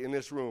nobody in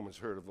this room has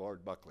heard of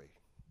Lord Buckley.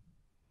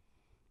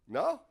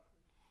 No?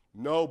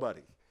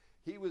 Nobody.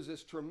 He was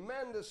this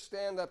tremendous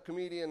stand-up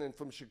comedian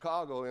from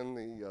Chicago in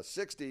the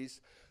 60s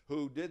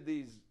who did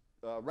these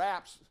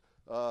raps,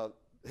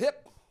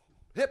 hip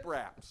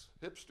raps,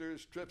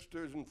 hipsters,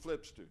 tripsters, and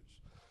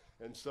flipsters.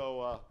 And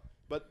so,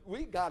 but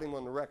we got him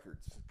on the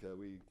records, because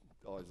we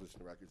always listen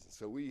to records, and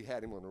so we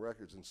had him on the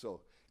records. And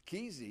so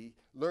Kesey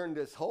learned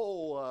this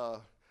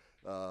whole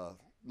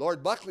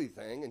Lord Buckley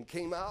thing and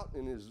came out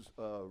in his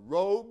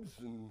robes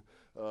and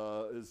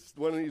is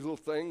one of these little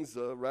things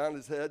around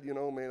his head,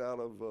 made out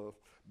of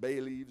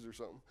bay leaves or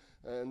something.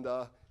 And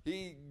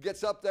he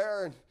gets up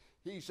there and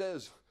he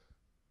says,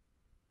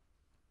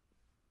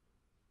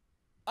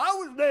 I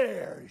was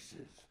there, he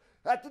says,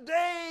 at the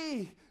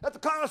day at the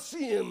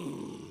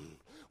Colosseum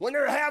when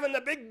they're having the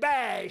big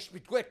bash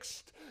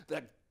betwixt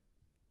the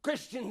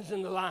Christians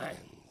and the lions.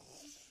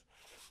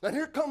 And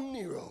here come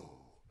Nero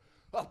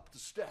up the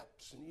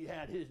steps, and he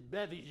had his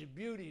bevies of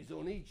beauties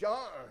on each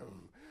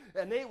arm,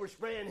 and they were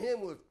spraying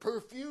him with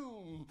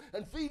perfume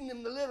and feeding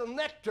him the little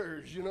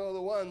nectars,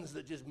 the ones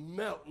that just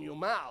melt in your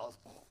mouth.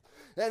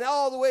 And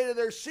all the way to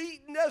their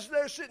seat, and as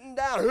they're sitting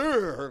down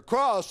here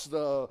across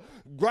the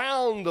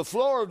ground, the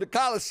floor of the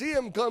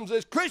Colosseum, comes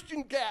this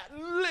Christian cat,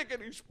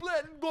 lickety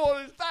split,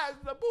 going as fast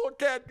as the poor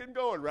cat can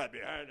go, and right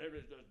behind him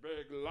is this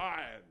big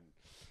lion.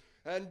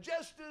 And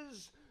just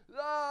as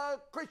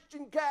the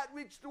Christian cat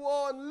reaches the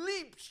wall and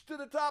leaps to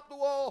the top of the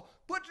wall,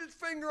 puts his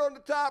finger on the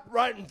top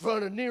right in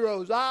front of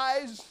Nero's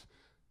eyes,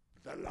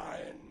 the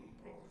lion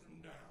pulls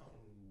him down,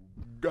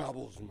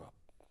 gobbles him up.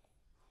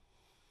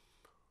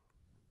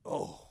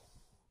 Oh,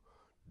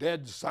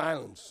 dead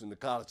silence in the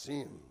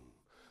Colosseum.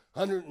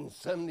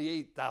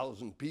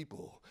 178,000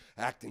 people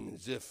acting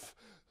as if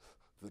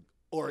the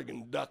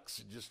Oregon Ducks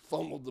had just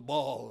fumbled the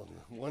ball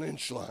on the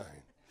 1-inch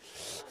line.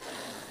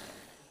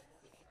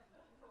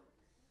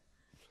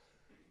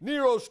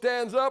 Nero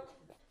stands up,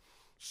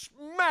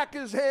 smack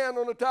his hand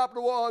on the top of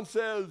the wall and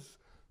says,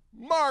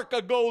 "Mark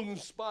a golden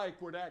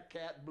spike where that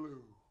cat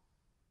blew."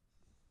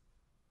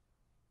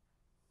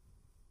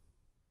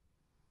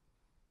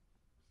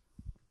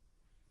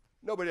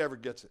 Nobody ever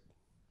gets it.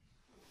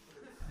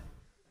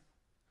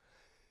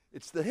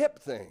 It's the hip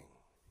thing.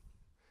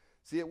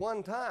 See, at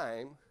one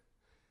time,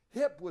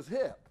 hip was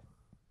hip.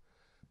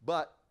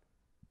 But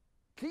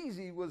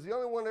Kesey was the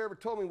only one that ever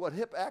told me what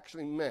hip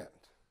actually meant.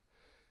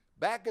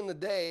 Back in the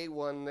day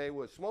when they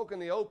were smoking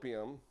the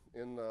opium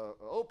in the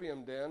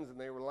opium dens and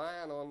they were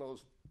lying on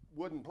those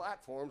wooden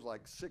platforms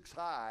like 6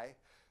 high,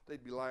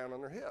 they'd be lying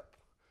on their hip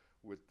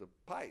with the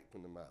pipe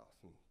in the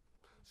mouth and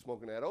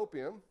smoking that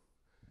opium.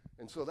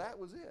 And so that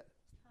was it,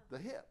 the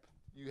hip.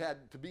 You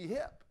had to be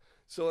hip.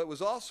 So it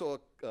was also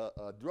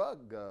a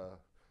drug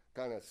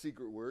kind of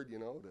secret word, you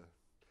know, to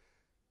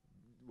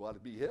want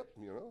to be hip,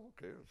 you know.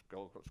 Okay, let's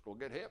go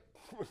get hip.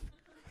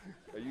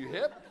 Are you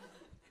hip?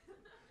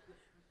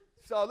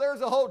 So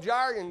there's a whole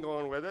jargon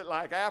going with it.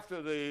 Like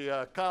after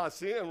the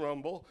Coliseum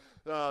Rumble,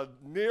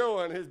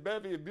 Nero and his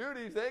bevy of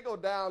beauties, they go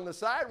down the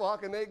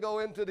sidewalk and they go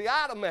into the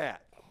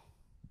automat.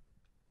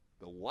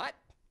 The what?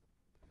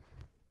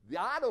 The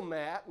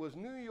automat was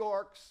New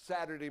York's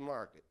Saturday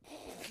market.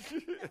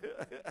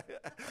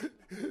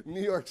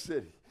 New York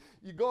City.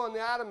 You go in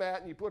the automat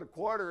and you put a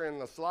quarter in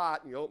the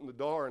slot and you open the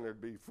door and there'd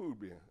be food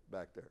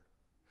back there.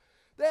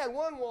 They had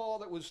one wall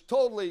that was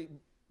totally,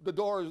 the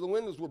doors, the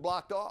windows were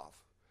blocked off.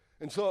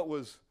 And so it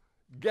was,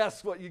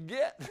 guess what you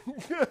get?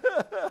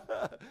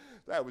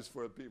 That was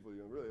for the people, you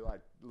know, really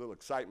like a little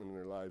excitement in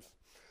their lives.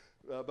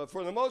 But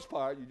for the most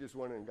part, you just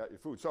went in and got your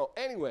food. So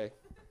anyway,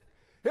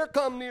 here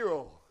come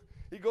Nero.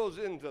 He goes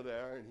into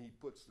there and he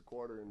puts the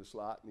quarter in the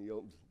slot and he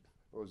opens,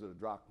 or was it a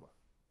drachma?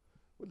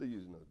 What did they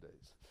use in those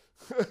days?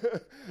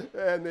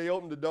 And they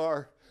open the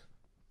door.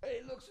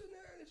 Hey, he looks in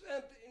there and it's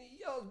empty and he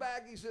yells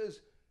back. He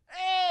says,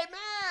 "Hey,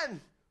 man,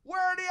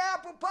 where are the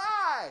apple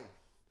pie?"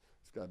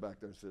 This guy back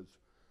there says,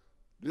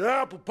 "The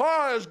apple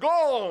pie is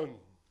gone."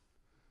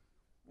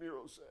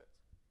 Nero says,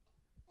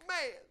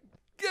 "Man,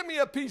 give me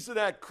a piece of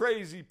that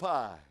crazy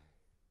pie."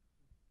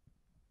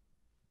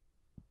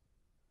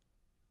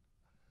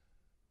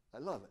 I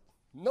love it.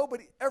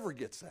 Nobody ever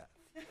gets that.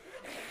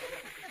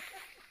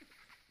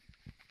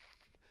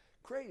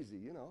 Crazy,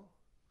 you know.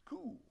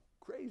 Cool.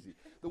 Crazy.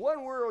 The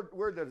one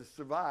word that has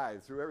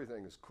survived through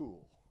everything is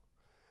cool.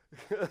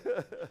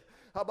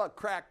 How about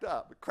cracked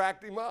up? It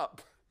cracked him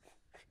up.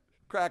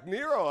 Cracked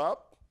Nero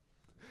up.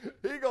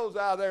 He goes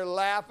out there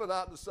laughing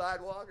out the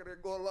sidewalk, and they're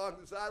going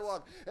along the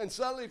sidewalk, and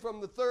suddenly from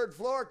the 3rd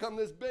floor come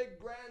this big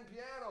grand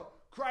piano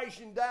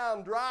crashing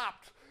down,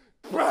 dropped.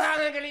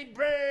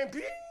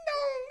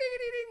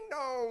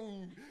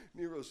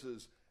 Nero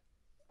says,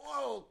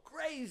 "Whoa,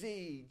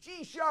 crazy,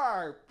 G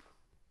sharp."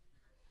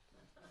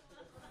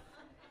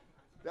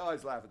 They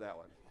always laugh at that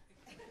one.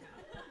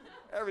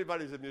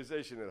 Everybody's a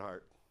musician at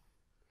heart.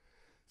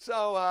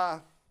 So,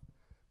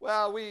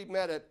 well, we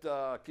met at,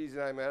 Kesey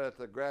and I met at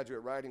the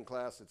graduate writing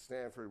class at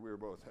Stanford. We were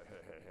both,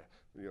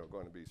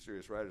 going to be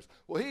serious writers.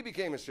 Well, he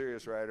became a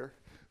serious writer.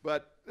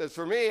 But as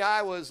for me,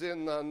 I was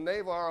in the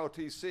Naval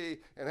ROTC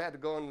and had to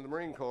go into the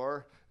Marine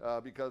Corps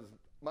because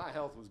my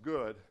health was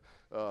good.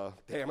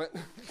 Damn it.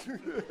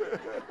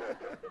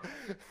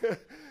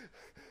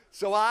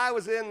 So I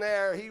was in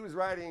there. He was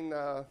writing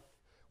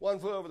One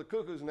Flew Over the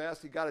Cuckoo's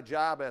Nest. He got a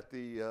job at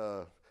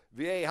the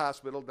VA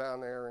hospital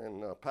down there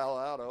in Palo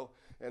Alto,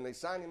 and they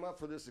signed him up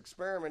for this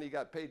experiment. He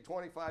got paid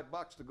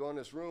 $25 to go in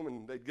this room,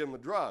 and they'd give him a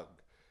drug.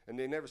 And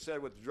they never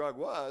said what the drug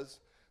was,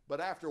 but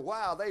after a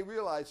while, they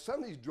realized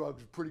some of these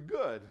drugs are pretty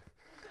good.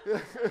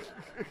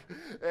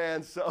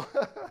 and so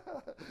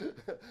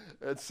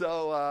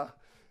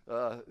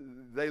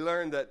they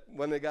learned that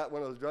when they got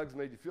one of those drugs that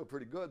made you feel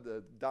pretty good,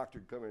 the doctor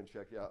would come in and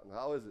check you out. And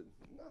how is it?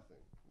 Nothing.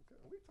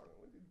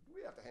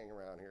 We have to hang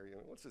around here. You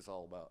know, what's this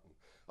all about?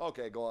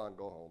 Okay, go on,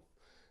 go home.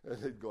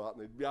 And they'd go out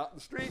and they'd be out in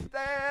the street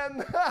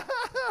then,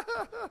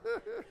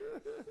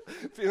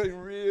 feeling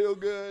real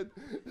good.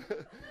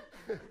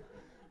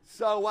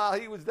 So while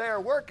he was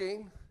there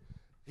working,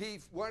 he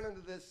went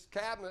into this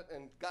cabinet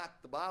and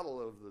got the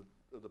bottle of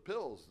the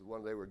pills, the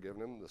one they were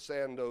giving him, the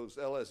Sandoz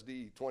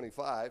LSD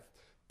 25,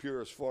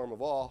 purest form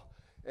of all.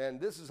 And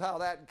this is how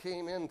that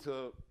came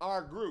into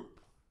our group.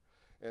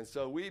 And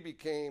so we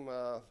became,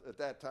 at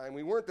that time,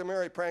 we weren't the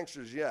Merry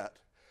Pranksters yet.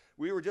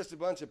 We were just a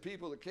bunch of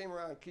people that came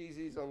around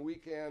Kesey's on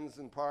weekends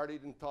and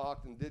partied and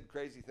talked and did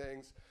crazy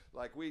things.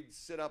 Like we'd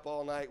sit up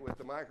all night with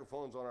the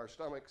microphones on our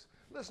stomachs,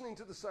 listening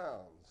to the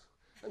sounds.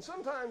 And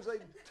sometimes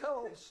they'd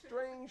tell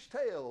strange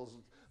tales,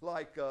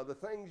 like the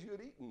things you'd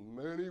eaten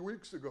many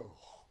weeks ago.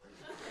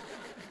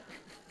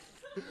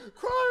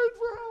 Crying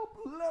for help,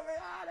 let me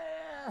out of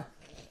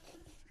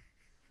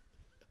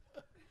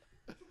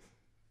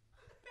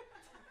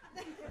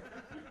here.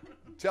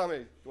 Tell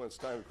me when it's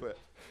time to quit.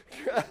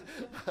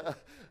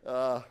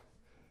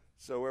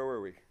 So where were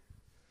we?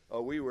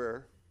 Oh, we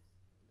were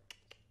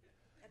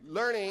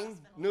learning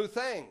new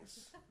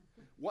things.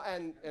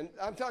 And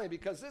I'm telling you,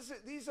 because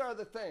these are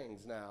the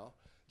things now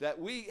that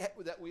we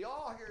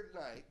all here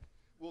tonight,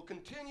 will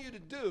continue to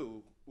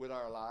do with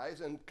our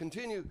lives and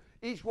continue,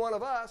 each one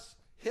of us,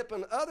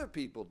 hipping other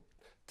people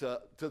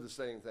to the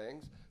same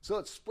things. So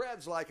it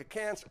spreads like a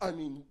cancer,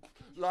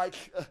 like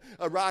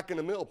a rock in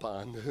a mill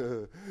pond.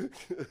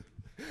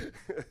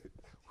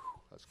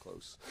 That's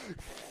close.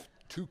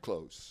 Too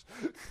close.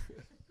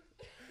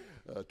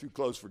 Too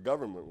close for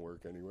government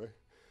work, anyway.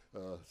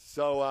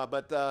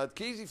 But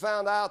Kesey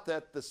found out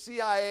that the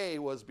CIA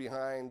was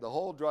behind the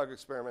whole drug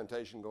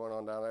experimentation going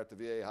on down there at the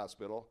VA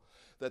hospital,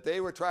 that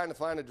they were trying to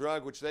find a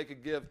drug which they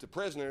could give to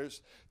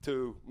prisoners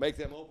to make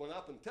them open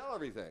up and tell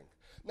everything.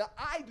 Now,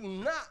 I do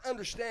not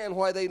understand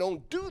why they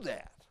don't do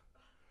that.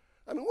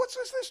 I mean, what's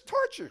this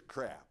torture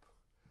crap?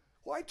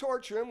 Why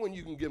torture them when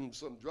you can give them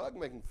some drug,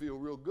 make them feel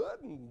real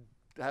good, and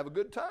have a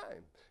good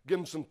time? Give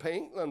them some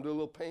paint, let them do a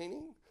little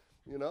painting,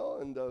 and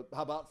how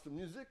about some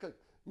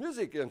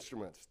music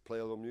instruments? Play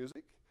a little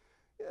music.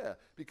 Yeah,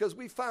 because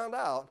we found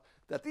out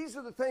that these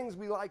are the things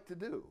we like to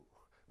do.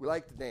 We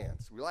like to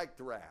dance. We like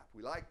to rap.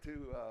 We like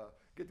to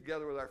get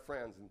together with our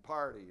friends and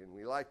party, and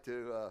we like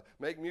to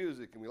make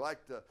music, and we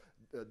like to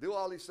do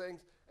all these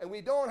things, and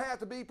we don't have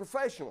to be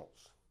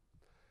professionals.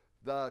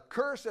 The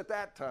curse at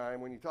that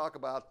time, when you talk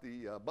about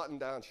the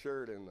button-down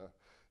shirt and the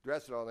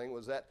dress and all that,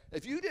 was that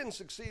if you didn't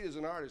succeed as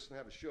an artist and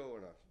have a show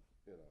and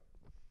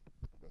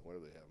what do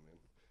they have,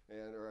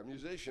 man? Or a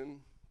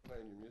musician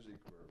playing your music,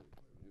 wherever you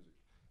play music,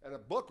 and a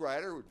book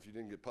writer, if you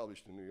didn't get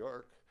published in New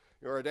York,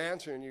 or a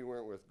dancer and you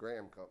weren't with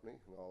Graham Company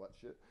and all that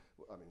shit.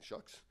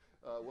 Shucks.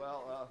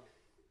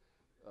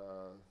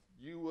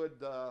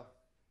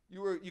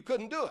 You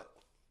couldn't do it.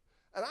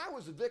 And I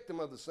was a victim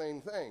of the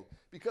same thing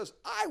because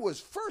I was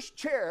first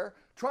chair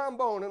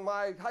trombone in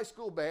my high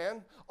school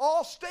band,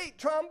 all-state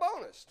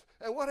trombonist.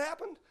 And what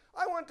happened?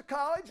 I went to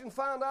college and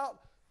found out,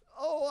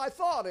 I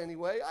thought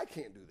anyway, I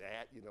can't do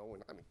that,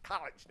 when I'm in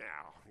college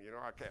now.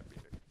 I can't be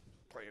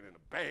playing in a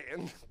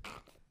band.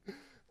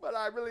 But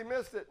I really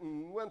missed it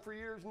and went for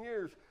years and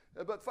years.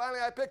 But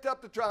finally I picked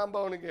up the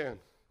trombone again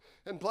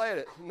and played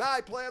it. Now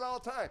I play it all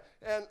the time.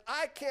 And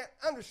I can't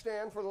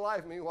understand for the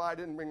life of me why I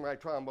didn't bring my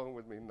trombone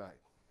with me tonight.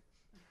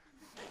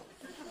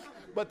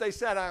 But they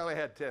said I only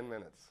had 10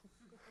 minutes.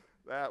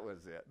 That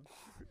was it.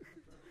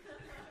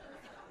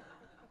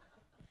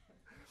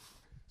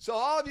 So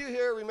all of you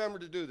here, remember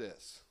to do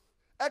this.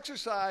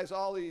 Exercise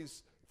all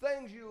these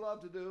things you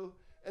love to do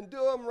and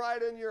do them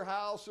right in your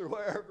house or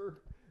wherever,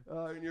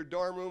 in your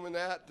dorm room and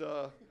that.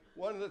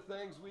 One of the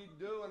things we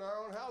do in our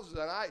own houses,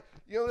 and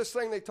this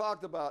thing they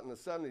talked about in the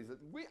 70s,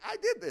 I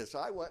did this.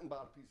 I went and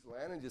bought a piece of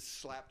land and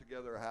just slapped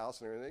together a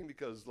house and everything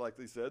because, like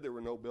they said, there were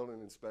no building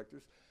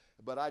inspectors.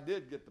 But I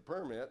did get the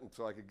permit, and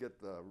so I could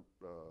get the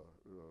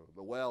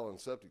well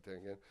and septic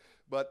tank in.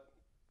 But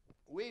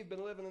we've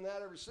been living in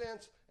that ever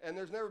since, and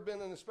there's never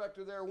been an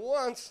inspector there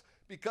once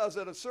because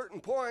at a certain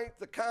point,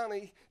 the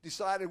county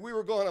decided we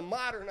were going to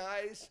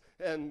modernize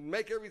and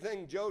make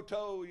everything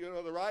Johto,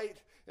 the right,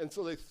 and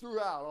so they threw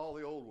out all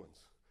the old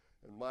ones.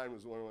 And mine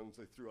was one of the ones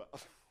they threw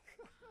out.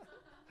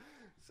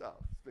 So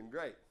it's been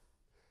great.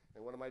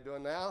 And what am I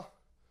doing now?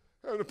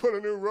 Having to put a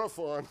new roof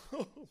on.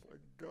 Oh, my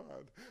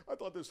God. I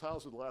thought this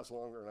house would last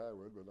longer than I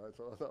would, but I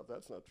thought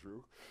that's not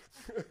true.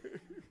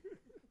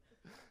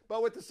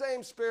 But with the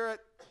same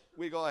spirit,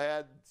 we go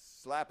ahead,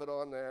 slap it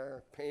on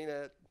there, paint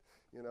it,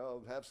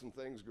 have some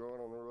things growing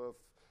on the roof,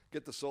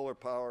 get the solar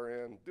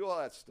power in, do all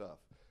that stuff.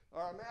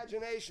 Our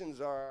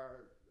imaginations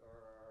are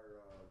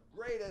our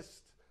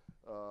greatest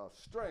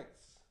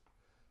strengths.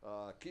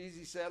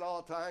 Kesey said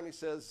all the time, he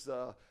says,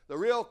 the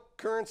real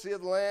currency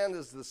of the land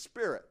is the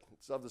spirit.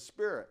 It's of the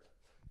spirit.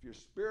 If your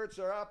spirits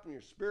are up and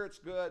your spirit's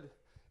good,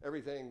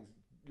 everything,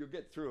 you'll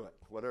get through it,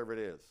 whatever it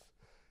is.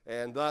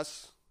 And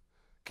thus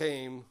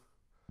came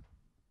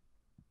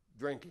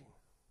drinking.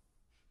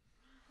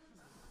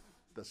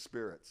 The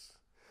spirits.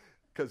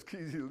 Because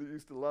Kesey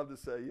used to love to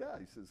say,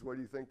 he says, where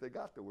do you think they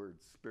got the word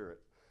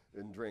spirit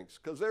in drinks?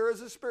 Because there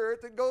is a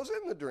spirit that goes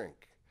in the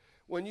drink.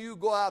 When you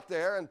go out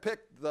there and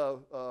pick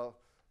the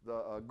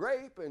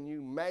grape and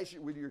you mash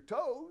it with your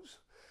toes,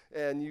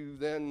 and you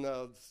then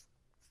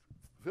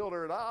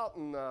filter it out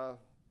and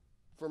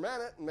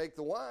ferment it and make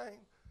the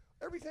wine,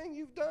 everything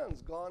you've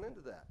done's gone into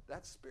that.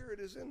 That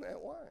spirit is in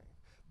that wine.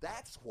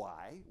 That's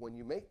why when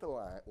you make the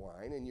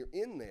wine and you're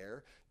in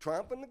there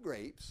tromping the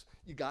grapes,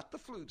 you got the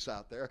flutes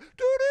out there.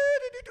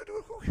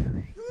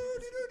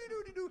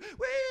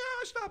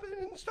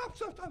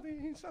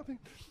 Stopping.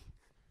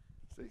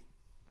 See? And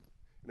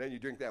then you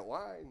drink that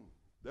wine.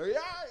 There you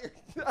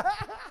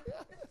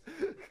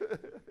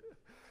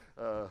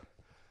are.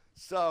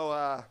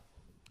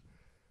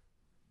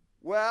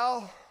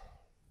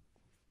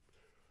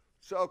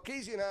 So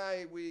Kesey and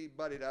I, we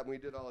buddied up and we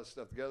did all this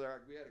stuff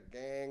together. We had a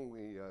gang.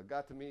 We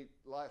got to meet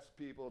lots of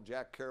people.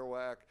 Jack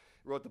Kerouac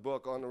wrote the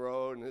book On the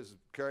Road, and his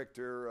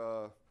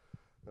character,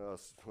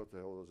 what the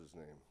hell was his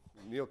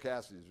name? Neil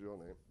Cassidy's real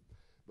name.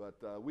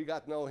 But we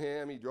got to know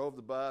him. He drove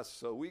the bus.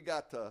 So we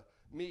got to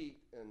meet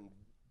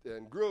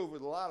and groove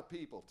with a lot of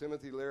people,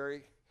 Timothy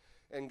Leary,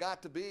 and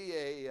got to be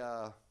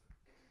a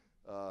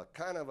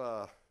kind of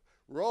a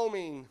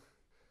roaming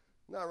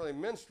not really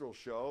minstrel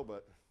show,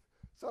 but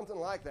something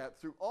like that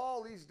through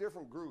all these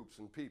different groups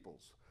and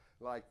peoples.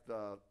 Like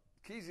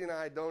Kesey and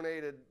I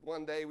donated,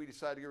 one day we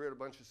decided to get rid of a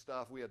bunch of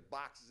stuff. We had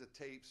boxes of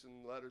tapes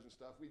and letters and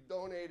stuff. We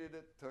donated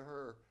it to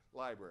her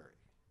library.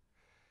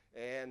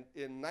 And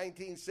in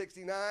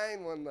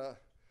 1969, when the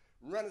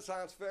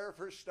Renaissance Fair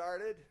first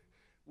started,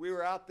 we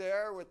were out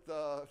there with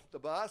the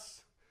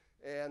bus,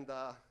 and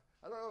I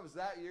don't know if it was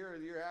that year or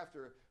the year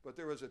after, but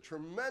there was a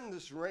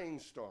tremendous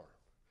rainstorm,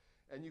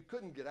 and you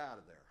couldn't get out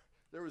of there.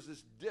 There was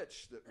this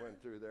ditch that went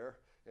through there,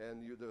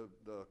 and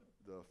the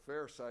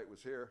fair site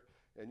was here,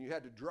 and you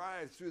had to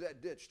drive through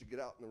that ditch to get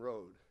out in the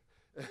road.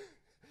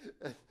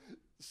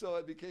 So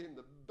it became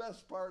the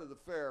best part of the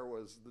fair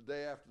was the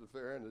day after the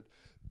fair ended.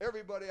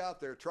 Everybody out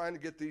there trying to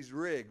get these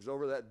rigs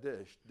over that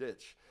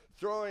ditch,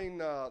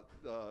 throwing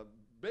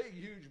big,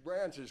 huge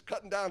branches,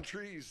 cutting down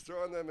trees,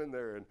 throwing them in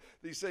there, and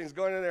these things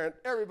going in there, and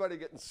everybody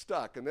getting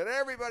stuck, and then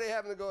everybody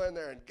having to go in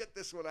there and get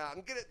this one out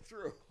and get it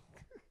through.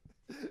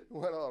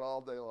 Went on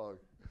all day long.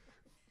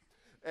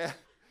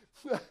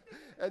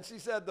 And she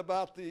said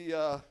about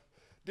the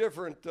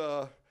different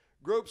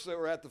groups that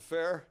were at the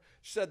fair.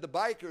 She said the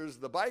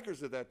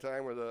bikers at that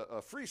time were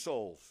the free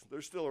souls.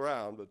 They're still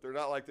around, but they're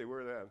not like they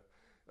were then.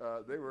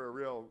 They were a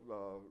real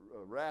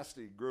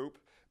rasty group.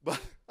 But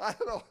I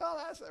don't know how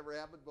that's ever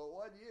happened, but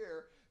one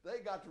year they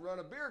got to run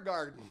a beer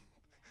garden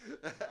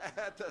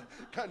at the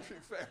country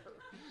fair.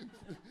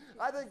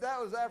 I think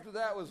that was after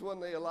that was when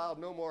they allowed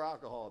no more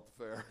alcohol at the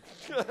fair.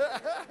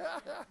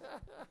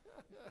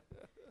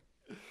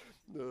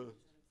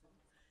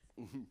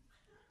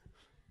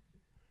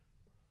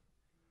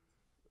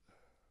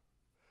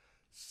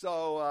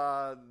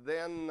 So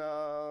then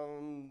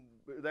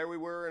there we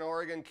were in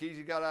Oregon.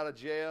 Kesey got out of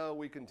jail.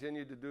 We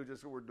continued to do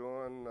just what we're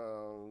doing.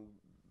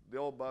 The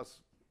old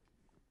bus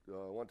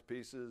went to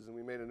pieces, and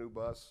we made a new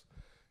bus.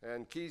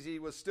 And Kesey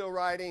was still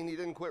writing. He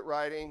didn't quit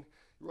writing.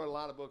 He wrote a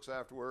lot of books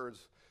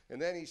afterwards. And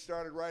then he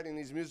started writing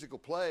these musical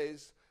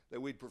plays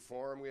that we'd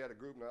perform. We had a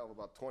group now of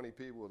about 20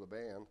 people with a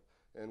band.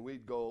 And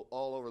we'd go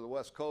all over the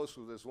West Coast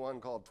with this one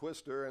called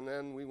Twister. And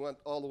then we went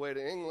all the way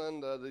to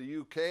England, the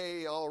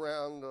UK, all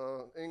around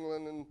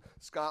England and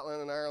Scotland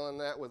and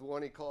Ireland, that with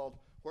one he called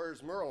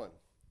Where's Merlin?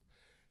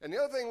 And the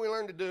other thing we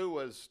learned to do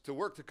was to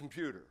work the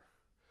computer.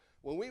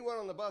 When we went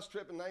on the bus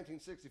trip in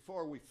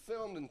 1964, we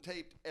filmed and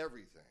taped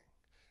everything.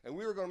 And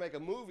we were going to make a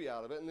movie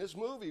out of it, and this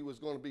movie was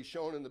going to be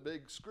shown in the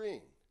big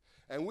screen.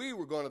 And we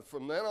were going to,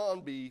 from then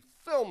on, be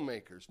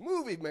filmmakers,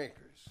 movie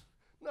makers.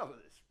 None of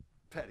this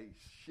petty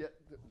shit,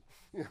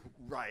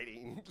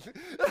 writing,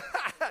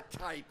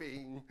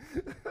 typing.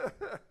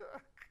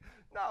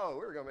 No,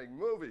 we were going to make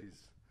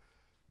movies.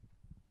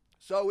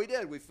 So we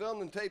did. We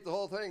filmed and taped the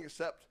whole thing,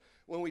 except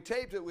when we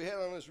taped it, we had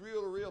on this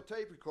reel-to-reel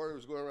tape recorder. It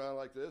was going around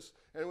like this,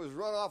 and it was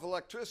run off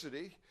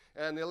electricity,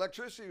 and the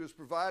electricity was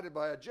provided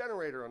by a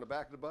generator on the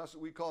back of the bus that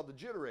we called the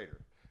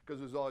jitterator,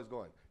 because it was always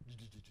going.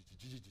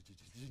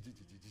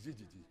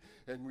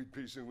 And we'd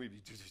piece and we'd be.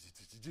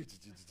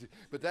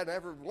 But then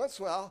every once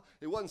in a while,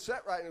 it wasn't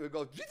set right, and it would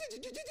go.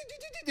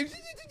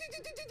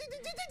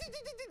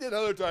 And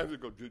other times it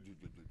would go.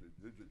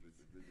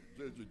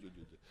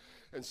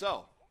 And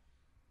so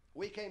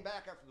we came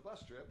back after the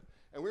bus trip,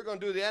 and we were going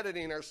to do the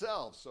editing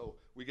ourselves. So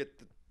we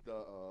get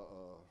the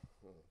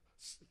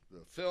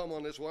film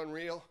on this one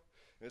reel,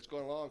 and it's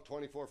going along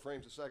 24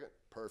 frames a second.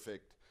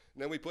 Perfect.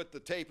 And then we put the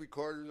tape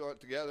recorders on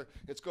it together.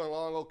 It's going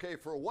along okay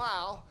for a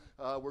while.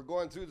 We're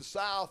going through the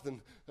south,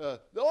 and oh,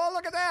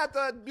 look at that,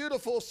 the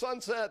beautiful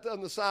sunset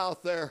in the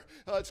south there.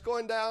 It's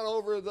going down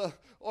over the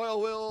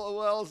oil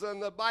wells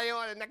and the bayou,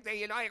 and next thing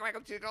you know, you're going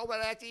to go over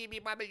that. Hey,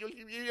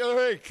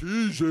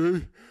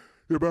 Kesey,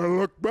 you better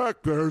look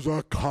back. There's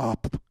a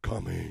cop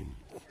coming.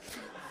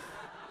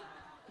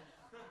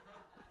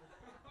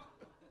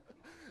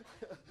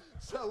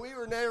 So we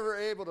were never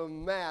able to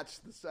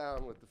match the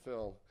sound with the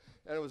film.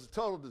 And it was a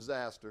total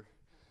disaster.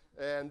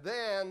 And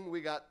then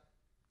we got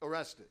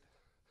arrested.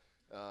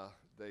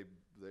 They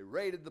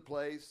raided the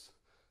place.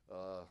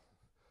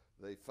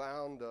 They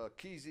found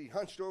Kesey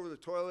hunched over the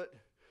toilet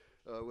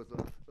with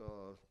a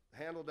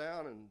handle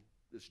down and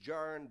this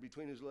jar in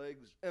between his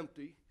legs,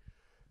 empty.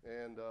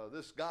 And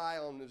this guy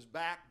on his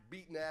back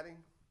beating at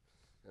him.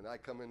 And I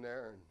come in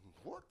there and,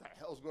 what the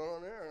hell's going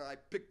on there? And I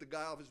pick the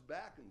guy off his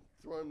back and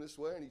throw him this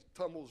way, and he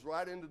tumbles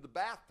right into the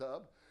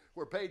bathtub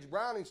where Paige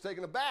Browning's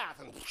taking a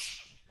bath, and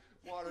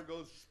water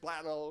goes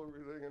splatting all over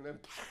everything, and then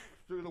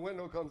through the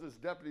window comes this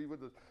deputy with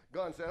the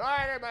gun saying, all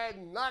right, everybody,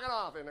 knock it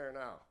off in there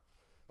now.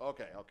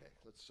 Okay,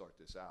 let's sort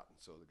this out. And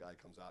so the guy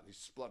comes out, and he's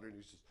spluttering.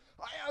 He says,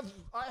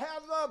 I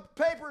have the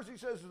papers, he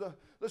says,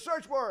 the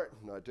search warrant.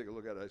 And I take a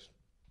look at it.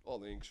 All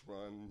the ink's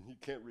run. He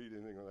can't read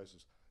anything. And I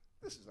says,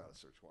 this is not a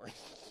search warrant.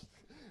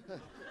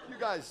 you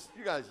guys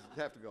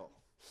have to go.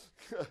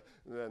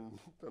 And then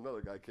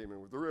another guy came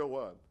in with the real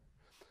one.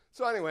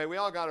 So anyway, we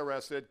all got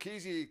arrested.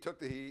 Kesey took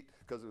the heat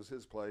because it was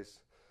his place.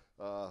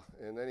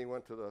 And then he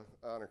went to the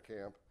honor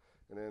camp.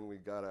 And then we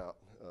got out.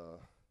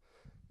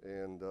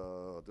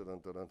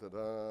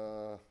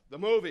 The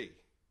movie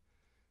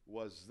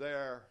was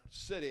there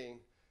sitting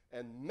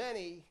And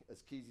many,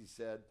 as Kesey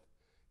said,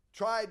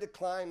 tried to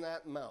climb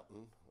that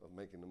mountain of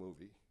making the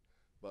movie,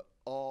 but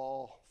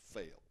all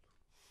failed.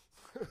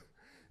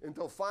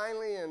 Until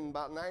finally in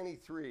about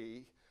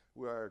 93,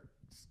 where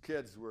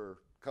kids were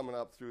coming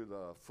up through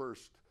the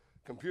first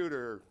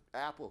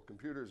Apple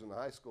computers in the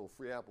high school,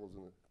 free Apples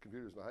and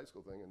computers in the high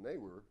school thing, and they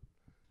were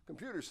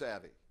computer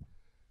savvy.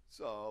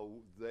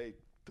 So they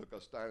took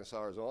us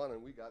dinosaurs on,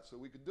 and we got so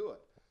we could do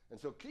it. And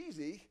so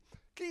Kesey's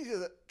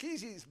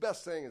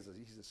best thing is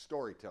he's a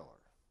storyteller.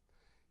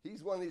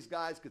 He's one of these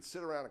guys could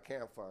sit around a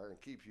campfire and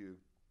keep you,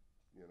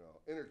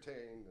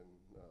 entertained and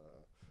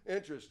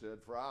interested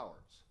for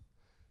hours.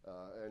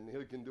 And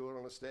he can do it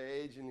on a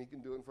stage, and he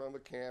can do it in front of a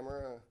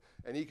camera.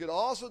 And he could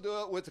also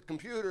do it with the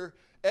computer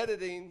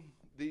editing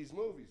these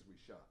movies we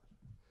shot.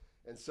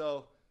 And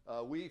so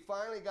we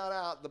finally got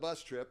out the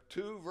bus trip,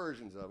 2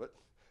 versions of it,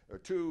 or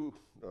 2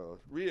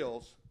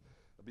 reels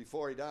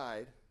before he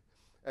died.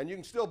 And you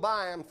can still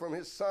buy them from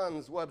his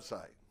son's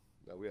website.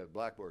 Now, we had a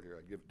blackboard here.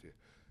 I'd give it to you.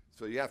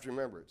 So you have to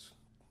remember it's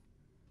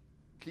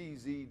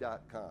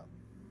keyz.com,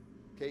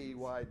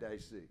 KEY-C.com.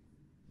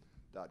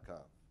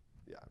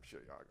 Yeah, I'm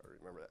sure y'all are going to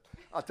remember that.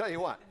 I'll tell you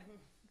what.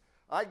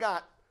 I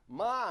got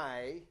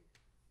my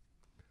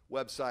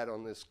website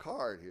on this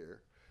card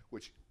here,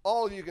 which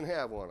all of you can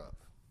have one of.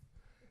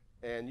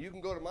 And you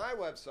can go to my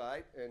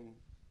website and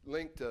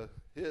link to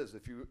his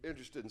if you're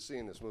interested in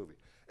seeing this movie.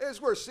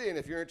 It's worth seeing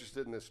if you're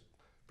interested in this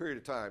period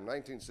of time,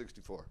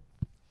 1964.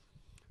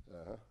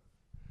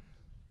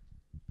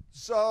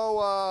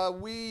 So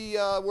we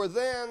were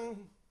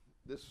then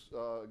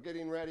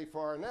getting ready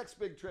for our next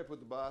big trip with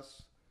the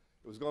bus.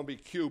 It was going to be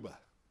Cuba.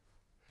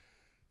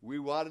 We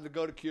wanted to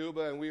go to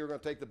Cuba, and we were going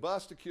to take the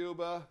bus to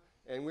Cuba,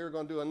 and we were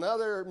going to do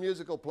another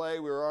musical play.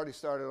 We were already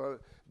started on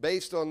it,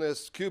 based on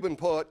this Cuban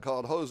poet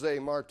called Jose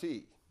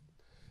Marti.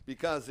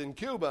 Because in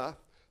Cuba,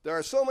 there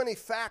are so many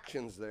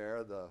factions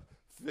there, the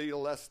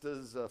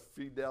Fidelistas,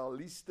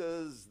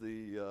 Fidelistas,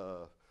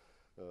 the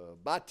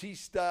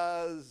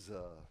Batistas,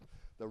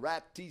 the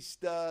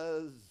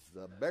Ratistas,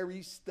 the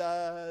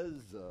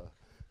Beristas,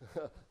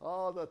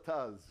 all the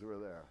Tuz were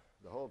there,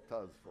 the whole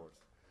Tuz force.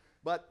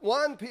 But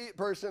one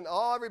person,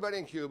 everybody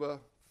in Cuba,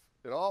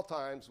 at all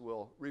times,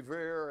 will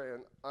revere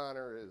and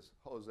honor is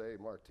Jose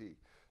Marti,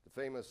 the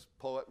famous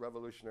poet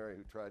revolutionary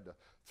who tried to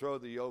throw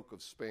the yoke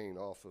of Spain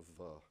off of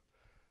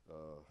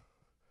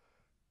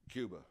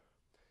Cuba.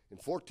 In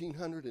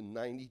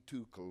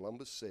 1492,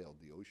 Columbus sailed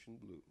the ocean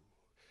blue.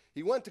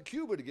 He went to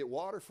Cuba to get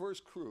water for his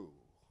crew.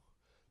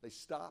 They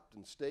stopped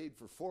and stayed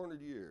for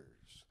 400 years.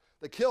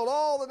 They killed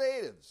all the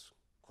natives,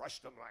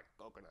 crushed them like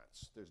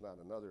coconuts. There's not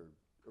another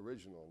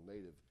original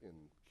native in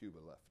Cuba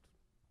left.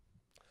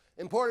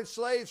 Imported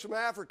slaves from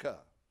Africa,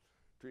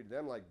 treated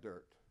them like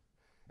dirt.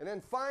 And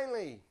then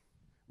finally,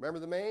 remember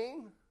the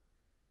Maine?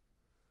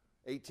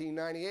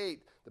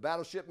 1898, the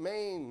battleship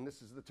Maine,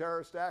 this is the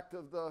terrorist act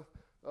of the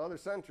other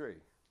century,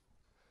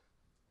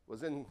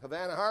 was in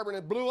Havana Harbor and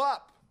it blew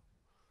up.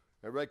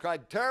 Everybody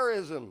cried,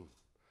 terrorism.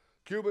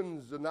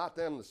 Cubans, not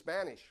them, the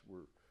Spanish,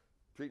 were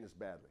treating us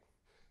badly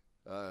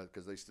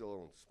because they still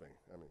own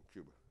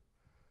Cuba.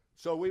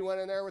 So we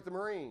went in there with the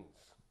Marines,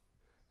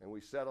 and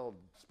we settled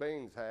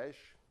Spain's hash.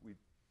 We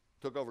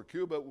took over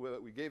Cuba.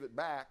 We gave it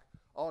back,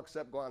 all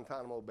except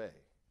Guantanamo Bay,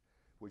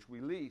 which we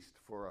leased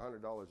for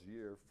 $100 a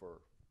year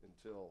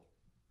until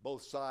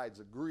both sides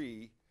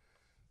agree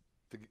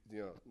to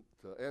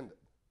end it.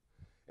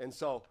 And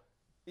so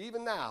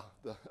even now,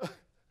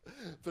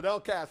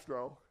 Fidel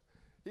Castro,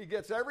 he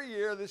gets every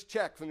year this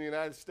check from the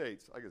United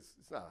States. I guess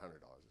it's not $100.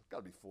 It's got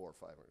to be $400 or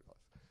 $500.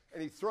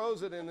 And he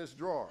throws it in this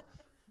drawer.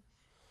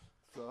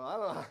 So I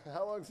don't know,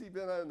 how long has he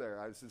been in there?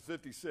 I said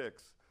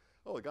 56.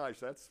 Oh, gosh,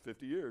 that's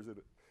 50 years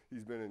that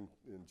he's been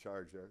in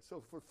charge there.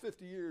 So for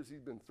 50 years,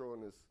 he's been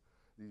throwing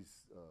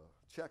these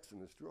checks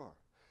in this drawer.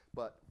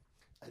 But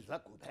as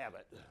luck would have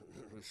it,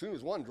 as soon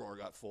as one drawer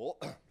got full,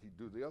 he'd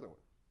do the other one.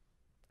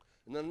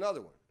 And then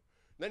another one.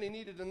 Then he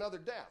needed another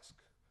desk.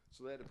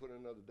 So they had to put in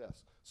another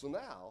desk. So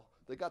now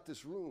they got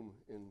this room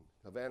in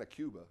Havana,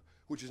 Cuba,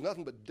 which is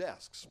nothing but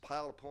desks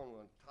piled upon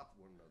on top of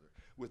one another,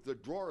 with the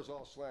drawers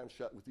all slammed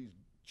shut with these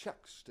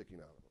checks sticking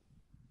out of them.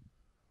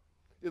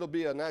 It'll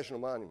be a national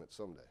monument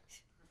someday.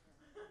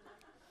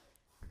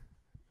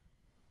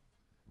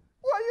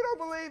 Well, you don't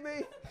believe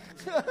me?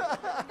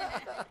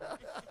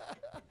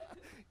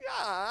 Yeah,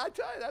 I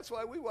tell you, that's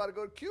why we want to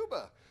go to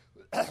Cuba,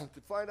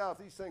 to find out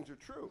if these things are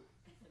true.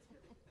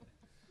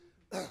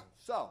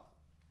 So,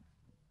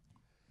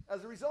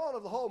 as a result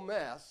of the whole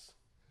mess,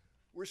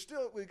 we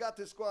got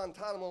this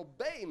Guantanamo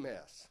Bay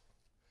mess.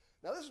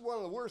 Now, this is one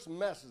of the worst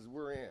messes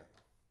we're in.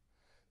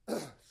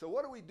 So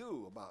what do we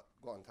do about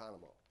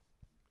Guantanamo?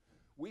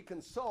 We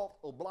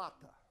consult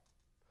Oblata.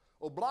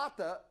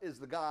 Oblata is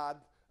the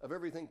god of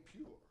everything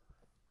pure.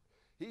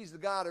 He's the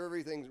god of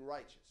everything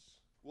righteous.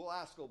 We'll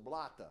ask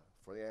Oblata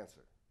for the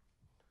answer.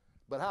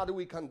 But how do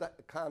we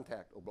contact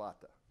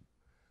Oblata?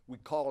 We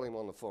call him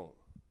on the phone.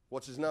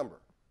 What's his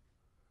number?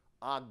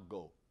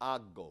 Aggo,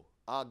 Aggo,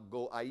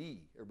 Aggo,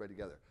 Ai. Everybody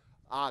together.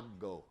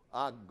 Aggo,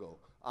 Aggo,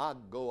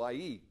 Aggo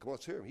Ai. Come on,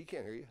 let's hear him. He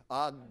can't hear you.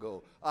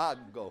 Aggo,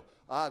 Aggo,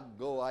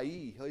 Aggo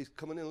Ai. Oh, he's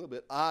coming in a little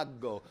bit.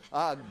 Aggo,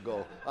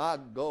 Aggo,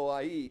 Aggo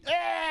Ai.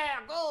 Yeah!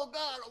 Oh,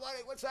 God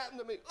Almighty, what's happened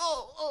to me?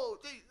 Oh,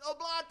 geez.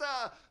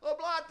 Oblata,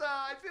 Oblata,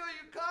 I feel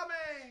you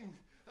coming.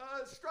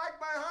 Strike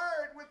my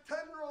heart with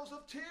tendrils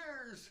of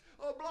tears.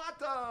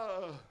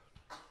 Oblata.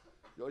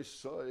 Yo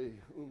soy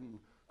un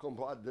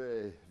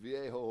compadre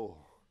viejo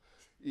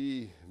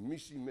y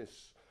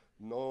misimis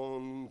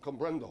non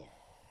comprendo.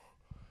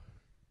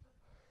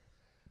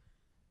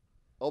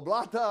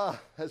 Oblata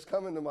has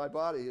come into my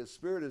body. His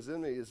spirit is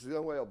in me. It's the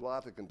only way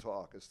Oblata can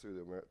talk is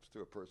through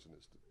a person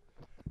is to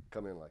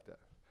come in like that.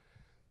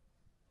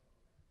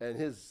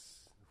 And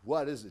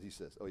what is it he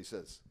says? Oh, he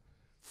says,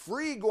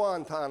 free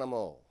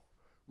Guantanamo.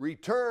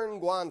 Return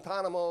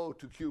Guantanamo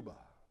to Cuba.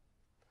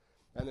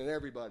 And then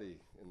everybody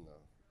in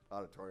the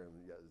auditorium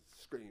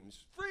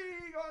screams,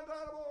 free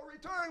Guantanamo,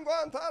 return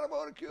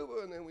Guantanamo to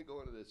Cuba. And then we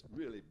go into this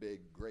really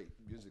big, great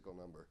musical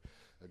number.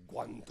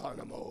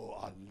 Guantanamo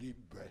a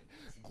libre,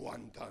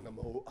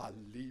 Guantanamo a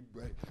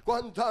libre,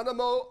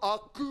 Guantanamo a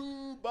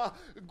Cuba,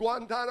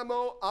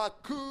 Guantanamo a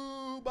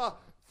Cuba.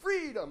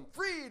 Freedom,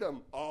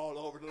 freedom, all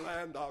over the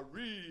land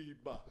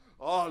Arriba,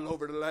 all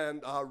over the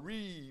land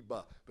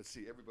Arriba. But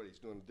see, everybody's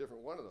doing a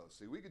different one of those.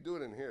 See, we could do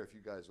it in here if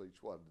you guys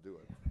each wanted to do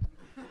it.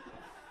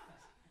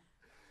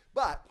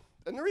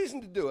 And the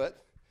reason to do it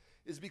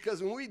is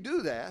because when we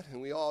do that,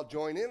 and we all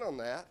join in on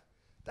that,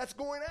 that's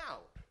going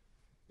out.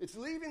 It's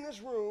leaving this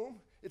room.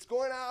 It's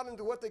going out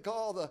into what they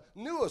call the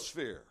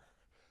noosphere.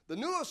 The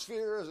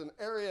noosphere is an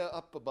area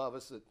up above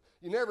us that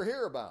you never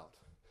hear about.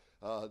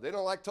 They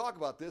don't like to talk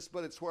about this,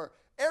 but it's where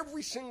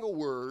every single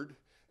word,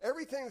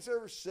 everything that's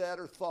ever said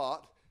or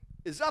thought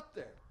is up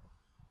there.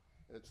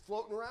 And it's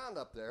floating around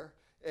up there.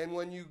 And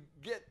when you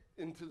get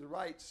into the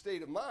right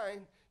state of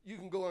mind, you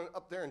can go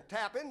up there and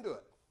tap into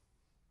it.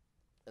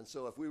 And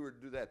so if we were to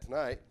do that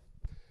tonight,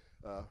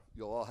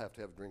 you'll all have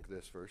to have a drink of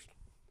this first.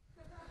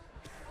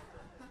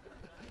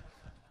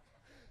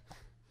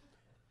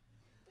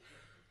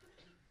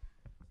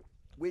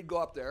 We'd go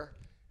up there,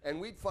 and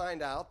we'd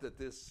find out that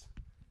this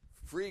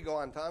free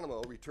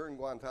Guantanamo, return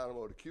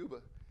Guantanamo to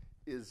Cuba,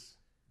 is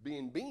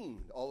being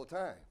beamed all the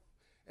time.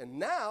 And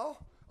now,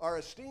 our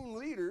esteemed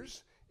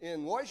leaders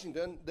in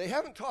Washington, they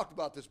haven't talked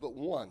about this but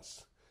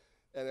once,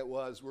 and it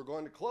was, we're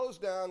going to close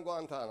down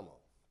Guantanamo.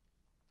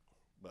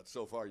 But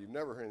so far, you've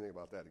never heard anything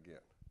about that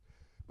again.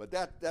 But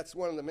that's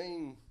one of the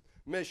main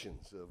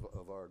missions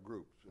of our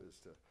group,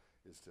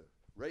 is to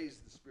raise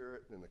the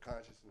spirit and the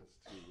consciousness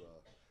to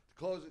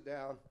close it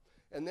down,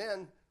 and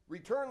then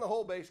return the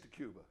whole base to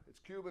Cuba. It's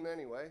Cuban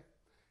anyway.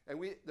 And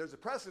there's a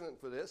precedent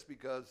for this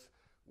because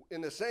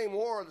in the same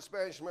war, the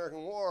Spanish-American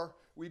War,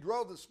 we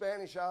drove the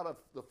Spanish out of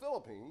the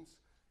Philippines,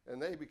 and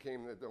they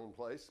became their own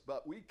place.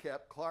 But we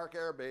kept Clark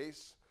Air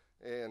Base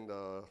and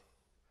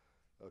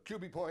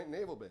Cuby Point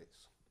Naval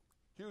Base,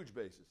 huge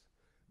bases.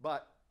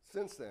 But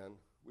since then,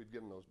 we've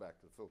given those back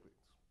to the Philippines.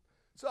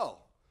 So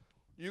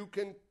you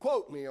can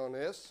quote me on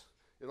this.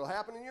 It'll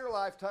happen in your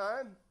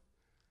lifetime.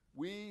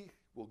 We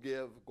will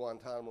give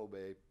Guantanamo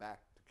Bay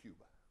back to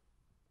Cuba.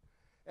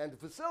 And to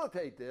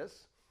facilitate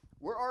this,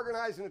 we're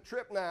organizing a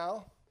trip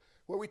now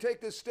where we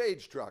take this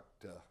stage truck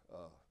to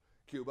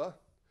Cuba.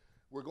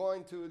 We're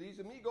going to, these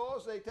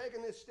amigos, they've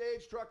taken this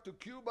stage truck to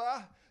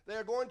Cuba.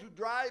 They're going to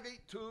drive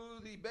it to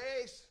the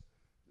base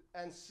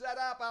and set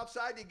up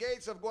outside the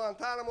gates of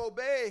Guantanamo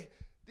Bay.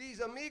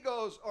 These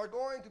amigos are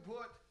going to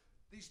put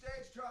the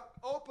stage truck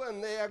open.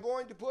 They are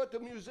going to put the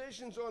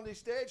musicians on the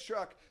stage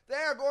truck. They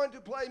are going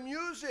to play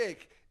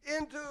music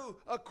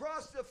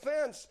across the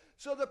fence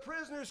so the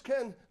prisoners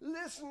can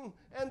listen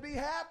and be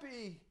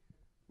happy.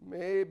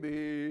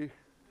 Maybe.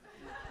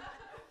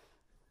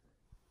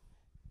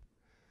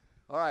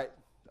 All right,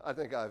 I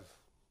think I've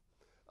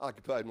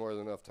occupied more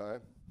than enough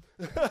time.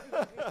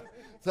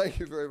 Thank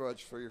you very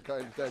much for your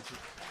kind attention.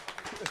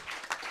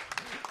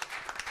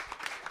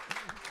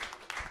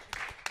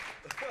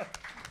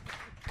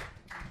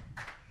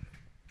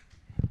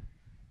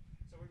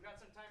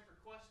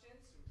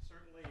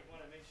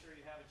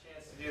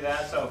 Do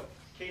that. So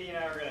Katie and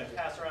I are going to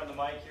pass around the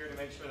mic here to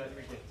make sure that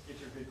we can get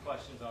your good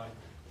questions on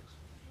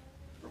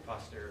for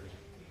posterity.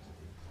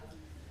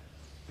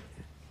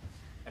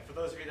 And for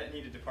those of you that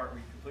need to depart,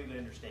 we completely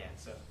understand.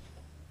 So,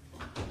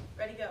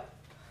 Ready, go.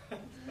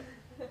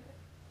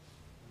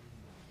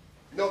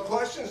 No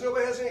questions?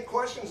 Nobody has any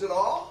questions at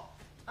all?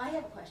 I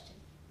have a question.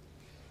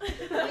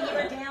 When you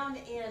were down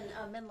in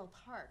Menlo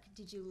Park,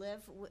 did you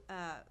live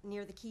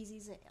near the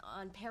Keys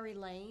on Perry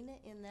Lane?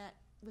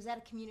 Was that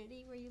a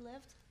community where you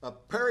lived?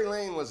 Perry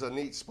Lane was a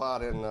neat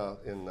spot in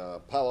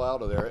Palo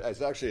Alto there.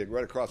 It's actually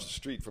right across the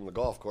street from the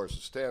golf course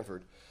at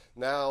Stanford.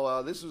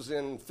 Now, this was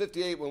in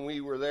 '58 when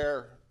we were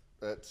there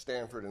at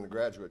Stanford in the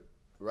graduate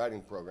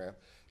writing program.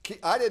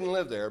 I didn't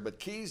live there, but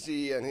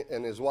Kesey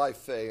and his wife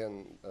Faye,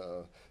 and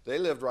they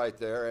lived right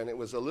there, and it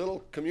was a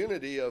little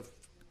community of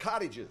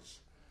cottages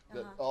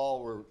that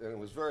all were, and it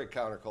was very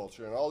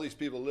counterculture, and all these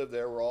people lived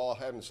there were all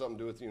having something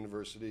to do with the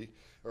university,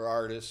 or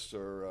artists,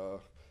 or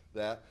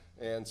that.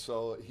 And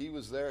so he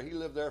was there. He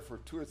lived there for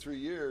 2 or 3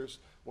 years.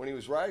 When he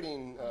was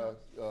writing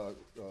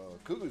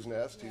Cuckoo's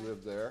Nest, he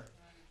lived there.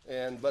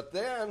 But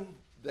then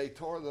they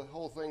tore the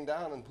whole thing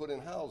down and put in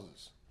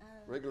houses,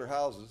 regular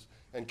houses.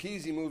 And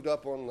Kesey moved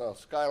up on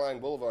Skyline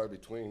Boulevard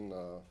between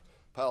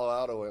Palo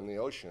Alto and the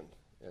ocean,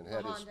 and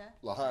had his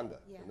La Honda,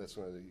 Yeah. and that's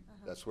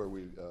where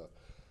we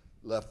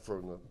left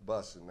from the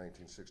bus in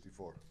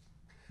 1964.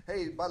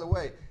 Hey, by the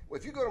way,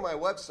 if you go to my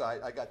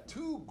website, I got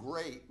 2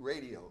 great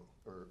radio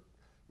or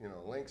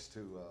links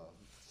to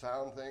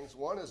sound things.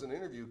 One is an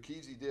interview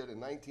Kesey did in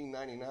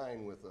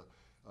 1999 with a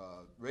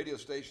radio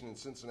station in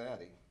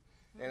Cincinnati,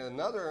 and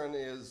another one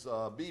is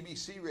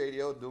BBC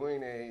Radio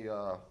doing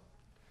a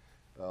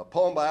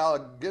poem by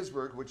Alec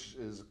Ginsberg, which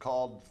is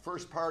called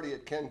First Party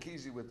at Ken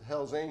Kesey with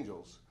Hell's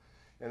Angels.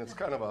 And it's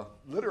kind of a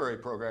literary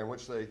program,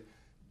 which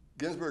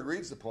Ginsberg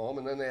reads the poem,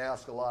 and then they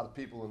ask a lot of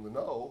people in the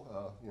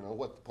know,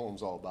 what the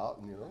poem's all about,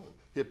 and,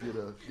 hip you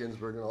to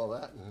Ginsberg and all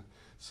that. And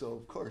so,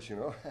 of course,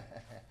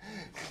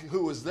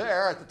 who was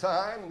there at the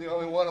time, the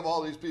only one of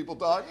all these people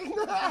talking.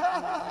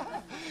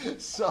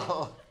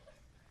 So,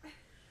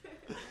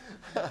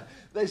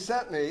 they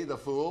sent me, the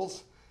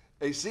fools,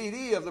 a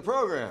CD of the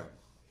program,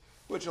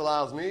 which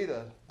allows me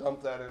to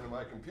dump that into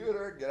my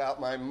computer, get out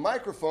my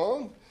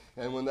microphone,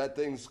 and when that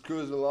thing's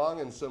cruising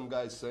along and some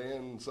guy's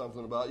saying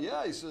something about,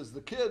 he says,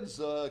 the kids,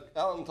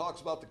 Alan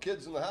talks about the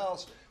kids in the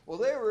house, well,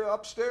 they were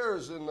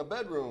upstairs in the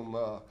bedroom.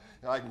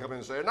 I can come in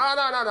and say,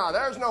 no,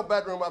 there's no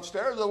bedroom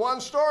upstairs, the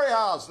one-story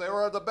house.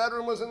 The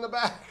bedroom was in the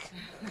back.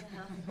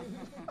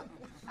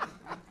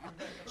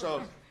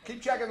 So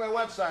keep checking my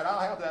website. I'll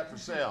have that for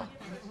sale.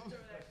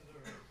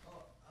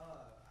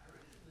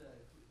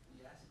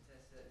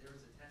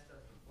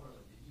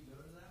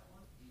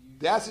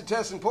 The acid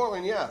test in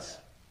Portland, yes.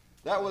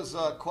 That was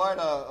quite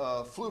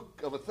a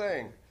fluke of a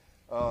thing.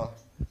 I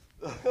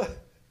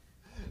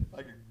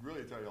could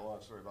really tell you a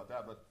long story about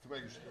that, but to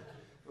make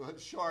it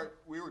short,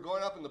 we were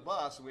going up in the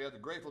bus, and we had the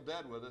Grateful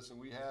Dead with us, and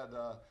we had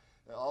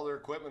all their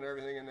equipment and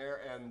everything in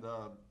there, and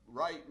the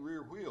right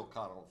rear wheel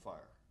caught on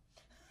fire.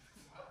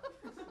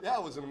 Yeah,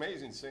 it was an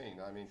amazing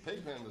scene. I mean,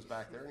 Pigpen was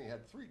back there, and he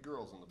had 3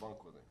 girls in the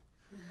bunk with him.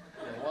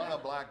 One a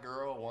black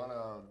girl, one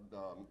a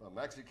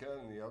Mexican,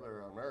 and the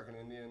other American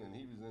Indian, and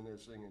he was in there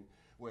singing,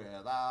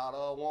 without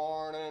a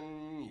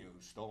warning, you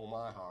stole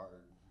my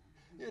heart.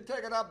 You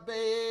took it up,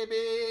 baby,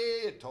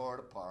 you tore it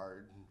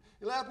apart.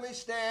 You left me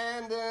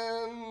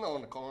standing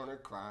on the corner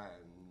crying.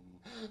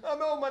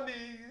 I'm on my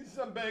knees,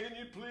 I'm begging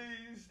you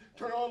please,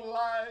 turn on the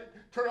light,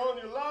 turn on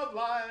your love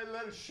light,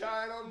 let it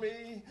shine on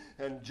me.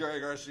 And Jerry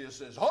Garcia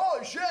says,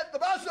 holy shit, the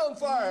bus on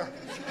fire.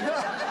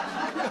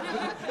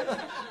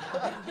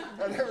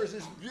 And there was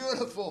this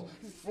beautiful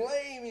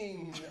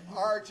flaming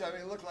arch. I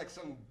mean, it looked like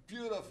some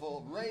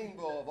beautiful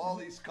rainbow of all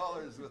these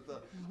colors with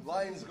the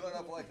lines going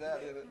up like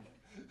that in it.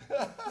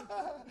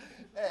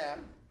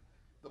 And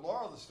the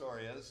moral of the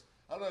story is,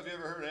 I don't know if you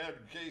ever heard of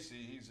Edward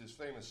Casey. He's this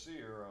famous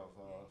seer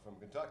from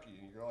Kentucky.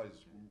 You can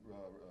always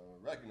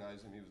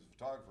recognize him. He was a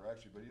photographer,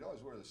 actually, but he'd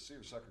always wear the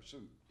seersucker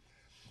suit.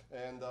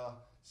 And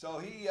so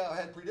he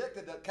had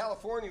predicted that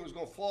California was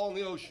going to fall in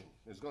the ocean.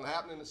 It was going to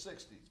happen in the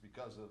 60s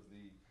because of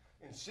the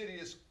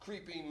insidious,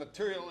 creeping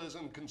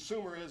materialism,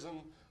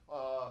 consumerism,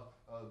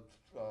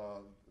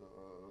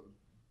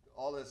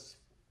 all this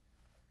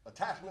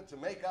attachment to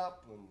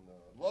makeup and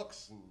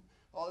looks and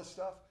all this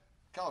stuff.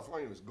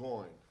 California was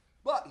going.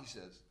 But, he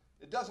says,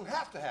 it doesn't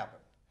have to happen.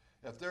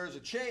 If there's a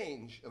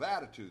change of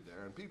attitude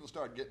there and people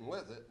start getting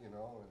with it, and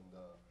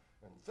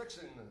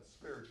fixing the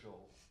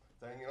spiritual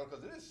thing, because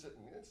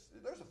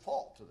there's a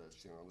fault to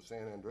this, the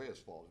San Andreas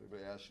fault.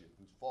 Everybody asks you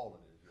whose fault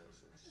it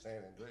is. It's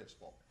San Andreas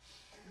fault.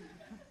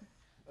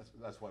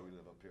 That's why we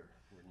live up here.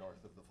 We're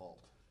north of the fault.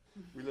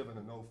 We live in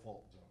a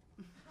no-fault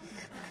zone.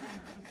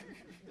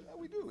 Yeah,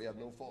 we do. We have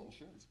no-fault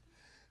insurance.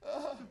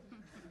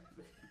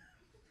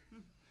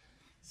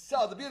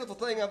 So the beautiful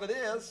thing of it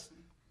is,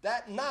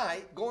 that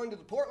night, going to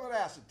the Portland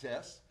acid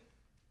test,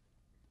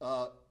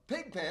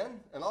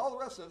 Pigpen and all the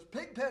rest of us,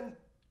 Pigpen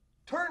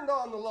turned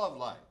on the love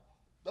light.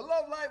 The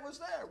love light was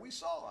there. We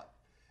saw it.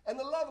 And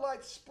the love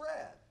light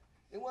spread.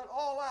 It went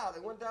all out.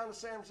 It went down to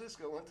San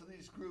Francisco. It went to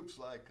these groups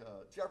like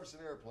Jefferson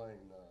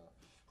Airplane,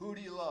 Who Do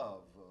You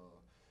Love,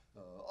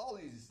 all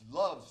these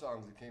love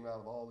songs that came out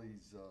of all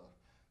these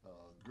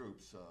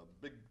groups.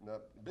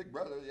 Big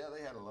Brother, yeah,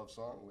 they had a love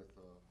song with,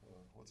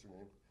 what's her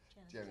name?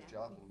 Janis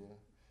Joplin, yeah.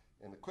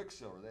 And the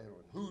Quicksilver, they had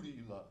one, Who Do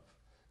You Love?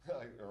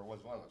 Or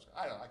was one of those.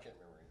 I can't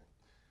remember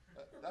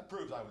anything. That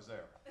proves I was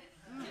there.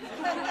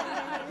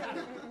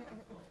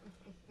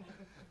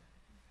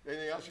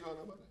 Anything else you want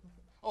to know about it?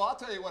 Oh, I'll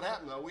tell you what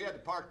happened, though. We had to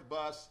park the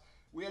bus.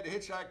 We had to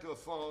hitchhike to a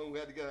phone. We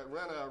had to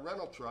rent a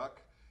rental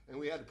truck. And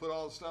we had to put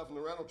all the stuff in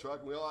the rental truck.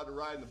 And we all had to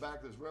ride in the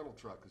back of this rental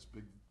truck, this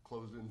big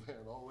closed-in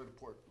van, all the way to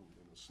Portland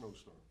in a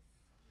snowstorm.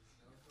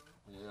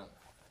 Yeah.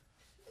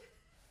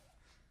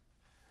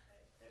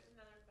 There's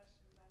another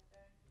question back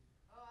there.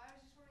 Oh, I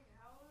was just wondering,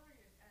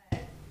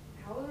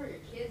 how old were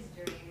your kids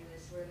during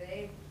this? Were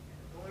they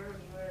born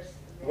when you were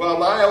Well,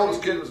 my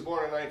oldest kid was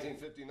born in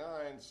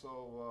 1959,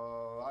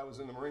 so I was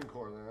in the Marine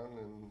Corps then,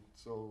 and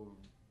so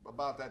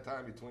about that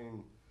time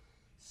between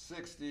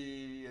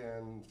 60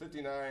 and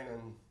 59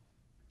 and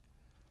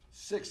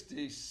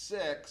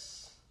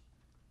 66,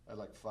 I had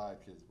like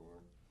 5 kids born.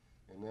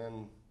 And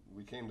then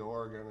we came to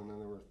Oregon, and then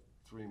there were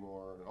 3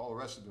 more, and all the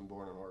rest have been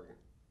born in Oregon.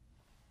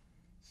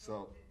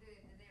 So. Did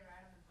they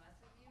ride on the bus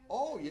with you?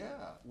 Oh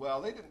yeah.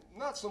 Well, they didn't.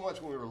 Not so much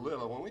when we were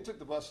little. When we took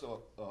the bus to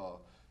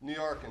New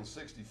York in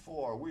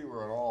 '64, we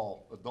were an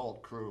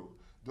all-adult crew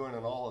doing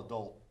an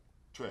all-adult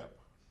trip.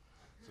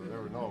 So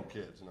there were no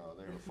kids. No,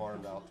 they were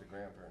farmed out to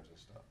grandparents and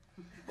stuff.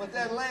 But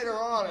then later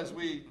on, as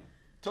we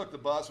took the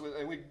bus,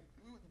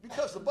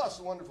 because the bus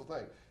is a wonderful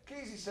thing.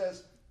 Kesey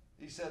says,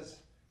 he says,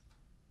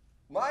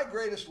 my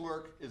greatest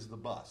work is the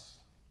bus.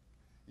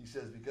 He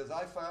says, because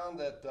I found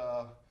that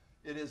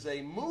it is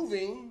a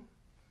moving,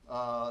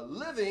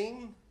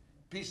 living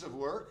piece of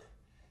work.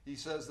 He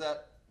says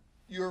that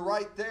you're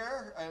right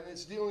there, and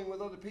it's dealing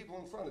with other people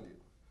in front of you.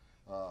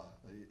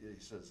 He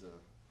says,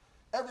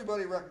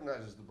 everybody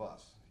recognizes the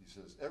bus. He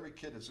says, every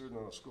kid that's ridden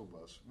on a school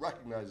bus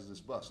recognizes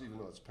this bus, even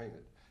though it's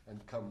painted. And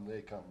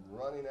they come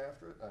running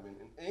after it. I mean,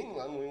 in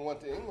England, when we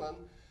went to England,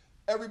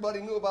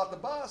 everybody knew about the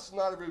bus.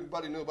 Not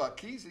everybody knew about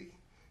Kesey.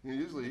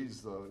 Usually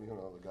he's the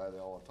guy they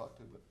all want to talk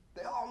to, but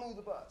they all knew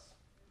the bus.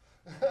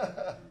 Did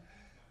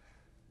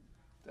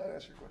that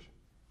answer your question?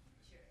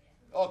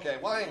 Sure. Okay,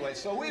 well anyway,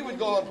 so we would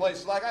go in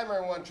places, like I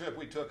remember one trip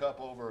we took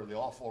up over the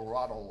awful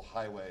Roddle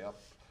Highway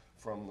up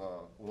from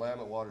the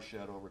Willamette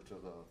watershed over to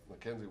the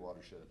Mackenzie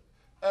watershed.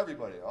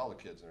 Everybody, all the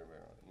kids and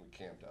everybody, and we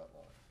camped out and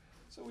all that.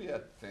 So we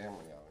had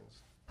family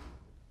outings,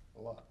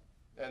 a lot.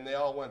 And they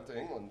all went to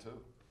England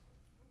too.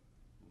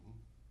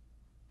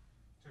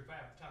 So if I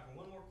have time for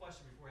one more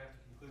question before we have to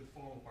conclude the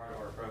formal part of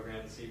our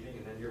program this evening,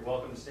 and then you're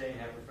welcome to stay and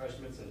have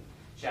refreshments and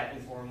chat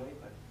informally,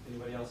 but if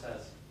anybody else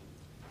has.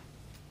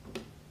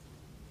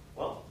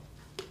 Well,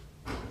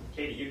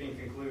 Katie, you can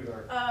conclude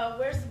our...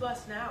 Where's the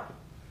bus now?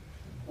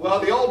 Well,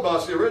 the old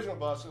bus, the original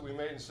bus that we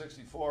made in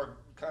 '64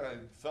 kind of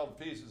fell to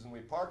pieces, and we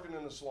parked it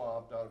in the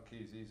swamp down at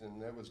Kesey's,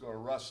 and it was going to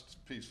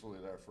rust peacefully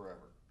there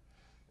forever.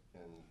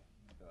 And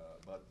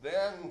but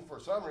then, for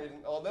some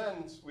reason,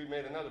 then we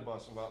made another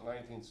bus in about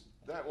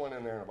that went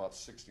in there in about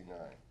 69,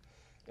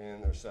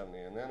 and or 70,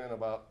 and then in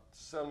about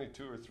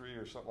 72 or 3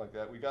 or something like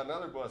that, we got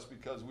another bus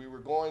because we were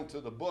going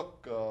to the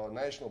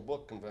National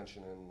Book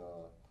Convention in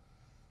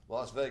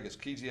Las Vegas.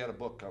 Kesey had a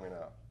book coming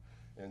out,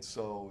 and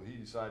so he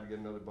decided to get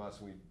another bus,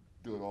 and we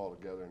do it all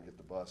together and get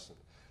the bus. And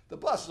the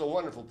bus is a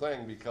wonderful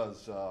thing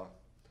because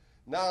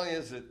not only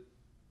is it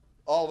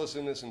all of us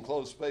in this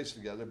enclosed space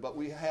together, but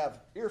we have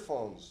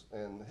earphones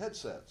and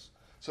headsets.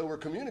 So we're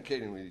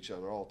communicating with each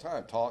other all the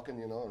time,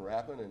 talking, and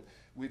rapping. And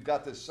we've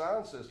got this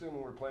sound system,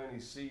 and we're playing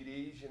these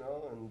CDs,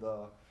 and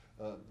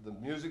the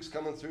music's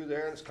coming through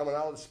there, and it's coming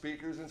out of the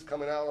speakers, and it's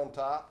coming out on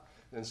top.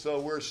 And so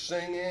we're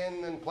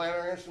singing and playing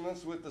our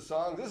instruments with the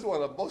songs. This is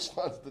one of the most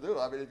fun to do.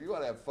 I mean, if you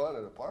want to have fun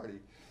at a party,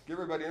 give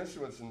everybody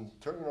instruments and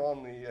turn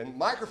on and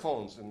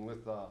microphones and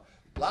with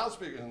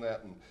loudspeakers and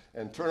that,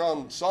 and turn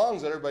on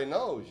songs that everybody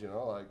knows,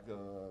 like, I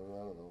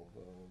don't know,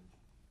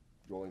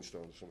 Rolling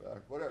Stones,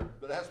 whatever.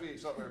 But it has to be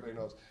something everybody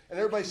knows. And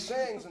everybody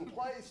sings and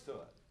plays to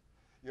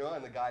it,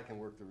 and the guy can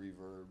work the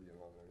reverb,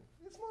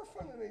 It's more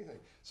fun than anything.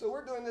 So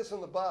we're doing this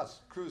on the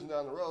bus, cruising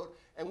down the road,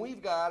 and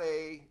we've got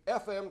a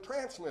FM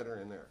transmitter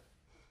in there,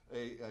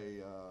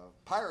 a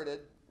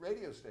pirated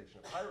radio station,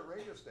 a pirate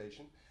radio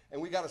station,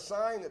 and we got a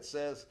sign that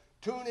says,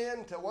 tune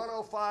in to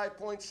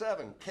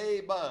 105.7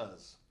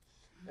 K-Buzz.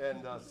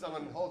 And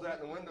someone holds that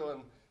in the window,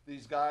 and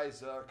these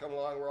guys are coming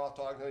along, we're all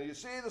talking. You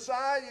see the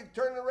sign, you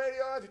turn the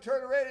radio on. If you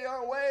turn the radio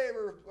on, wave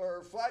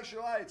or flash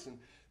your lights. And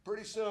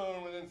pretty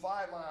soon, within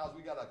 5 miles,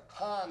 we got a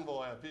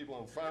convoy of people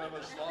in front of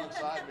us,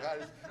 alongside,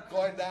 behind us,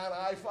 going down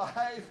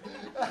I-5,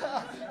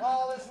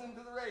 all listening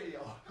to the radio.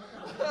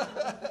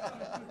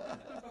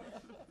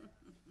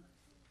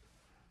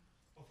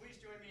 Well, please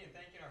join me in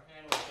thanking our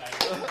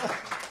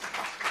panelists.